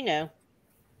 You know.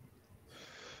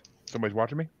 Somebody's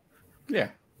Watching Me? Yeah,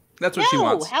 that's what she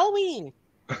wants. Halloween.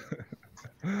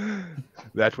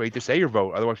 That's why you have to say your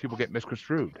vote. Otherwise, people get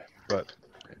misconstrued. But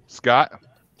Scott,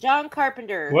 John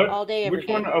Carpenter. What? All day, every Which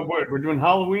day. one? What? We're doing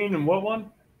Halloween and what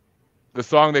one? the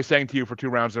song they sang to you for 2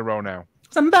 rounds in a row now.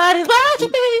 Somebody's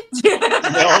watching me. They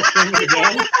all sing it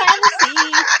again.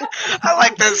 I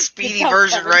like the speedy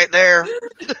version right there.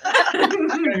 I'm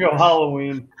gonna go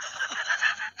Halloween.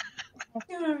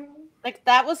 Like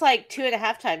that was like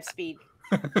 2.5 times speed.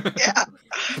 Yeah.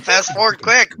 Fast forward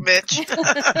quick, Mitch. You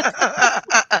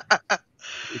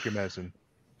can imagine.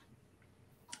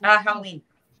 Halloween.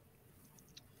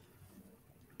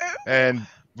 And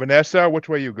Vanessa, which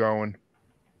way you going?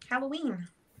 Halloween.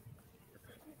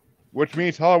 Which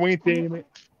means Halloween theme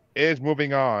is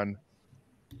moving on.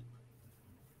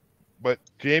 But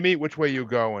Jamie, which way you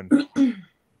going?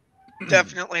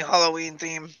 Definitely Halloween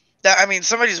theme. I mean,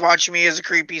 Somebody's Watching Me is a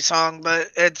creepy song, but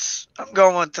I'm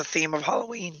going with the theme of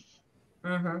Halloween.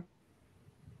 Mm-hmm.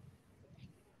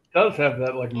 Does have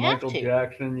that like You have Michael to.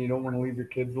 Jackson, you don't want to leave your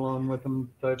kids alone with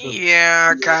them type of.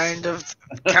 Yeah, kind of.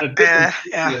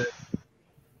 Yeah.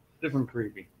 Different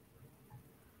creepy.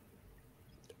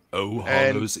 Oh,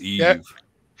 And Hallows Eve.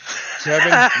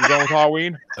 Kevin, you going with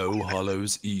Halloween? Oh,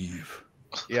 Hallows Eve.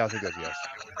 Yeah, I think that's yes.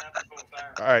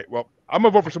 All right, well, I'm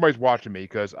going to vote for Somebody's Watching Me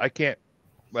because I can't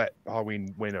let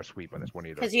Halloween win a sweep on this one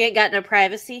either. Because you ain't got no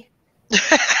privacy.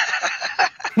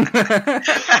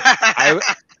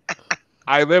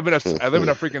 I live in a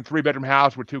freaking 3-bedroom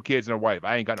house with 2 kids and a wife.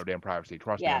 I ain't got no damn privacy.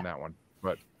 Trust me Yeah. on that one.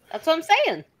 But That's what I'm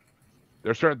saying.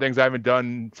 there's certain things I haven't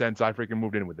done since I freaking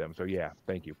moved in with them. So yeah,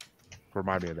 thank you for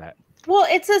reminding me of that. Well,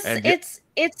 And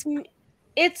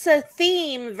it's a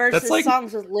theme versus like-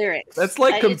 songs with lyrics. That's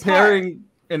like It's hard. comparing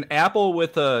an apple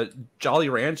with a Jolly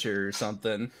Rancher or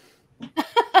something.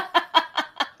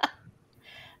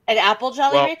 An apple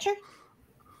Jolly Well, Rancher.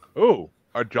 Ooh,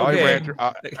 a Jolly Okay. Rancher,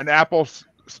 an apple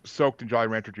soaked in Jolly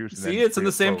Rancher juice. And See, then it's in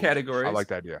the same exposed. category. I like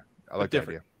that idea. I like that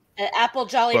idea. Different. An apple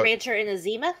Jolly But- Rancher in a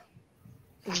Zima.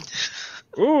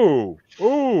 Ooh,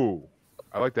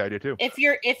 I like that idea too. If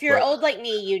you're But- old like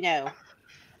me, you know.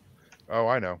 Oh,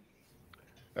 I know.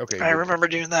 Okay. I good. remember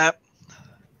doing that.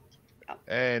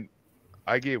 And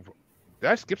I gave. Did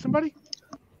I skip somebody?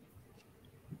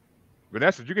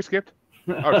 Vanessa, did you get skipped?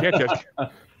 Oh, Chancy.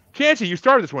 Chancy, you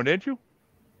started this one, didn't you?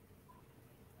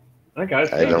 I think I I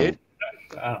said don't. it.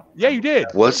 Yeah, you did.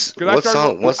 What I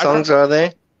started- What I songs are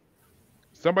they?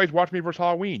 Somebody's Watching Me versus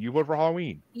Halloween. You voted for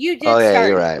Halloween. You did. Oh yeah, start.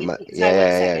 you're right. You- Yeah, I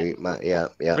went yeah,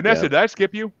 second. yeah. Vanessa, did I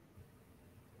skip you?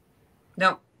 No.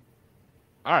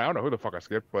 All right, I don't know who the fuck I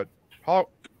skipped, but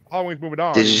Halloween's moving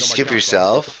on. Did even you though my skip count's on.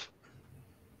 yourself?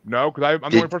 No, because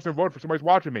I'm the only person who voted for Somebody's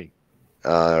Watching Me.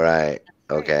 All right.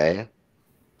 Okay.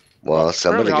 Well,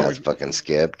 somebody got Halloween- fucking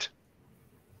skipped.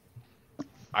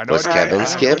 I know. Was I did. Kevin I-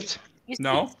 skipped? You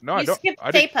No. skipped- No, I you don't. skipped I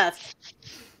Stay did. Puft.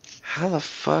 How the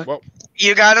fuck? Well,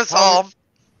 You got us all.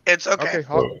 It's okay.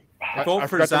 okay. I Vote for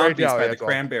forgot to write Zombies down, by the that's all.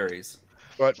 Cranberries.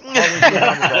 But Halloween's moving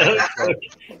on regardless, so.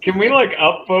 Can we like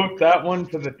upvote that one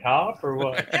to the top or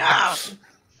what? Yeah.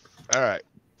 All right.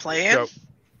 Playing. So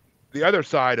the other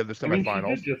side of the I mean, she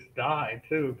semifinals, did just die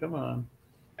too. Come on.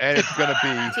 and it's gonna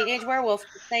be Teenage Werewolf.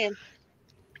 Just saying.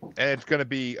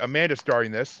 Amanda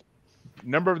starting this.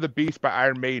 Number of the Beast by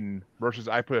Iron Maiden versus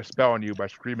I Put a Spell on You by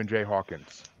Screamin' Jay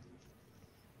Hawkins.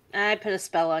 I put a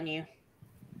spell on you.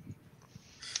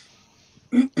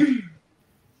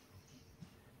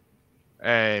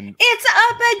 And It's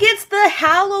up against the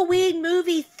Halloween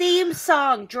movie theme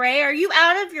song. Dre, are you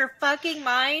out of your fucking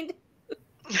mind?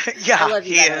 Yeah, I love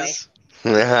you, he by the way. is.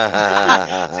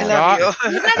 I love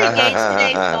you. He's not engaged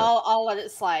today, so I'll let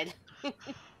it slide.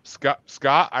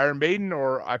 Scott, Iron Maiden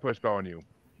or I Put a Spell on You?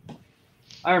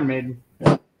 Iron Maiden.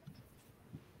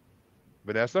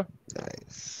 Vanessa?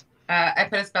 Nice. I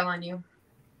put a spell on you.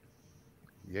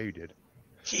 Yeah, you did.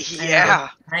 Yeah.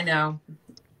 I know.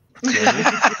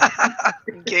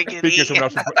 Giggity. Speaking of someone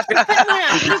else, Put one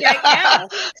on me right now.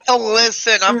 Oh,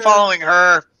 listen, I'm following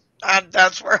her.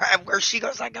 That's where she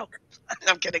goes. I go.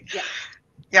 I'm kidding. Yeah.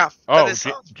 Yeah. oh, that is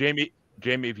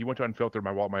Jamie, if you went to unfiltered,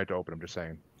 my wallet might have to open. I'm just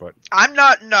saying, but I'm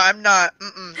not. No, I'm not.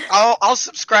 I'll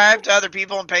subscribe to other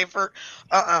people and pay for.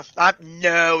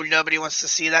 No, nobody wants to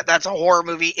see that. That's a horror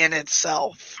movie in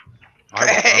itself.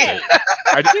 okay.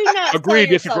 I Do not agree,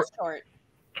 sell yourself disagree. short.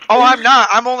 Oh, I'm not.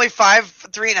 I'm only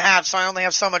 3.5, so I only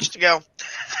have so much to go.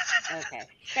 Okay,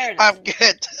 fair enough. I'm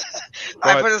good.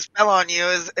 I Put a Spell on You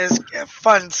is a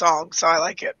fun song, so I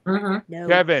like it. No.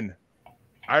 Kevin,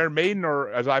 Iron Maiden or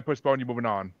As I Put a Spell on You, moving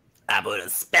on? I put a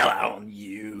spell on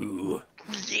you.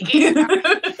 Yeah.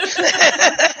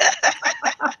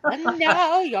 And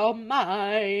now you're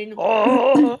mine.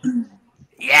 Oh.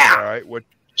 Yeah. All right,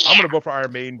 I'm gonna vote for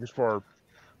Iron Maiden just for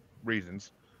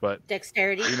reasons, but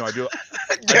Dexterity. you know I do like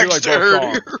both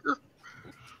Dexterity. songs.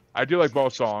 I do like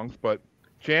both songs, but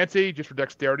Chancy, just for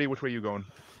dexterity, which way are you going?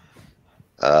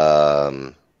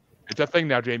 It's a thing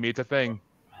now, Jamie. It's a thing.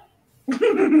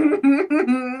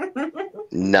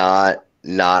 Not.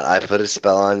 I Put a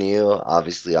Spell on You.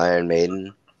 Obviously, Iron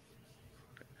Maiden.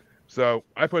 So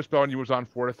I Put a Spell on You was on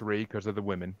 4-3 because of the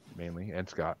women mainly and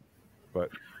Scott, but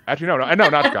actually no,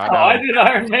 not Scott. Oh, I did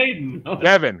Iron Maiden.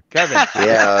 Kevin. Yeah,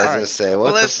 I was gonna say,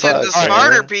 what Listen, the the fuck?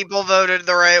 smarter man? people voted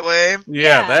the right way.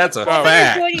 Yeah, that's a Well,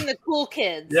 fact. you're joining the cool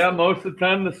kids. Yeah, most of the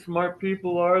time the smart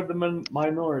people are the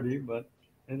minority, but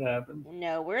it happens.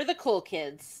 No, we're the cool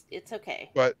kids. It's okay.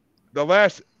 But the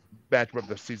last matchup of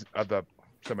the season of the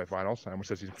semifinals, I almost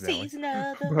said season finale. Season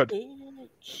of the But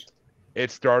bitch.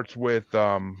 it starts with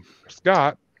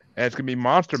Scott, and it's gonna be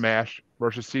Monster Mash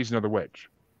versus Season of the Witch.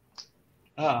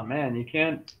 Oh man, you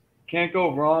can't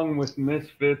go wrong with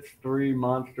Misfits 3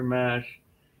 Monster Mash.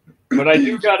 But I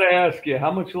do gotta ask you,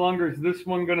 how much longer is this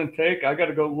one gonna take? I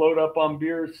gotta go load up on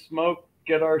beer, smoke,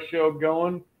 get our show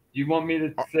going. Do you want me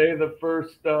to say the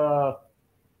first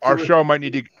Our show might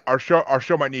need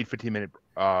 15-minute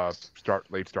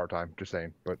late start time. Just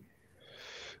saying, but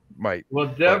might. Well,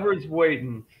 Deborah's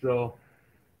waiting, so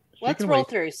Let's can roll wait.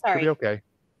 through. It'll Sorry. be okay.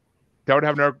 That would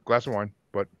have another glass of wine,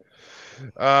 but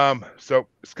so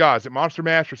Scott, is it Monster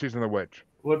Mash or Season of the Witch?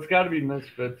 well, it's got to be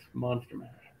Misfits Monster Mash.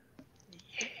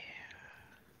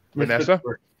 Vanessa? Misfits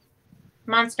first.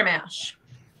 Monster Mash.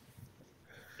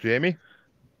 Jamie,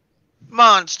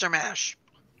 Monster Mash.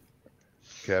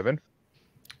 Kevin.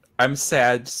 I'm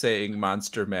sad saying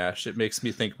Monster Mash. It makes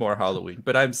me think more Halloween,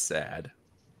 but I'm sad.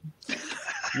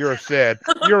 You're a sad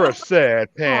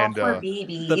panda. Oh, poor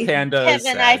baby. The panda is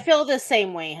Kevin, sad. I feel the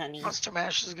same way, honey. Monster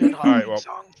Mash is a good right, Halloween well.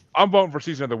 song. I'm voting for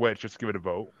Season of the Witch. Just give it a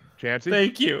vote. Chancy?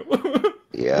 Thank you.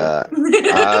 Yeah,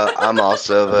 I'm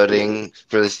also voting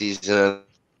for the Season of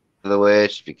the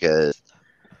Witch because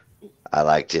I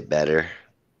liked it better,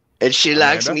 and she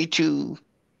likes Amanda? me too.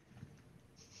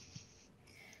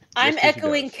 I'm Yes, yes, he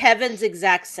echoing does. Kevin's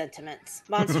exact sentiments.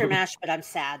 Monster Mash, but I'm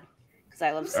sad because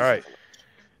I love Season All right. of the Witch.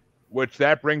 Which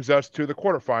that brings us to the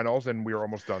quarterfinals, and we're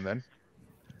almost done then.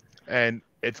 And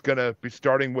it's gonna be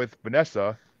starting with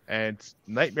Vanessa and it's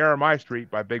Nightmare on My Street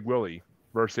by Big Willie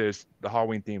versus the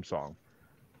Halloween theme song.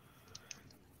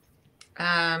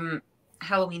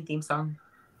 Halloween theme song.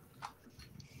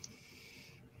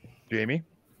 Jamie,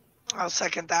 I'll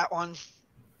second that one.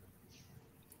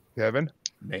 Kevin,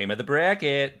 Name of the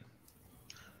bracket.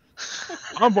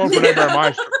 I'm voting for Nightmare on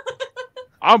My Street.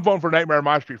 I'm voting for Nightmare on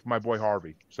My Street for my boy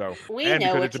Harvey. So We and know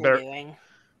because what it's a you're better doing.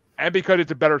 and because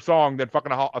it's a better song than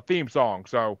fucking a theme song.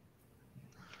 So,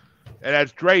 and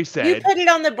as Dre You said, put it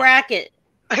on the bracket.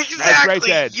 Exactly.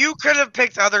 said. You could have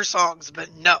picked other songs, but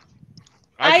no.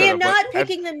 I could've, am but not as-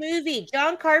 picking the movie.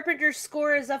 John Carpenter's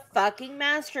score is a fucking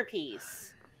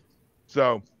masterpiece.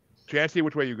 So, Chancy,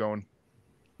 which way are you going?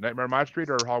 Nightmare on My Street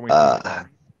or Halloween theme song?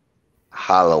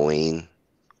 Halloween.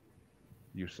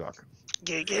 You suck.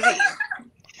 Giggity.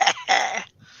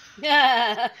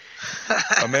 Yeah.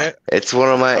 Amanda, It's one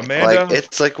of my Amanda?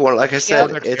 like I said,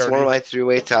 Yep. it's one of my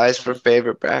three-way ties for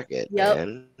favorite bracket, Yep.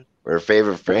 man. Or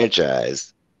favorite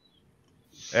franchise.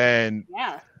 and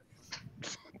Yeah.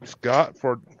 Scott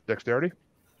for dexterity.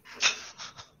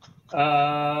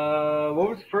 What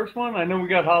was the first one? I know we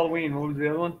got Halloween. What was the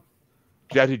other one?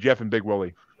 Jazzy Jeff and Big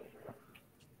Willie.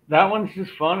 That one's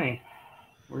just funny.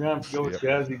 We're gonna have to go with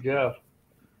Yep. Jazzy Jeff.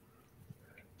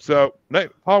 So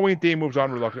Halloween theme moves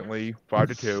on reluctantly,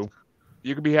 5-2.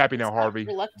 You can be happy now, Harvey.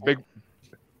 Reluctant.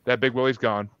 Big Willie's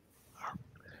gone.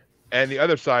 And the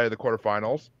other side of the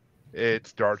quarterfinals, it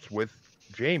starts with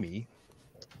Jamie,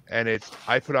 and it's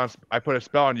I put a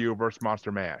spell on you versus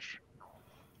Monster Mash.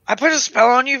 I Put a Spell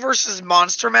on You versus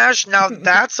Monster Mash. Now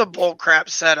that's a bullcrap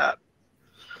setup.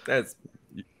 That's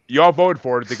You all voted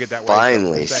for it to get that way.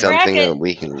 Finally, so something Bracket. that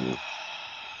we can.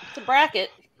 It's a bracket.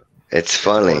 It's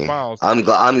funny. Quarterfinals. I'm It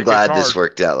glad gets this hard.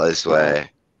 worked out this way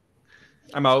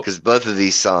I'm out. because both of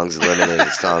these songs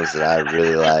eliminated songs that I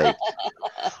really like.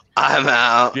 I'm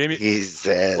out. Jamie, He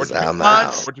says what you I'm pick-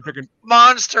 out. What you picking?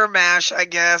 Monster Mash, I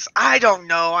guess. I don't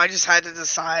know. I just had to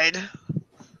decide.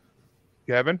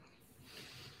 Kevin?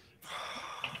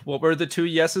 What were the two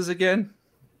yeses again?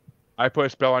 I Put a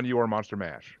Spell on You or Monster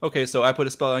Mash. Okay, so I Put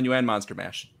a Spell on You and Monster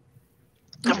Mash.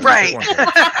 Right. Pick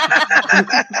one,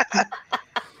 Kevin.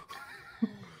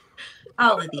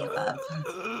 All of the above.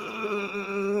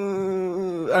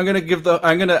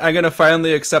 I'm gonna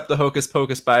finally accept the Hocus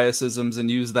Pocus biasisms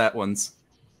and use that one's.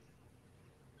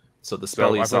 So the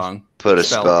Spelly I put- song. Put a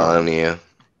Spell. spell on you.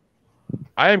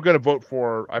 I am going to vote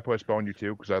for I Put a Spell on You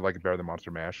too because I like it better than Monster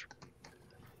Mash.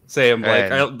 Same,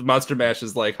 like And- Monster Mash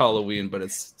is like Halloween, but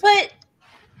it's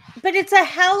But it's a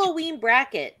Halloween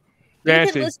bracket. You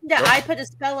Fancy. can listen to I Put a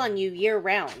Spell on You year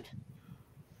round.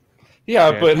 yeah,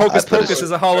 Yeah. but Hocus I put a- Pocus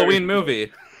is a Halloween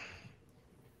movie.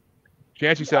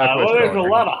 Chancy said I Put a Well, Spell there's on a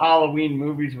You. lot of Halloween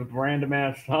movies with random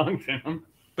ass songs in them.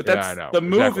 But Yeah, that's I know, the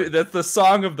movie. exactly. That's the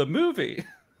song of the movie.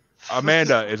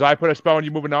 Amanda, is I Put a Spell on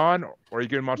You moving on, or are you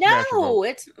giving Monster Mash your vote? No,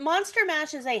 it's Monster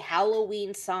Mash is a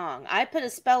Halloween song. I Put a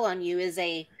Spell on You is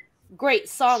a great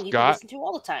song you can Scott? listen to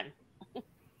all the time.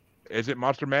 Is it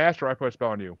Monster Mash or I Put a Spell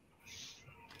on You?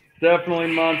 Definitely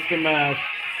Monster Mash.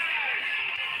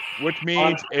 Which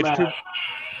means Monster it's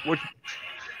Mash.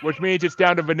 which means it's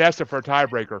down to Vanessa for a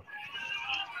tiebreaker.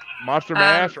 Monster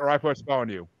Mash or I Put a Spell on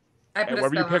You. I And put a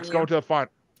whatever you spell pick's on going you. to the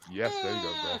final. Yes, there you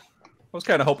go, girl. I was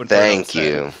kind of hoping. For an Thank upset.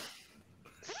 you.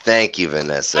 Thank you, I'm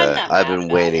Vanessa. not I've mad been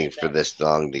about waiting it, for but- this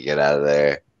song to get out of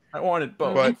there. I wanted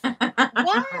both. But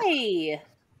Why?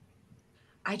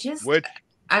 I just, which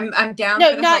I'm down. No,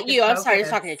 for the not Hocus you. I'm sorry. I was Pocus.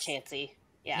 talking to Chancey.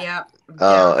 Yeah. Yeah. I'm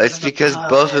Oh, down for it's the because Hocus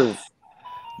both Pocus. of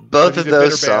he's a those bitter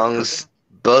bastard.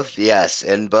 songs,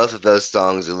 and both of those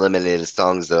songs eliminated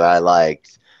songs that I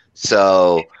liked.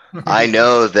 So I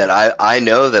know that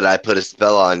I Put a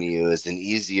Spell on You is an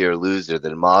easier loser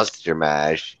than Monster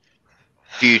Mash.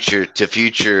 Future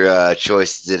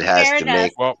choices it has Fair to enough.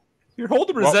 make. well, You're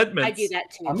holding Well, resentment. I do that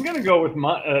too. I'm gonna go with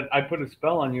my. I Put a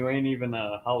Spell on You ain't even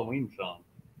a Halloween song.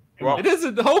 Come Well, on. It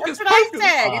isn't Hocus That's what I Pocus.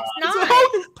 said. It's It's not.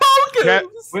 Hocus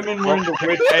Pocus. Women were into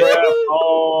witchcraft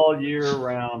all year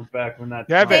round back when that.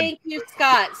 Kevin. Thank you,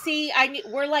 Scott. See,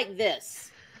 we're like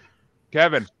this.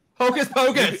 Kevin, Hocus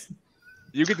Pocus.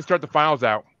 you get to start the finals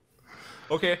out,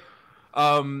 Okay.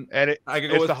 and I could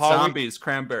it's go with the Halloween. zombies.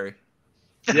 Cranberry.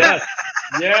 Yes.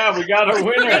 Yeah, we got a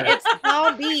winner. It's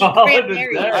zombie Oh,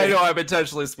 cranberry. it is I know I'm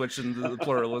intentionally switching the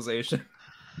pluralization.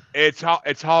 It's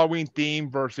Halloween theme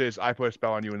versus I Put a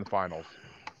Spell on You in the finals,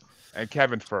 and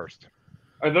Kevin's first.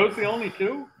 Are those the only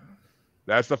two?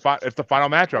 It's the final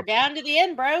We're matchup. down to the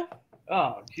end, bro.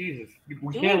 Oh, Jesus. We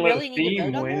Do can't we let really a need to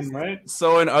theme vote on win, this? right?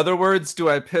 So, in other words, do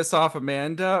I piss off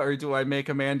Amanda or do I make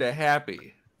Amanda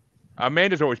happy?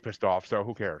 Amanda's always pissed off, so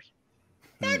who cares?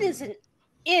 That is an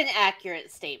inaccurate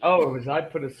statement. Oh, it was I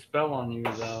Put a Spell on You,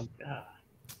 though. Ah.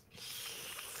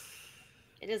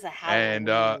 It is a Halloween. And,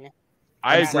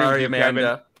 I I'm agree sorry, with you, Amanda.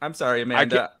 Kevin. I'm sorry,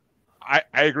 Amanda. I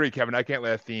agree, Kevin. I can't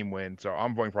let a theme win, so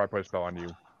I'm voting for I Put a Spell on You.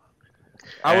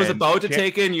 I was And about to can't-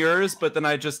 take in yours, but then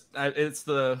it's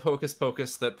the Hocus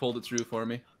Pocus that pulled it through for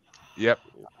me. Yep.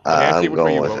 Nancy, I'm which way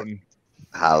going you with voting?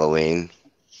 Halloween.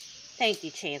 Thank you,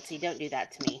 Chancey. Don't do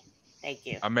that to me. Thank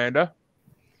you. Amanda?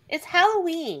 It's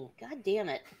Halloween. God damn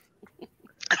it.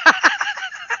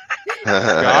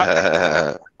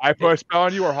 I Put a Spell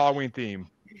on You or Halloween theme?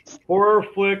 Horror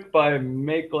flick by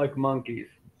Make Like Monkeys.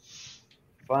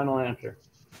 Final answer.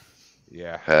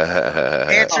 Yeah.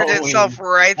 Answered Halloween. itself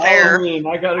right there. Halloween.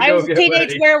 I gotta I go was a get teenage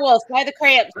ready. werewolf by the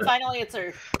cramps. Final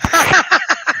answer.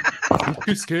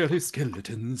 You scary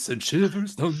skeletons and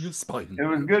shivers down your spine. It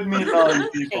was good meeting all you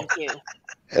people. Thank you.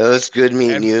 It was good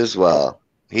meeting And- you as well.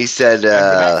 He said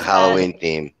Vanessa- Halloween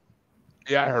theme.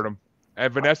 Yeah, I heard him.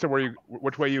 And Vanessa,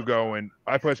 which way you going?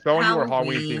 I Put a Spell on You or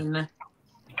Halloween theme? Halloween.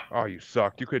 Oh, you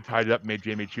suck. You could have tied it up and made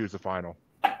Jamie choose the final.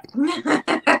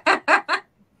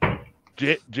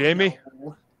 Jamie,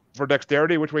 for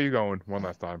dexterity, which way you going? One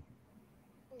last time.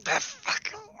 That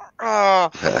fucking.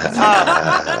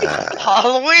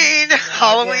 Halloween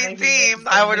theme.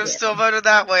 I would have still voted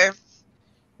that way.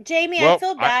 Jamie, Well, I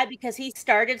feel bad because he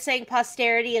started saying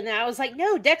posterity, and then I was like,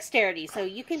 no, dexterity. So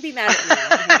you can be mad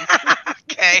at me.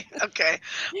 Okay.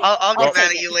 I'll get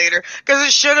mad at you later because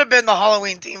it should have been the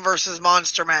Halloween theme versus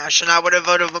Monster Mash, and I would have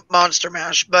voted Monster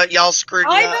Mash, but y'all screwed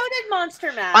me I up. voted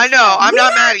Monster Mash. I know. yes. I'm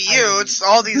not mad at you. It's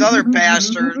all these other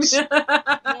bastards.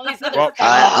 All these other Well,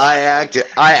 fuckers.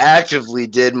 I actively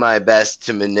did my best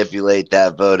to manipulate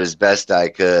that vote as best I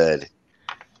could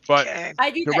But Okay.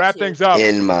 I do to that wrap too. things up,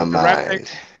 in my to wrap,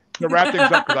 mind. to wrap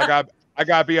things up, because I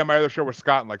got to be on my other show with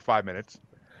Scott in like 5 minutes.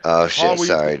 Oh shit! Halloween-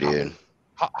 Sorry, dude.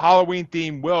 Halloween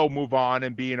theme will move on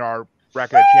and be in our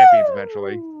bracket of champions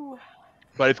eventually, Woo!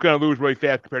 but it's going to lose really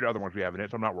fast compared to other ones we have in it,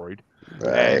 so I'm not worried.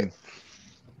 Right.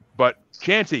 But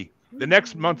Chancy, the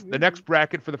next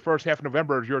bracket for the first half of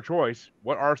November is your choice.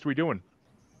 What artist are we doing?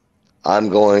 I'm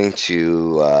going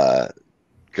to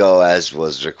go as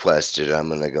was requested. I'm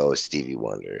going to go with Stevie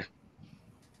Wonder.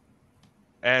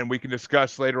 And we can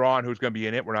discuss later on who's going to be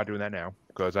in it. We're not doing that now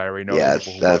because I already know Yeah, the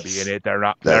people who want to be in it. They're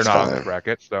not on fine. this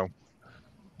bracket, so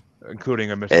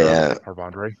including a Mr. Yeah.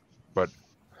 Harvandre. But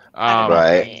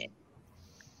Right.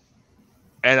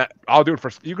 And I'll do it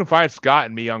for you. Can find Scott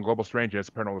and me on Global Strangeness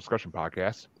Paranormal Discussion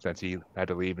Podcast since he had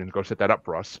to leave and go set that up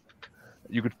for us.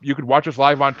 You could watch us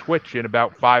live on Twitch in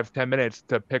about 5-10 minutes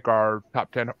to pick our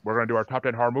top 10. We're going to do our top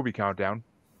 10 horror movie countdown.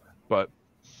 But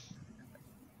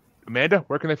Amanda,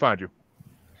 where can they find you?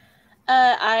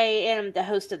 I am the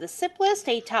host of the Sip List,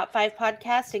 a top 5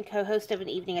 podcast, and co-host of An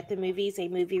Evening at the Movies, a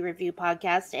movie review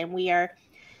podcast, and we are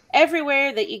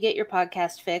everywhere that you get your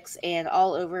podcast fix and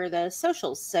all over the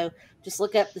socials. So just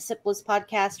look up the Sip List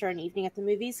podcast or An Evening at the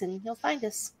Movies, and you'll find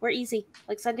us. We're easy,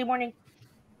 like Sunday morning.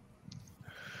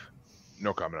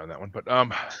 No comment on that one, but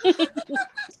I'm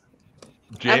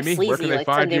Jamie, where can sleazy they like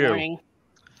find Sunday you? morning.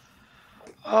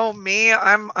 Oh, me?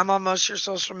 I'm on most of your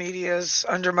social medias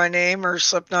under my name or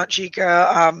Slipknot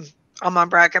Chica. I'm on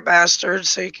Bracket Bastards,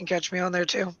 so you can catch me on there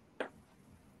too.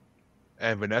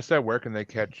 And Vanessa, where can they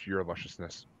catch your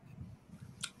lusciousness?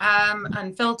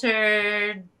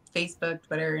 Unfiltered, Facebook,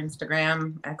 Twitter,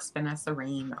 Instagram, X Vanessa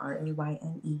Rain,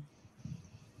 RAYNE.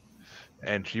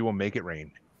 And she will make it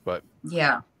rain. But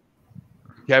Yeah.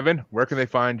 Kevin, where can they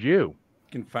find you?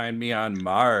 You can find me on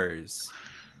Mars.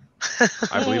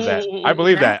 I believe that. I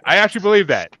believe that. I actually believe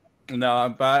that.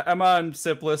 No, I'm on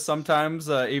Sip List sometimes,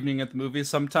 Evening at the Movies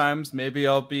sometimes. Maybe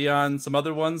I'll be on some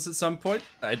other ones at some point.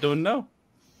 I don't know.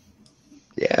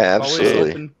 Yeah,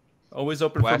 absolutely. Always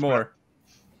open Last for more.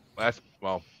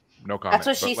 No comment. That's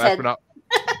what she but last said. but not,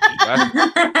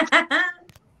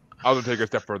 I was going to take it a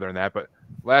step further than that, but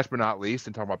last but not least,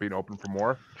 and talking about being open for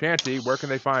more, Chancy, where can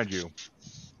they find you?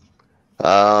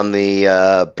 On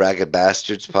the Bracket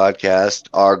Bastards podcast,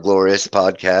 Our Glorious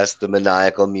podcast, the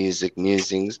Maniacal Music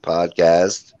Musings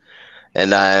podcast,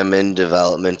 and I am in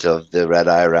development of the Red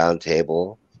Eye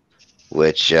Roundtable,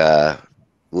 which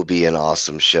will be an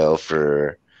awesome show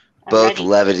for both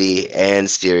levity and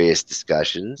serious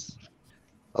discussions.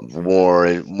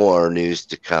 More news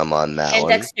to come on that And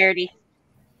one. dexterity.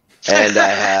 And I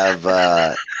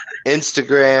have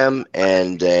Instagram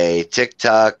and a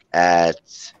TikTok at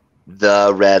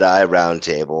the Red Eye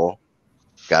Roundtable.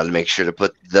 Got to make sure to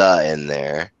put the in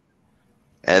there.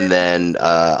 And then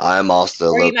I'm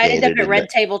also Or you located might end up at in Red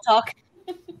Table Talk.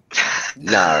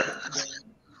 No.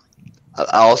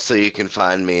 Also, you can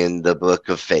find me in the Book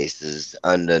of Faces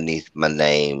underneath my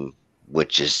name,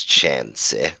 which is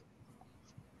Chancy.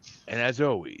 And as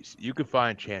always, you can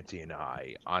find Chancy and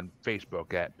I on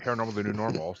Facebook at Paranormal the New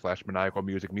Normal / Maniacal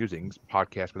Music Musings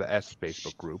podcast with a S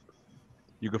Facebook group.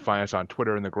 You can find us on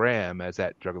Twitter and the Gram as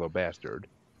at Juggalo Bastard.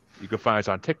 You can find us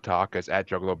on TikTok as at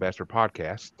Juggalo Bastard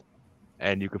Podcast.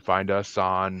 And you can find us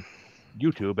on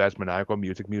YouTube as Maniacal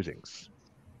Music Musings.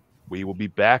 We will be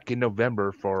back in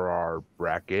November for our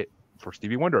bracket for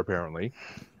Stevie Wonder, apparently.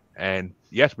 And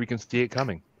yes, we can see it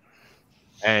coming.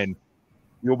 And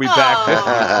you'll be back this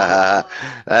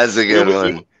week. That's a good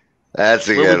one. That's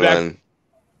a good one.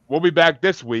 We'll be back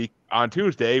this week on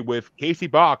Tuesday with Casey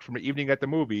Box from Evening at the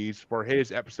Movies for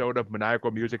his episode of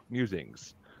Maniacal Music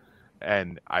Musings.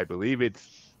 And I believe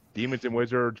it's Demons and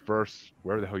Wizards versus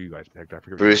wherever the hell you guys picked. I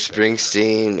forget. Bruce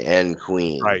Springsteen and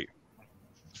Queen. Right.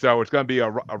 So it's going to be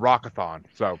a rockathon.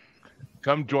 So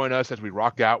come join us as we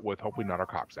rock out with hopefully not our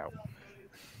cocks out.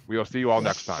 We'll see you all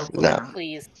next time. No.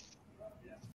 Please.